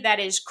key. That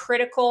is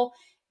critical.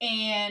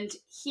 And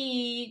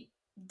he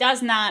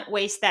does not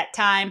waste that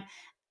time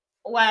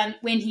when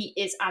he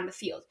is on the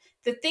field.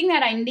 The thing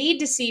that I need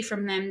to see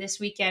from them this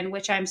weekend,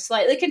 which I'm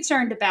slightly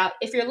concerned about,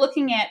 if you're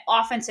looking at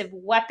offensive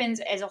weapons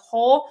as a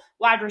whole,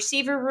 wide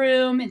receiver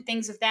room and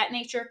things of that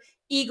nature,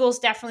 Eagles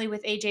definitely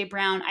with AJ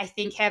Brown, I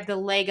think, have the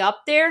leg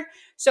up there.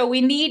 So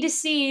we need to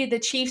see the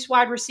Chiefs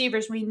wide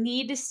receivers. We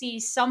need to see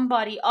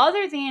somebody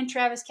other than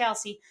Travis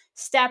Kelce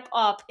step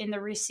up in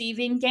the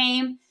receiving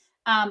game.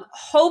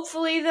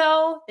 Hopefully,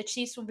 though, the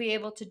Chiefs will be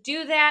able to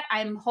do that.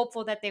 I'm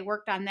hopeful that they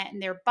worked on that in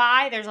their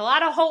bye. There's a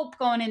lot of hope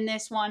going in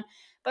this one.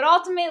 But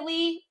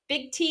ultimately,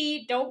 Big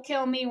T, don't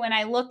kill me when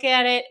I look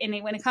at it. And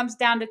when it comes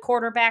down to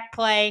quarterback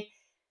play,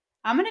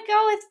 I'm going to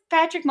go with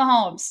Patrick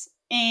Mahomes.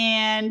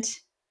 And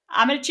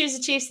I'm going to choose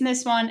the Chiefs in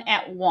this one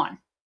at 1.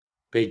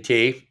 Big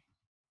T.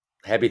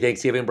 Happy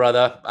Thanksgiving,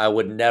 brother. I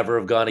would never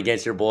have gone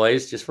against your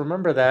boys. Just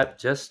remember that.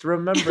 Just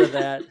remember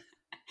that.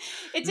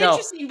 It's No.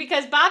 interesting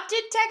because Bob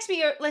did text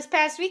me this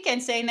past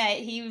weekend saying that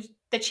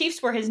the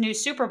Chiefs were his new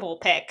Super Bowl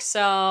pick.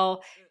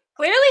 So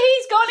clearly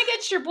he's going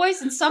against your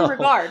boys in some No,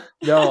 regard.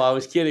 no, I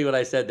was kidding when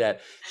I said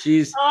that.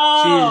 She's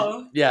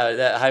Oh, yeah,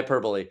 that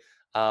hyperbole.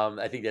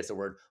 I think that's the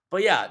word.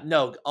 But yeah,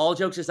 no, all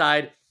jokes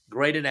aside,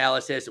 great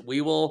analysis.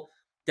 We will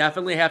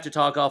definitely have to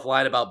talk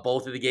offline about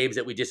both of the games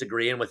that we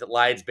disagree in with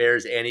Lions,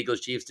 Bears, and Eagles,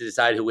 Chiefs to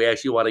decide who we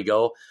actually want to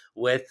go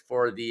with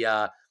for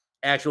the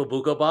actual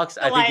Buco Bucks.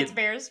 the Lions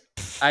Bears.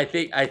 I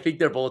think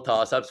they're both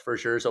toss ups for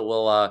sure.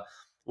 So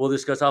we'll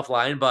discuss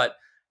offline. But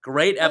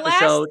great The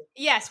last, episode.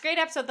 yes, great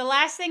episode. The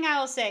last thing I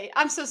will say,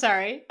 I'm so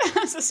sorry.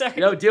 I'm so sorry.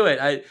 No, do it.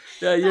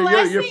 The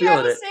last You're thing I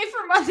feeling will it. say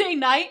for Monday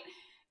night.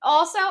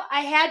 Also,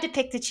 I had to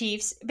pick the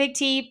Chiefs. Big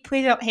T,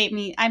 please don't hate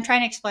me. I'm trying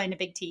to explain to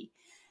Big T.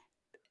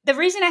 The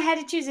reason I had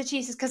to choose the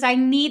Chiefs is because I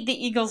need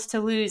the Eagles to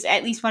lose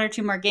at least one or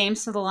two more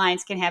games so the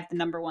Lions can have the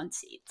number one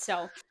seed. So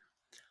Oh, what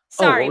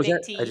sorry, was Big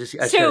that? T. I just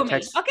got a Sue me.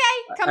 text. Okay?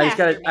 Come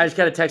after I me. just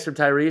got a text from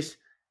Tyrese.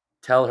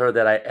 Tell her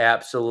that I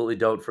absolutely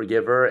don't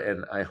forgive her,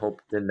 and I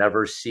hope to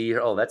never see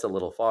her. Oh, that's a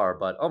little far,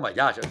 but oh my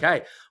gosh.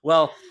 Okay,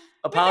 well,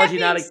 With that apology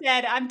being not.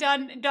 said, I'm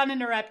done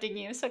interrupting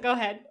you. So go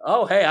ahead.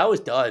 Oh, hey, I was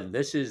done.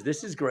 This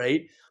is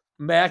great.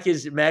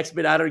 Mac's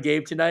been on her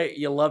game tonight.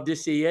 You love to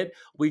see it.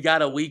 We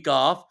got a week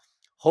off.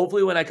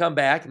 Hopefully, when I come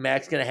back,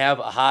 Mac's gonna have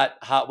a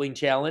hot wing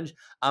challenge.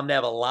 I'm gonna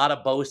have a lot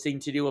of boasting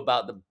to do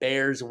about the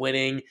Bears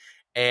winning,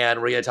 and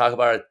we're gonna talk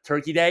about our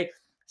Turkey Day.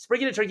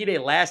 Speaking of Turkey Day,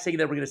 last thing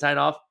that we're gonna sign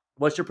off.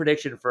 What's your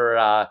prediction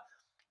for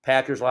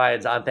Packers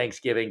Lions on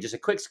Thanksgiving? Just a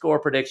quick score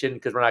prediction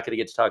because we're not gonna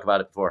get to talk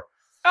about it before.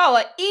 Oh,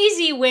 an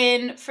easy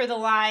win for the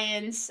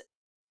Lions.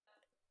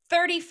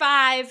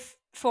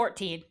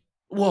 35-14.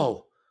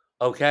 Whoa.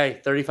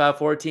 Okay,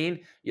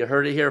 35-14. You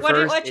heard it here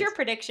first. What's your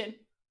prediction?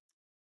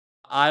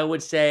 I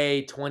would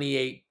say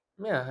 28.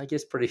 Yeah, I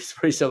guess pretty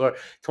pretty similar.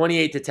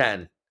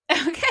 28-10.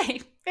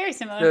 Okay, very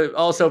similar.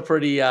 Also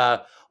pretty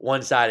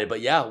one-sided,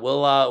 but yeah,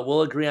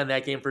 we'll agree on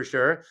that game for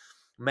sure.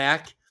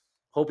 Mac,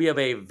 hope you have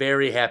a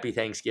very happy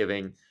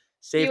Thanksgiving.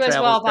 You as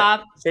well,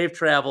 Bob. Safe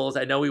travels.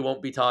 I know we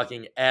won't be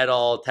talking at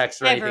all,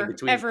 text or anything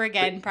Ever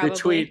again,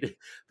 between probably.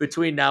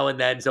 between now and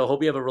then. So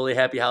hope you have a really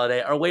happy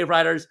holiday. Our Wave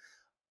Riders,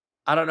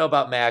 I don't know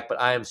about Mac, but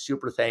I am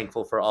super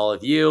thankful for all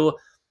of you.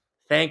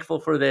 Thankful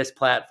for this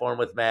platform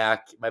with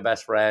Mac, my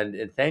best friend,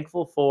 and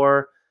thankful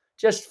for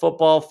just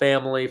football,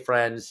 family,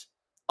 friends,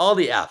 all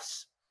the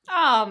F's.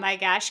 Oh my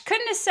gosh.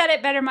 Couldn't have said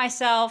it better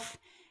myself.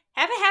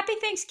 Have a happy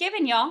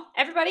Thanksgiving, y'all.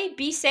 Everybody,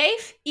 be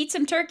safe. Eat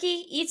some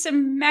turkey, eat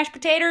some mashed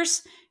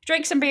potatoes,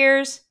 drink some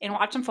beers, and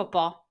watch some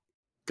football.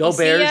 Go We'll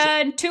see Bears. ya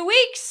in 2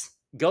 weeks.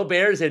 Go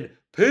Bears and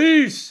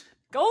peace.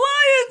 Go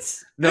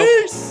Lions. Nope.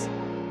 Peace.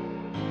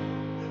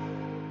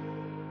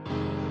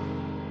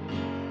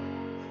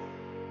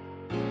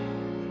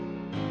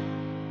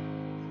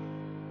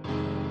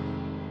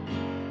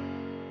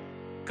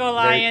 Go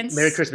Lions. Merry Christmas.